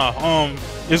hardest. Nah,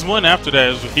 it's one after that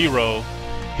is Hero.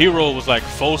 Hero was like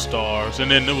 4 stars, and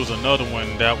then there was another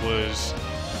one that was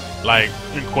like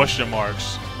in question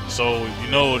marks. So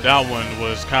you know that one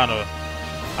was kind of.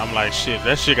 I'm like, shit,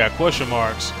 that shit got question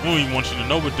marks. I don't even want you to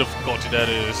know what difficulty that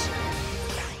is.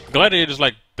 Gladiator's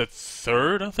like the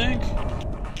 3rd, I think.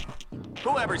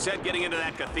 Whoever said getting into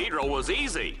that cathedral was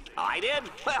easy? I did?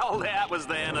 Well, that was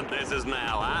then and this is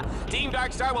now, huh? Team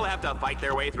Darkstar will have to fight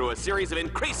their way through a series of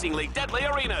increasingly deadly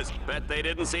arenas. Bet they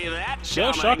didn't see that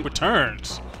Shell Shock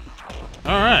returns.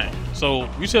 Alright, so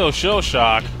you tell Shell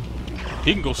Shock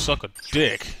he can go suck a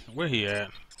dick. Where he at?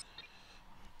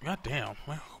 God damn,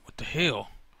 what the hell?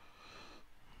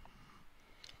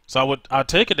 So I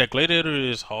take it that Gladiator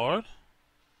is hard?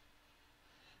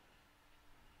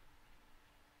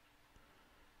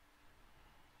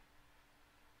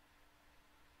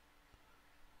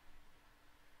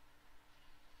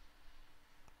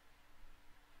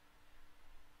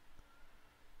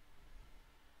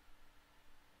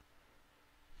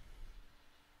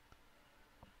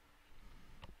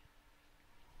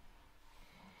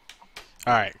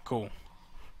 Alright, cool.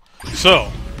 So,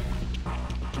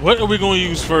 what are we going to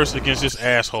use first against this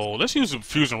asshole? Let's use a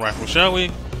fusion rifle, shall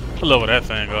we? I'll level that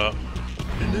thing up.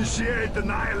 Initiate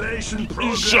annihilation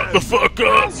program. Shut the fuck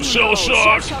up, Shell Shock!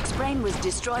 Shell Shock's brain was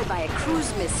destroyed by a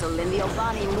cruise missile in the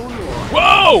Obani Moon War.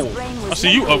 Whoa! I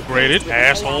see you upgraded,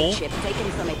 asshole. Chip taken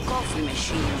from a coffee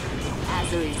machine.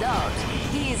 As a result,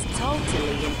 he is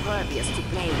totally impervious to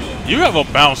pain. You have a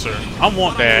bouncer. I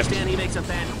want that. He makes a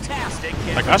fantastic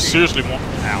Like, I seriously want.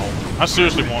 Ow. I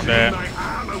seriously want that.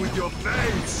 With your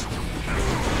face.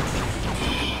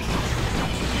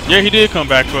 Yeah, he did come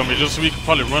back for me just so we could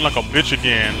probably run like a bitch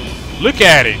again. Look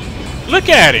at him. Look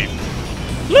at him.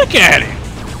 Look at him.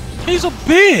 He's a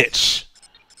bitch.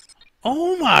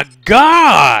 Oh my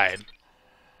god.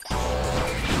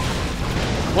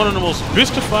 One of the most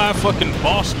bitchified fucking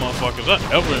boss motherfuckers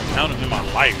I've ever encountered in my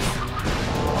life.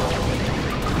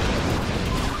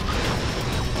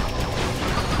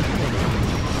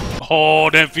 Oh,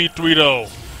 that V3 though.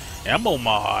 Ammo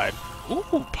mod.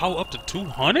 Ooh, power up to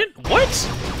 200? What?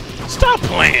 Stop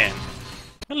playing.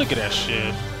 And look at that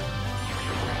shit.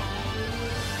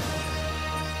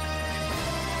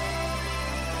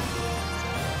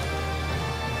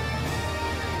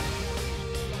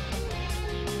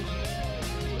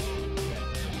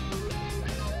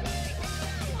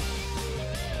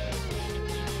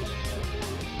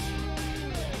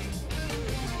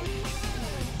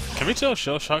 Can we tell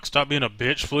Shell Shock stop being a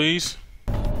bitch, please?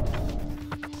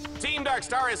 Team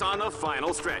Darkstar is on the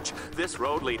final stretch. This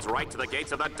road leads right to the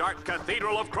gates of the Dark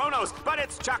Cathedral of Kronos, but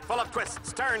it's chock full of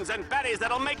twists, turns, and baddies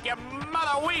that'll make your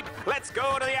mother weep. Let's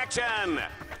go to the action.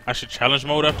 I should challenge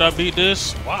mode after I beat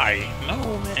this? Why?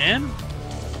 No, man.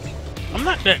 I'm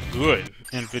not that good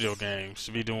in video games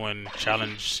to be doing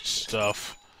challenge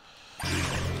stuff. I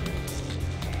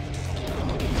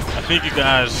think you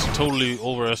guys totally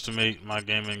overestimate my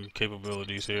gaming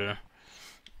capabilities here.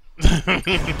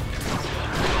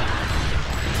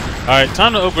 Alright,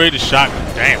 time to upgrade the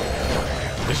shotgun. Damn.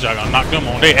 This shotgun knock them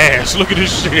on their ass. Look at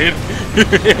this shit.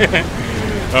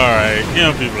 Alright, give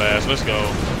them people ass. Let's go.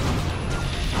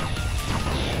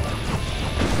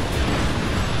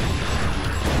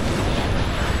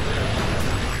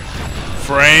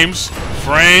 Frames.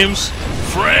 Frames.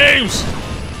 Frames.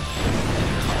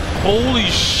 Holy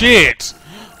shit.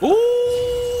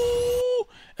 Ooh.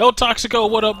 El Toxico,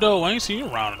 what up, though? I ain't seen you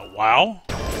around in a while.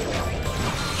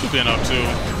 What you been up to?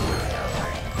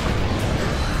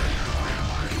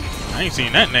 I ain't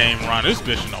seen that name around this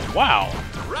bitch in a while.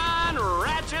 Run,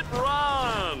 Ratchet,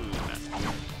 run!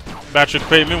 Patrick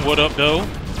Bateman, what up, though?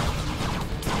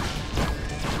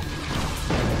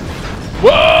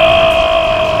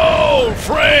 Whoa!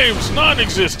 Frames,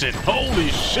 non-existent. Holy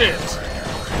shit.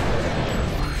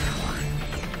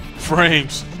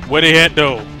 Frames, where they at,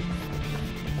 though?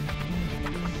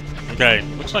 Okay,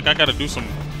 looks like I gotta do some...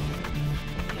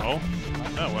 No,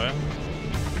 not that way.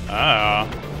 Ah,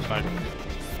 like...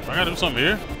 I gotta do something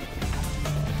here.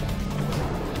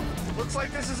 Looks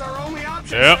like this is our only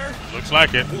option, Yep, sir. looks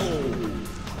like it.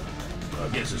 Whoa. I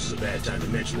guess this is a bad time to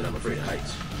mention that I'm afraid of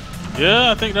heights.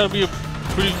 Yeah, I think that'd be a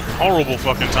pretty horrible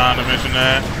fucking time to mention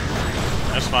that.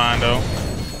 That's fine, though.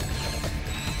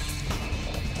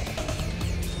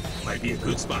 Might be a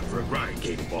good spot for a grind,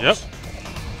 Cable Boss. Yep.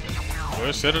 Go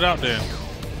ahead, set it out there.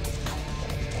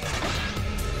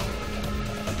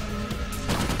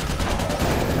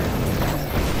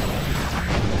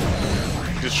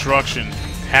 Destruction.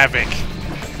 Havoc.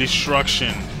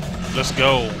 Destruction. Let's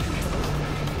go.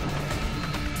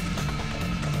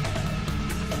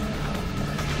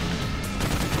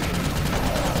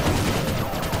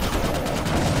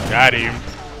 Got him.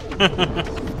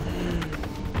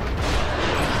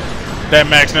 That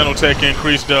max nanotech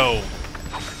increase, though.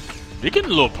 You're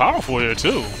getting a little powerful here,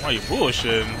 too. Why you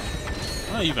bullshitting?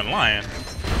 Why you even lying?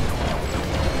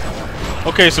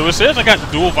 Okay, so it says I got the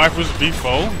dual Vipers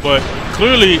V4, but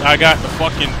clearly I got the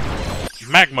fucking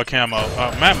magma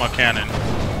cannon.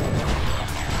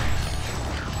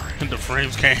 And the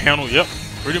frames can't handle. Yep,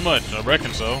 pretty much. I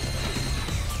reckon so.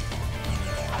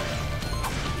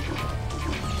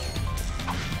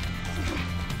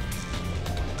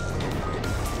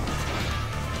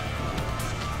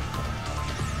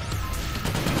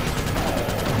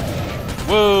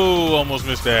 Whoa, almost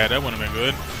missed that. That wouldn't have been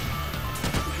good.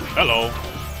 Hello.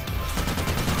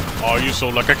 Oh, you so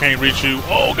lucky I can't reach you.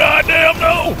 Oh, goddamn,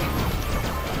 no!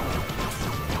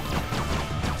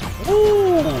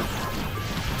 Woo!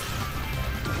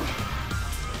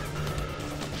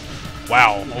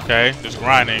 Wow, okay. This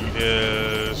grinding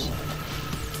is...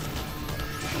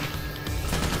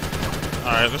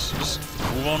 Alright, let's just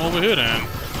move on over here then.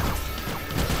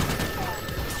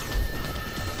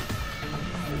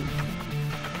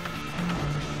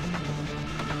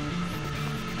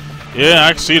 Yeah,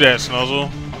 I can see that, Snuzzle.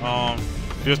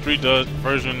 PS3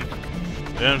 version,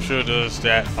 damn sure does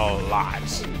that a lot.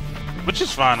 Which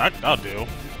is fine, I'll deal.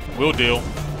 We'll deal.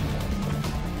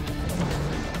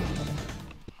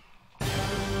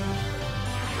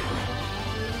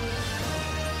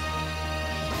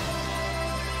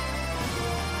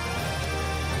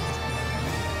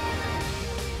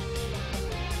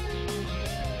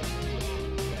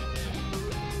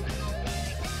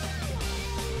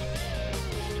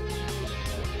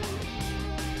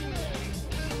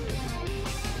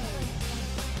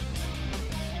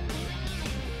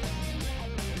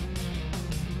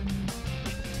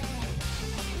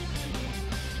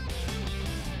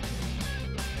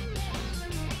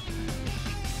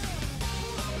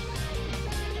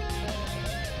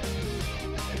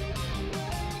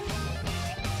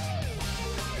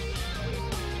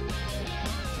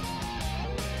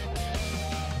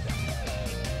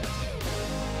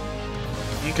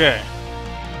 Okay.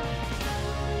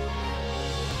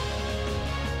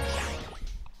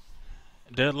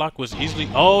 Deadlock was easily...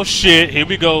 Oh, shit. Here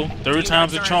we go. Third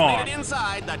time's a charm.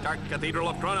 Inside the Dark Cathedral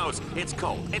of Kronos. It's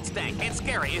cold, it's dank, it's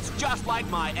scary. It's just like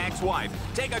my ex-wife.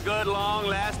 Take a good, long,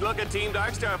 last look at Team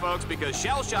Darkstar, folks, because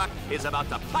Shell Shock is about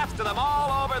to plaster them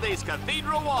all over these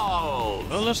cathedral walls.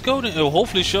 Well, let's go then.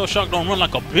 Hopefully Shell Shock don't run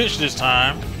like a bitch this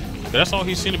time. That's all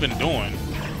he's seen been doing.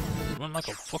 Run like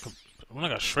a fucking... Run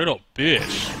like a straight-up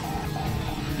bitch.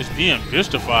 Just being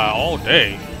bitchified all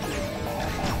day.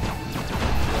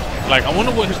 Like, I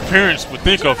wonder what his parents would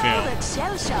think of him. That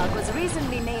Shell Shock was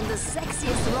recently named the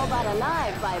sexiest robot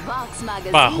alive by Vox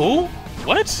magazine. By who?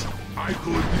 What? I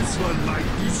call this one my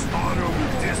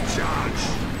dishonorable discharge.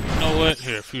 You know what?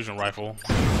 Here, fusion rifle.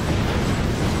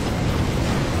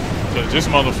 Because this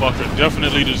motherfucker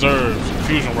definitely deserves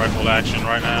fusion rifle action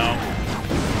right now.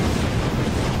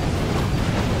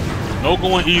 No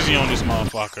going easy on this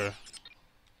motherfucker.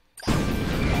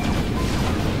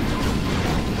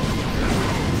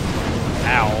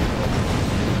 Ow.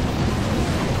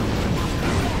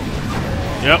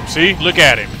 Yep, see? Look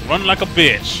at him. Running like a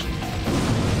bitch.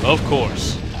 Of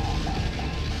course.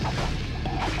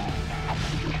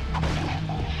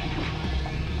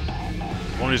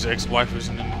 One of his ex-wife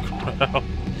isn't in the crowd.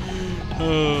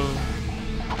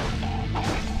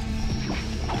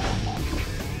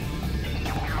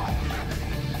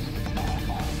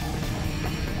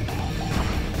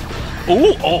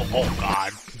 Ooh, oh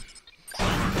God.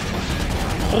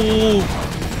 Ooh.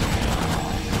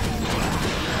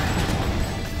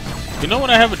 You know what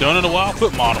I haven't done in a while?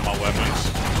 Put mod on my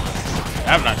weapons.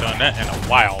 I have not done that in a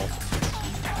while.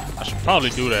 I should probably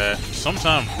do that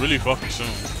sometime really fucking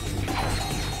soon.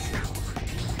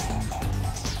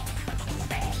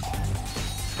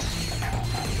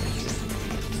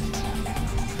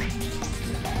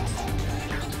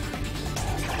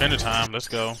 End of time, let's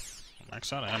go.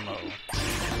 Max out of ammo.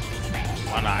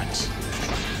 Why not?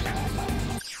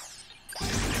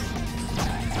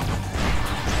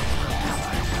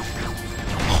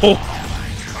 Oh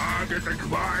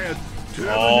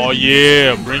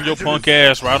yeah, bring your punk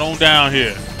ass right on down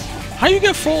here. How you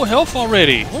get full health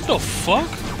already? What the fuck?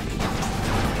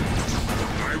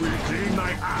 I will clean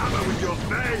my armor with your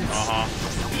face.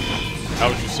 How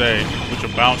would you say? With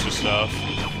your bouncer stuff.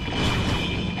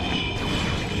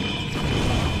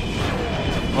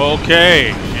 Okay,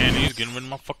 and he's getting rid of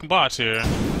my fucking bots here.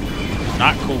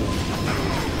 Not cool.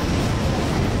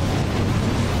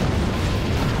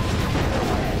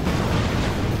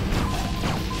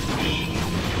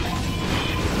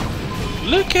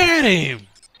 Look at him!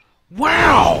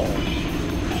 Wow!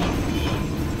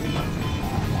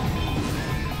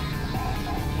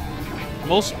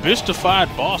 Most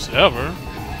bitchified boss ever.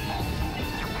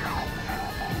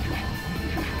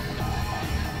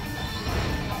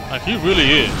 Like, he really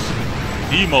is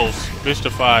the most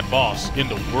bitchified boss in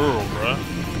the world, bruh.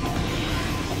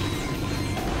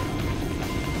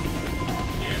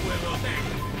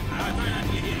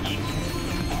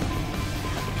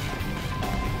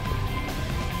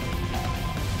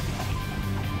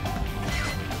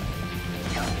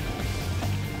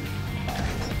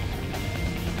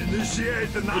 Initiate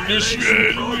the annihilation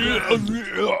program.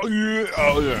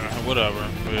 Oh yeah, whatever,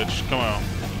 bitch. Come on.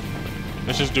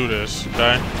 Let's just do this,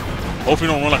 okay? Hope you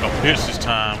don't run like a bitch this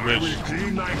time, which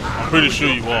I'm pretty sure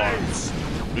you are.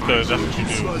 Because that's what you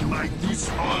do.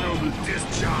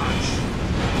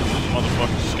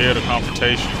 Motherfucker's scared of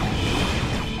confrontation.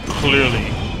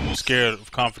 Clearly scared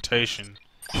of confrontation.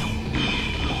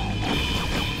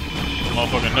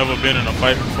 Motherfucker never been in a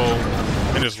fight before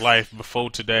in his life before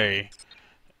today.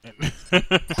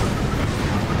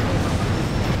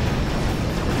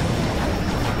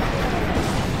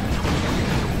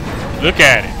 Look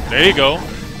at it. There you go.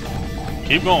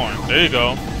 Keep going. There you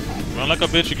go. Run like a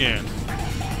bitch again.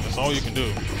 That's all you can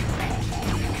do.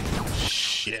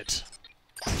 Shit.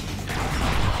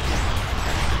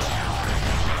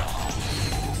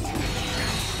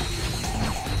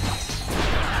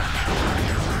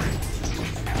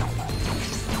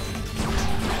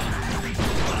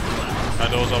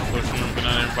 Those up with you, but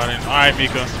not everybody. Alright,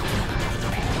 Mika.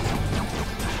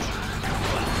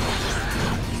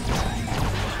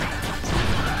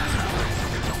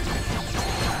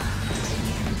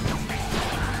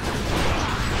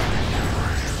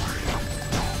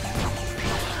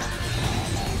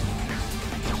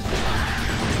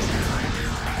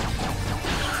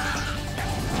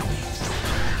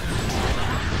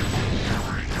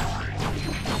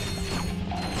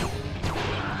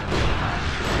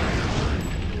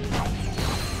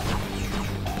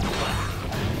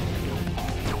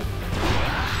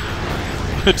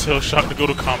 Tell Shock to go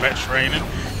to combat training.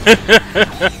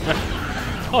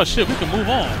 Oh shit, we can move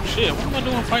on. Shit, what am I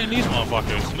doing fighting these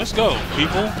motherfuckers? Let's go,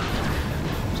 people.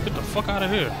 Let's get the fuck out of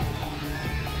here.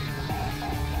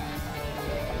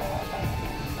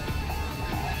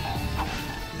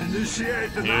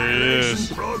 Initiate the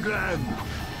annihilation program.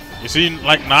 Is he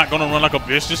like not gonna run like a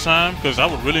bitch this time? Because I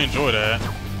would really enjoy that.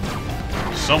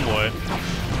 Somewhat.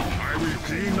 I will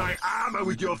clean my armor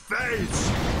with your face.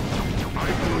 I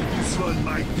call this one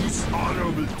my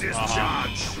dishonorable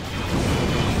discharge.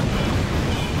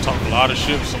 Talk a lot of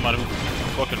shit with somebody who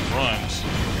fucking runs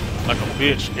like a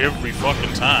bitch every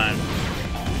fucking time.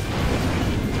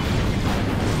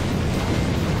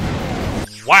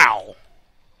 Wow.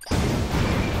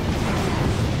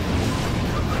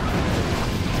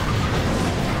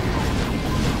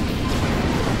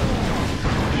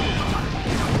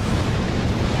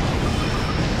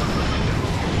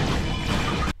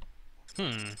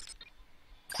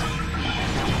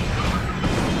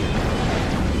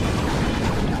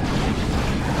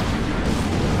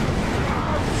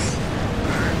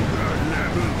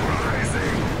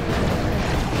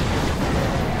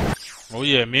 Oh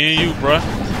yeah, me and you, bruh.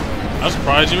 I'm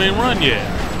surprised you ain't run yet.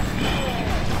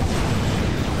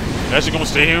 That's you gonna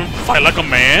stay here and fight like a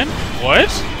man? What?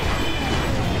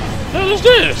 The hell is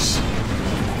this?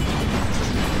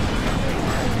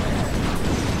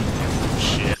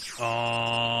 Shit.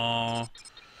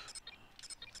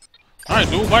 Alright,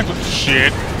 dude, Michael.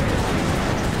 Shit.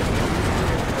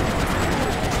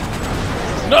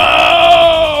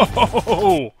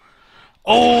 No!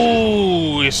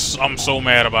 Oh, I'm so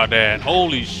mad about that.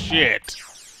 Holy shit.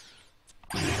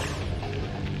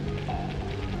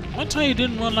 I tell you,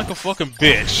 didn't run like a fucking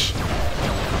bitch.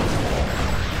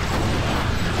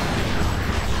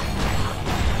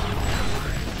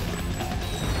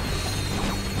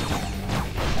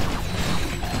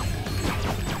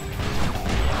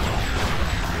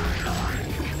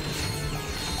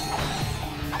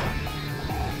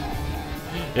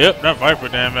 Yep, that Viper,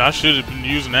 damn it. I should have been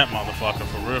using that motherfucker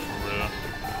for real, for real.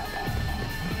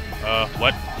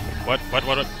 What? What?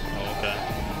 Oh, okay.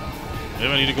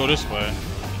 Maybe I need to go this way.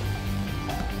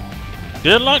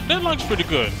 Deadlocked? Deadlocked's pretty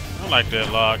good. I like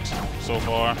Deadlocked so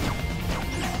far.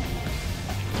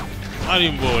 Not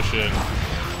even bullshit.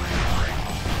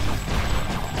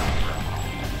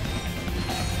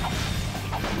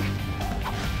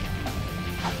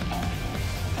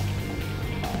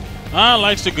 I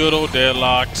likes the good old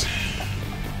Deadlocked.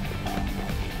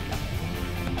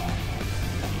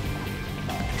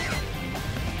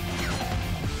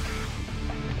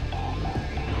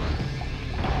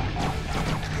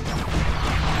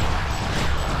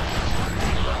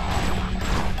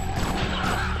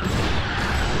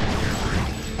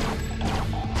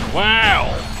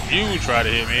 Wow! You tried to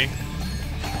hit me.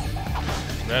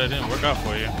 Glad it didn't work out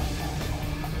for you.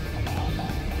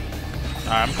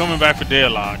 Alright, I'm coming back for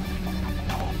Deadlocked.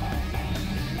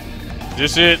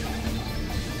 This it?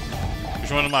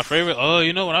 Which one is my favorite?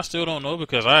 You know what? I still don't know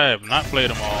because I have not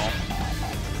played them all.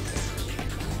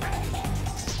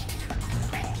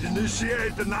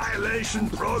 Initiate annihilation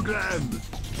program.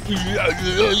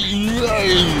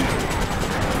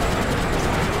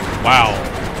 Wow.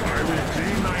 I will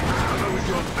clean my armor with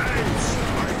your face.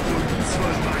 I thought this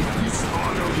was my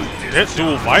dishonor with That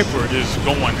dual Viper is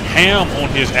going ham on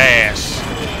his ass.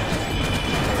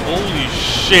 Holy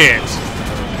shit.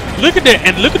 Look at that,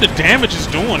 and look at the damage it's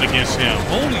doing against him.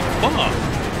 Holy fuck.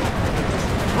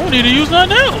 I don't need to use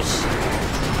nothing else.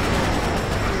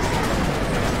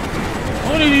 I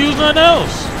don't need to use nothing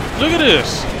else. Look at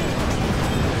this.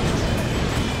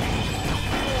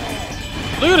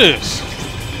 Look at this.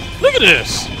 Look at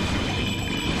this.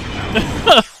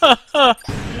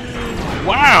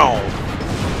 Wow.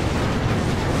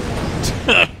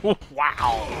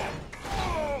 Wow.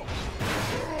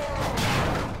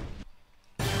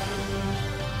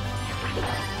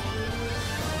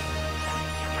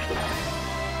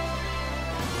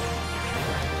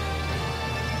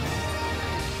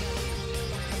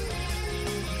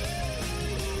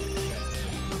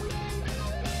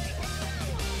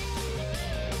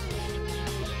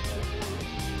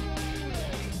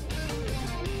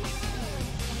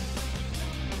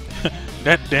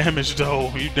 That damage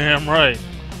though, you damn right.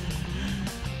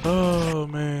 Oh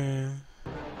man.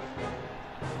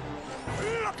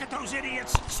 Look at those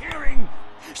idiots cheering!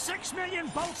 6 million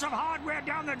bolts of hardware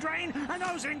down the drain, and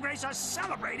those ingrates are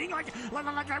celebrating like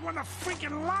I won the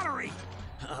freaking lottery!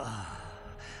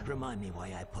 Remind me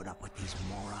why I put up with these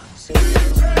morons.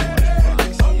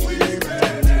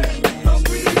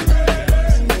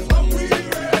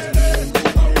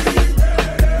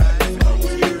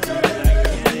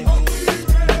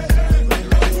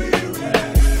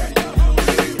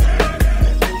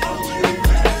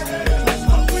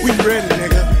 Ready,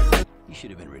 nigga. You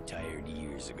should have been retired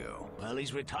years ago. Well,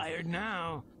 he's retired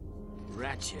now.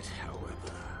 Ratchet,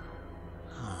 however,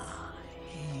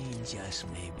 he just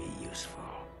may be useful.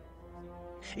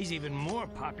 He's even more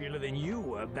popular than you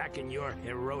were back in your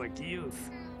heroic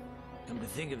youth. Come to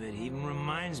think of it, he even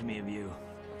reminds me of you.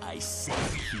 I said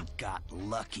he got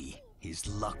lucky. His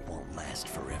luck won't last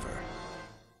forever.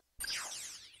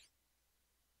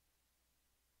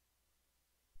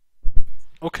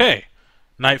 Okay.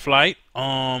 Night flight.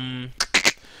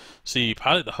 See,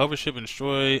 pilot the hover ship and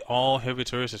destroy all heavy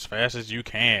turrets as fast as you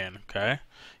can. Okay.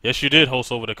 Yes, you did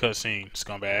host over the cutscene,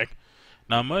 scumbag.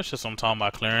 Not much, just I'm talking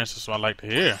about clearance. That's what I like to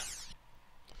hear.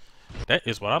 That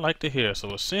is what I like to hear.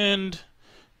 So ascend,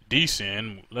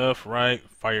 descend, left, right,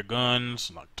 fire guns,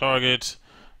 knock targets,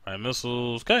 fire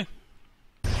missiles. Okay.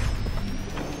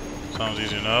 Sounds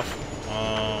easy enough.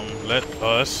 Let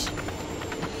us.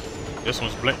 This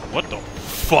one's blank. What the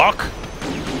fuck?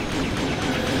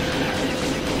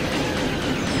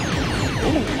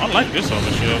 Ooh, I like this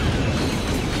other ship.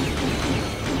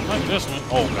 I like this one.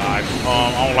 Oh god.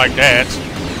 I don't like that.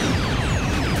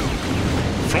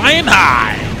 Flying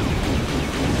high.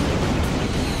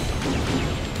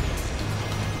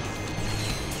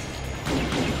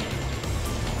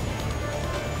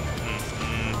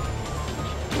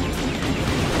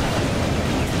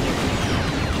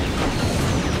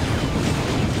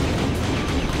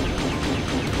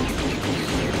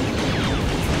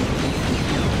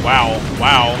 Wow,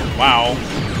 wow, wow.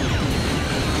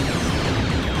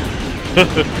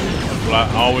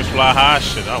 I always fly high.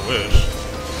 Shit, I wish.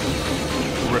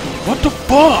 What the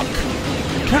fuck?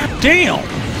 God damn.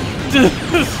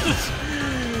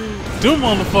 Them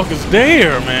motherfuckers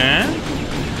there, man.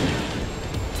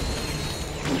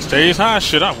 Stays high.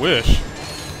 Shit, I wish.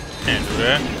 Can't do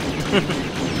that.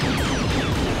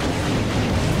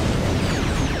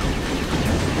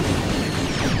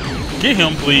 Get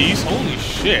him, please. Holy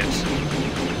shit.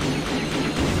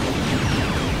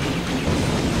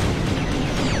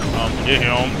 Get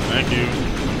him. Thank you.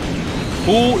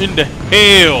 Who in the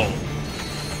hell?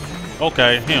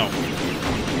 Okay, him.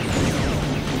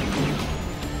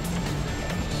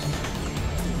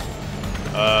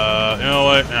 You know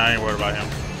what? Nah, I ain't worried about him.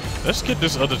 Let's get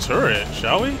this other turret,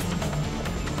 shall we?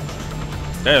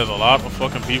 There's a lot of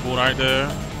fucking people right there.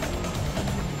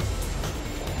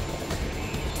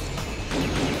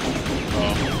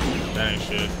 That ain't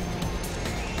shit.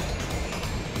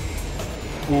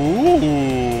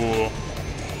 Ooh.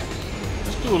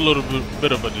 Let's do a little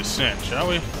bit of a descent, shall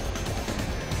we?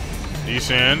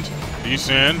 Descend.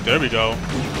 Descend. There we go.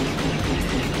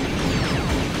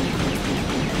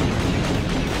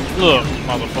 Look,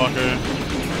 motherfucker.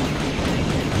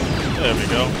 There we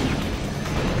go.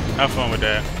 Have fun with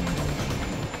that.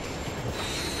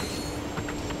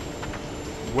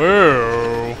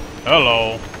 Whoa.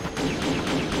 Hello.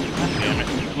 Damn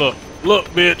it. Look. Look,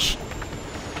 bitch.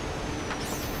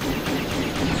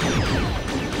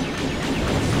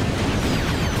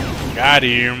 Got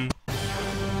him.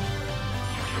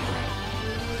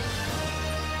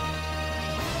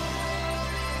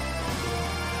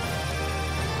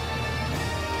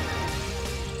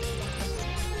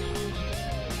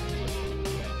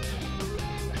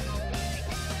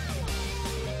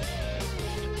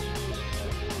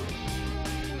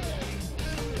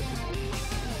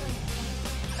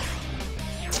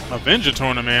 Avenger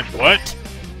tournament. What?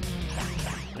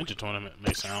 Avenger tournament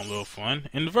may sound a little fun.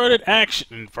 Inverted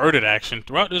action.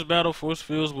 Throughout this battle, force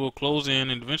fields will close in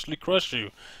and eventually crush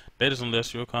you. That is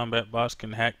unless your combat bots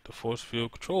can hack the force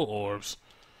field control orbs.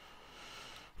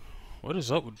 What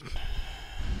is up with...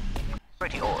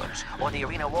 orbs, or the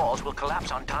arena walls will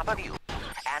collapse on top of you.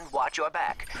 And watch your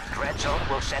back. Dread Zone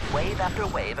will send wave after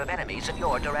wave of enemies in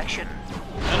your direction.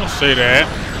 I don't say that.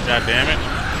 God damn it.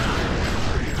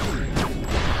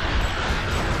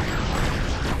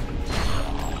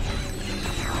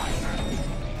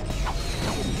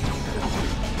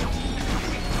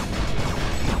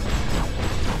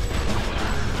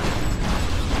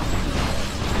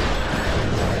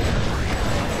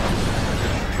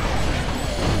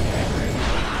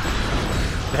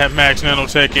 That max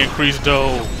nanotech increase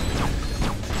though.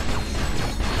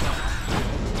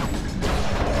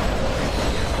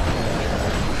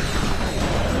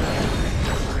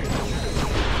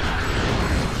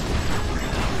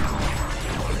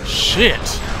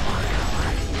 Shit.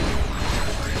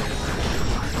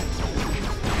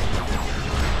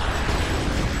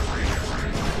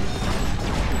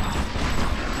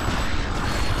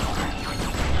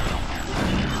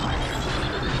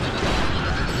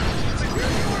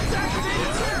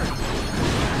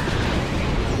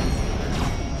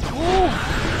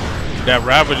 That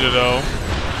Ravager though.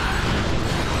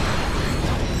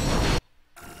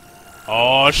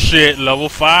 Oh shit, level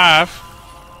 5.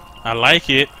 I like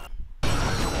it.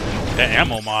 That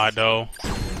ammo mod though.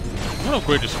 I'm gonna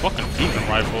upgrade this fucking fusion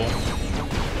rifle.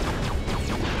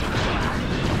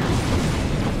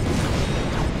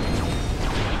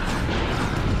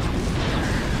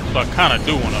 So I kinda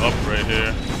do wanna upgrade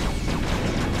here.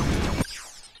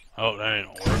 Oh, that ain't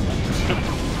gonna work.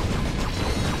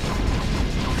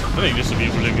 I think this would be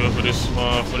really good for this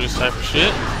type of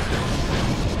shit.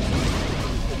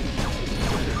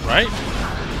 Right?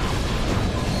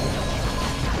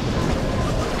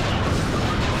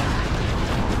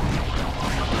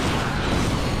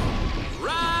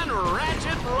 Run,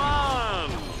 Ratchet, run!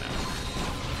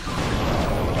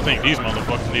 I think these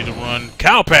motherfuckers need to run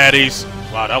cow patties.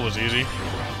 Wow, that was easy.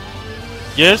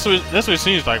 Yeah, that's what it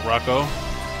seems like, Rocco.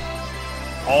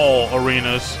 All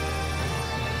arenas.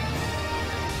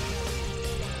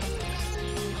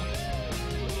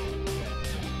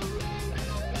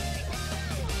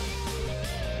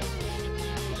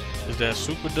 Is that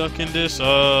Super Duck in this?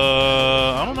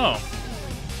 I don't know.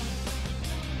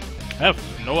 I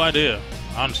have no idea,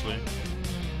 honestly.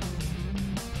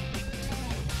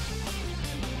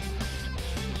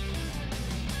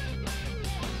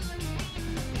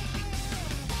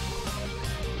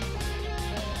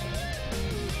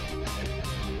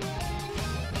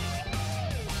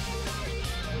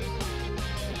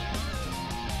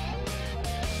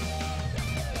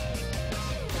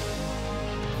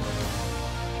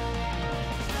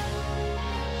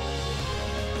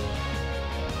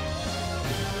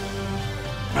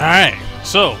 Alright,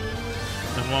 so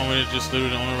this one we just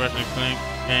literally the only Ratchet & Clank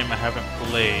game I haven't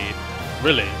played.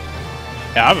 Really?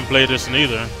 Yeah, I haven't played this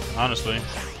neither, honestly.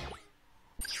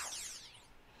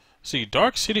 See,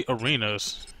 Dark City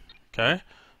Arenas. Okay.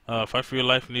 Fight for your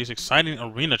life in these exciting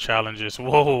arena challenges.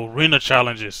 Whoa, arena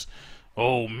challenges.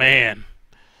 Oh man.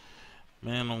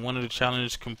 Man, on one of the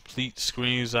challenge complete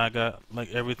screens I got like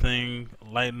everything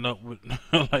lighting up with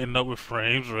lighting up with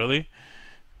frames, really?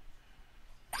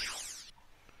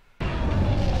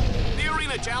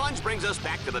 Challenge brings us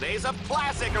back to the days of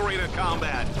classic arena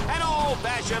combat, an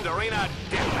old-fashioned arena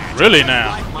deathmatch. Really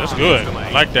now? That's good. I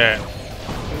like that.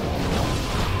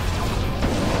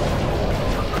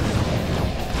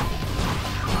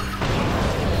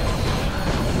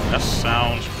 That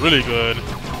sounds really good.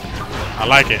 I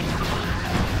like it.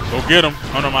 Go get them,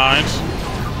 Hunter Mines.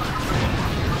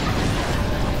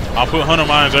 I'll put Hunter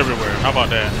Mines everywhere. How about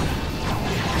that?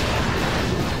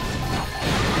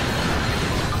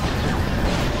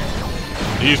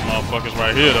 These motherfuckers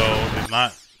right here, though, is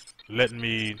not letting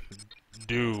me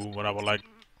do what I would like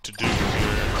to do here.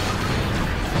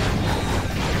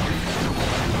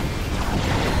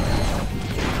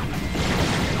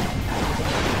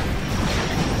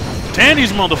 Damn,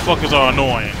 these motherfuckers are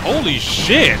annoying. Holy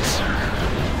shit.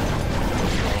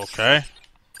 Okay.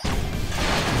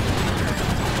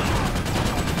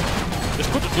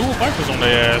 Just put the dual vipers on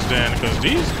their ass then, because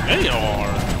they are...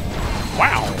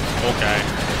 Wow. Okay.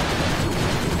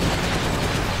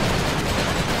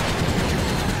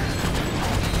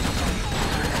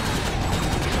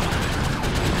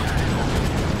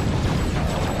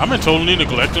 I've been totally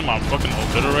neglecting my fucking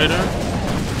obliterator.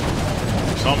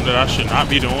 Something that I should not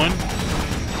be doing.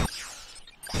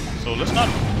 So let's not...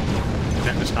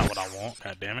 That's not what I want,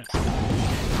 god damn it.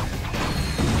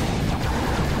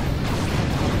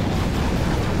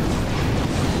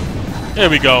 There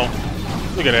we go.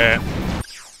 Look at that.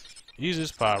 Easy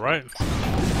as pie, right?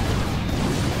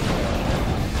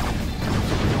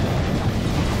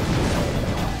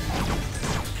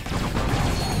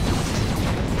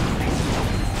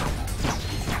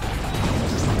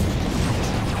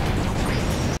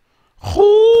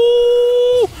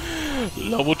 Ooh,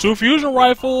 level 2 fusion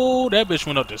rifle. That bitch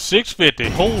went up to 650.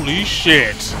 Holy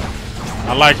shit.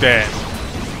 I like that.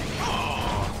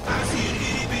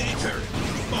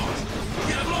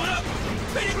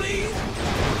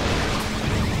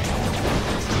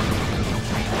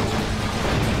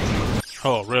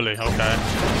 Oh, really? Okay.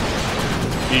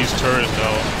 These turrets,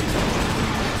 though.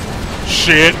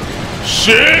 Shit.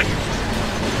 Shit.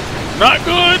 Not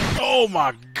good. Oh,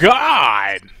 my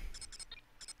God.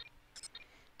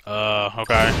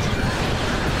 Okay.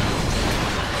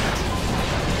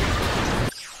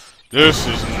 This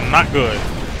is not good.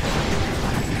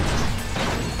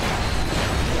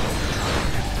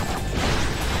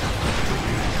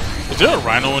 Is there a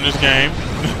rhino in this game?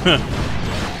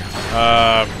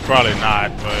 Probably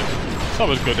not, but it's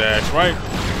always good to ask, right?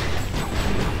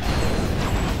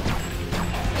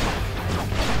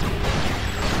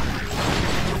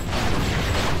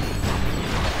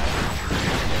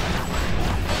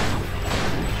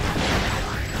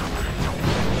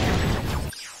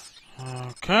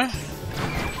 Okay.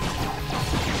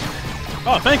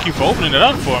 Oh, thank you for opening it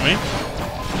up for me.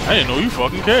 I didn't know you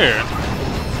fucking cared.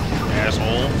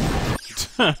 Asshole.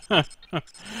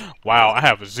 Wow, I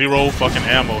have 0 fucking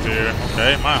ammo here.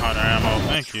 Okay, my hunter ammo.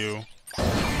 Thank you.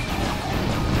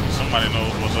 Somebody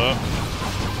knows what's up.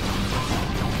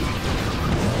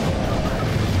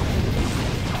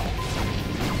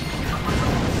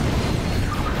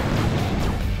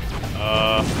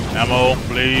 Ammo,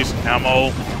 please.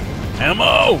 Ammo.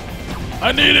 Ammo!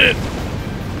 I need it!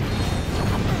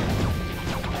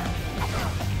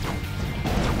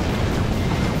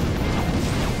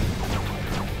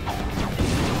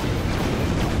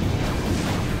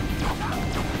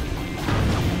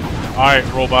 Alright,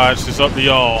 robots, it's up to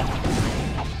y'all.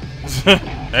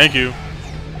 Thank you.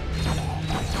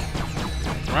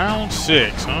 Round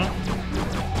 6, huh?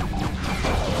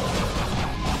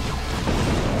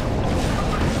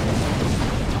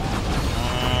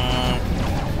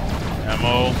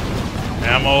 Ammo.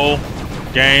 Ammo.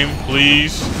 Game,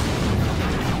 please.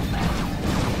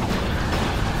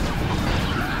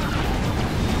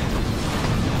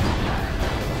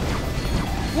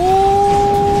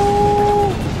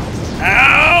 Woo!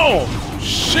 Ow!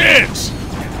 Shit!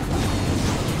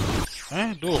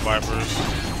 Man, do it, Vipers.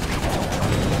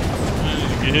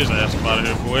 Man, get his ass up out of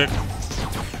here quick.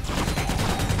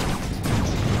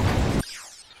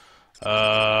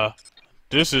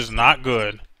 This is not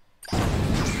good.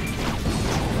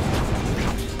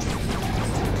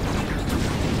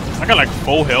 I got like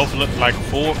full health, like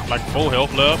full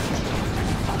health left.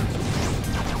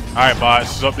 All right,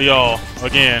 bots, it's up to y'all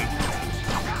again.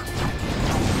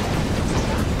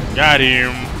 Got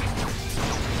him.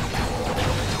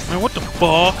 Man, what the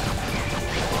fuck?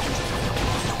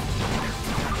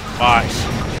 Bots.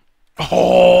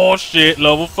 Oh shit,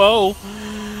 level 4.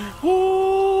 Woo.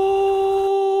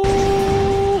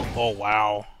 Oh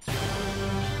wow.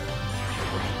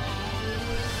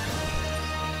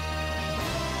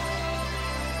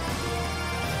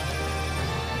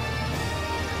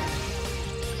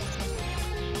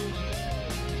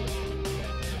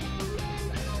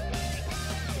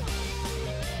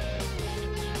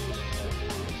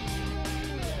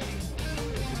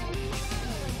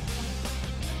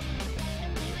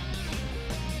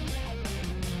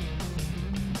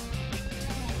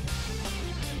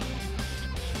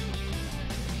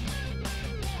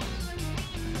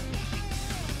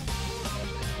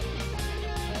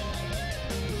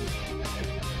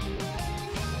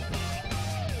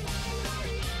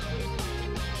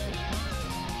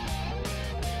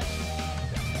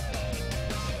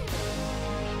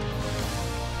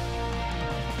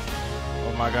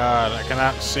 Oh my god, I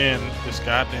cannot send this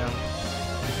goddamn...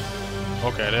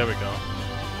 Okay, there we go.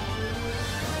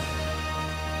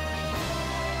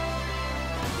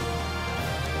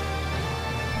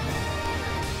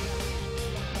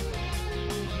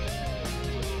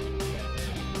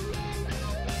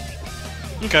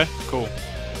 Okay, cool.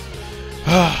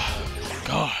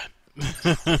 God.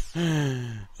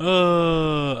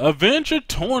 Adventure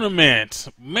Tournament.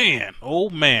 Man, oh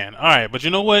man. Alright, but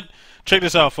you know what? Check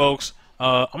this out, folks.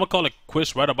 I'm gonna call it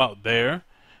quits right about there.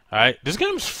 Alright, this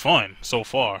game's fun so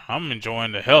far. I'm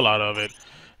enjoying the hell out of it.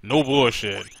 No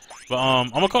bullshit. But I'm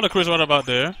gonna call it quits right about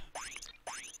there.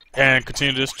 And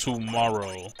continue this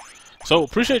tomorrow. So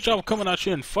appreciate y'all coming out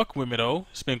here and fuck with me though.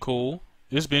 It's been cool.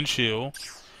 It's been chill.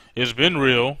 It's been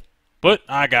real. But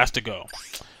I got to go.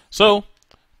 So,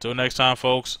 till next time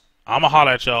folks, I'ma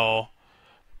holler at y'all.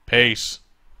 Peace.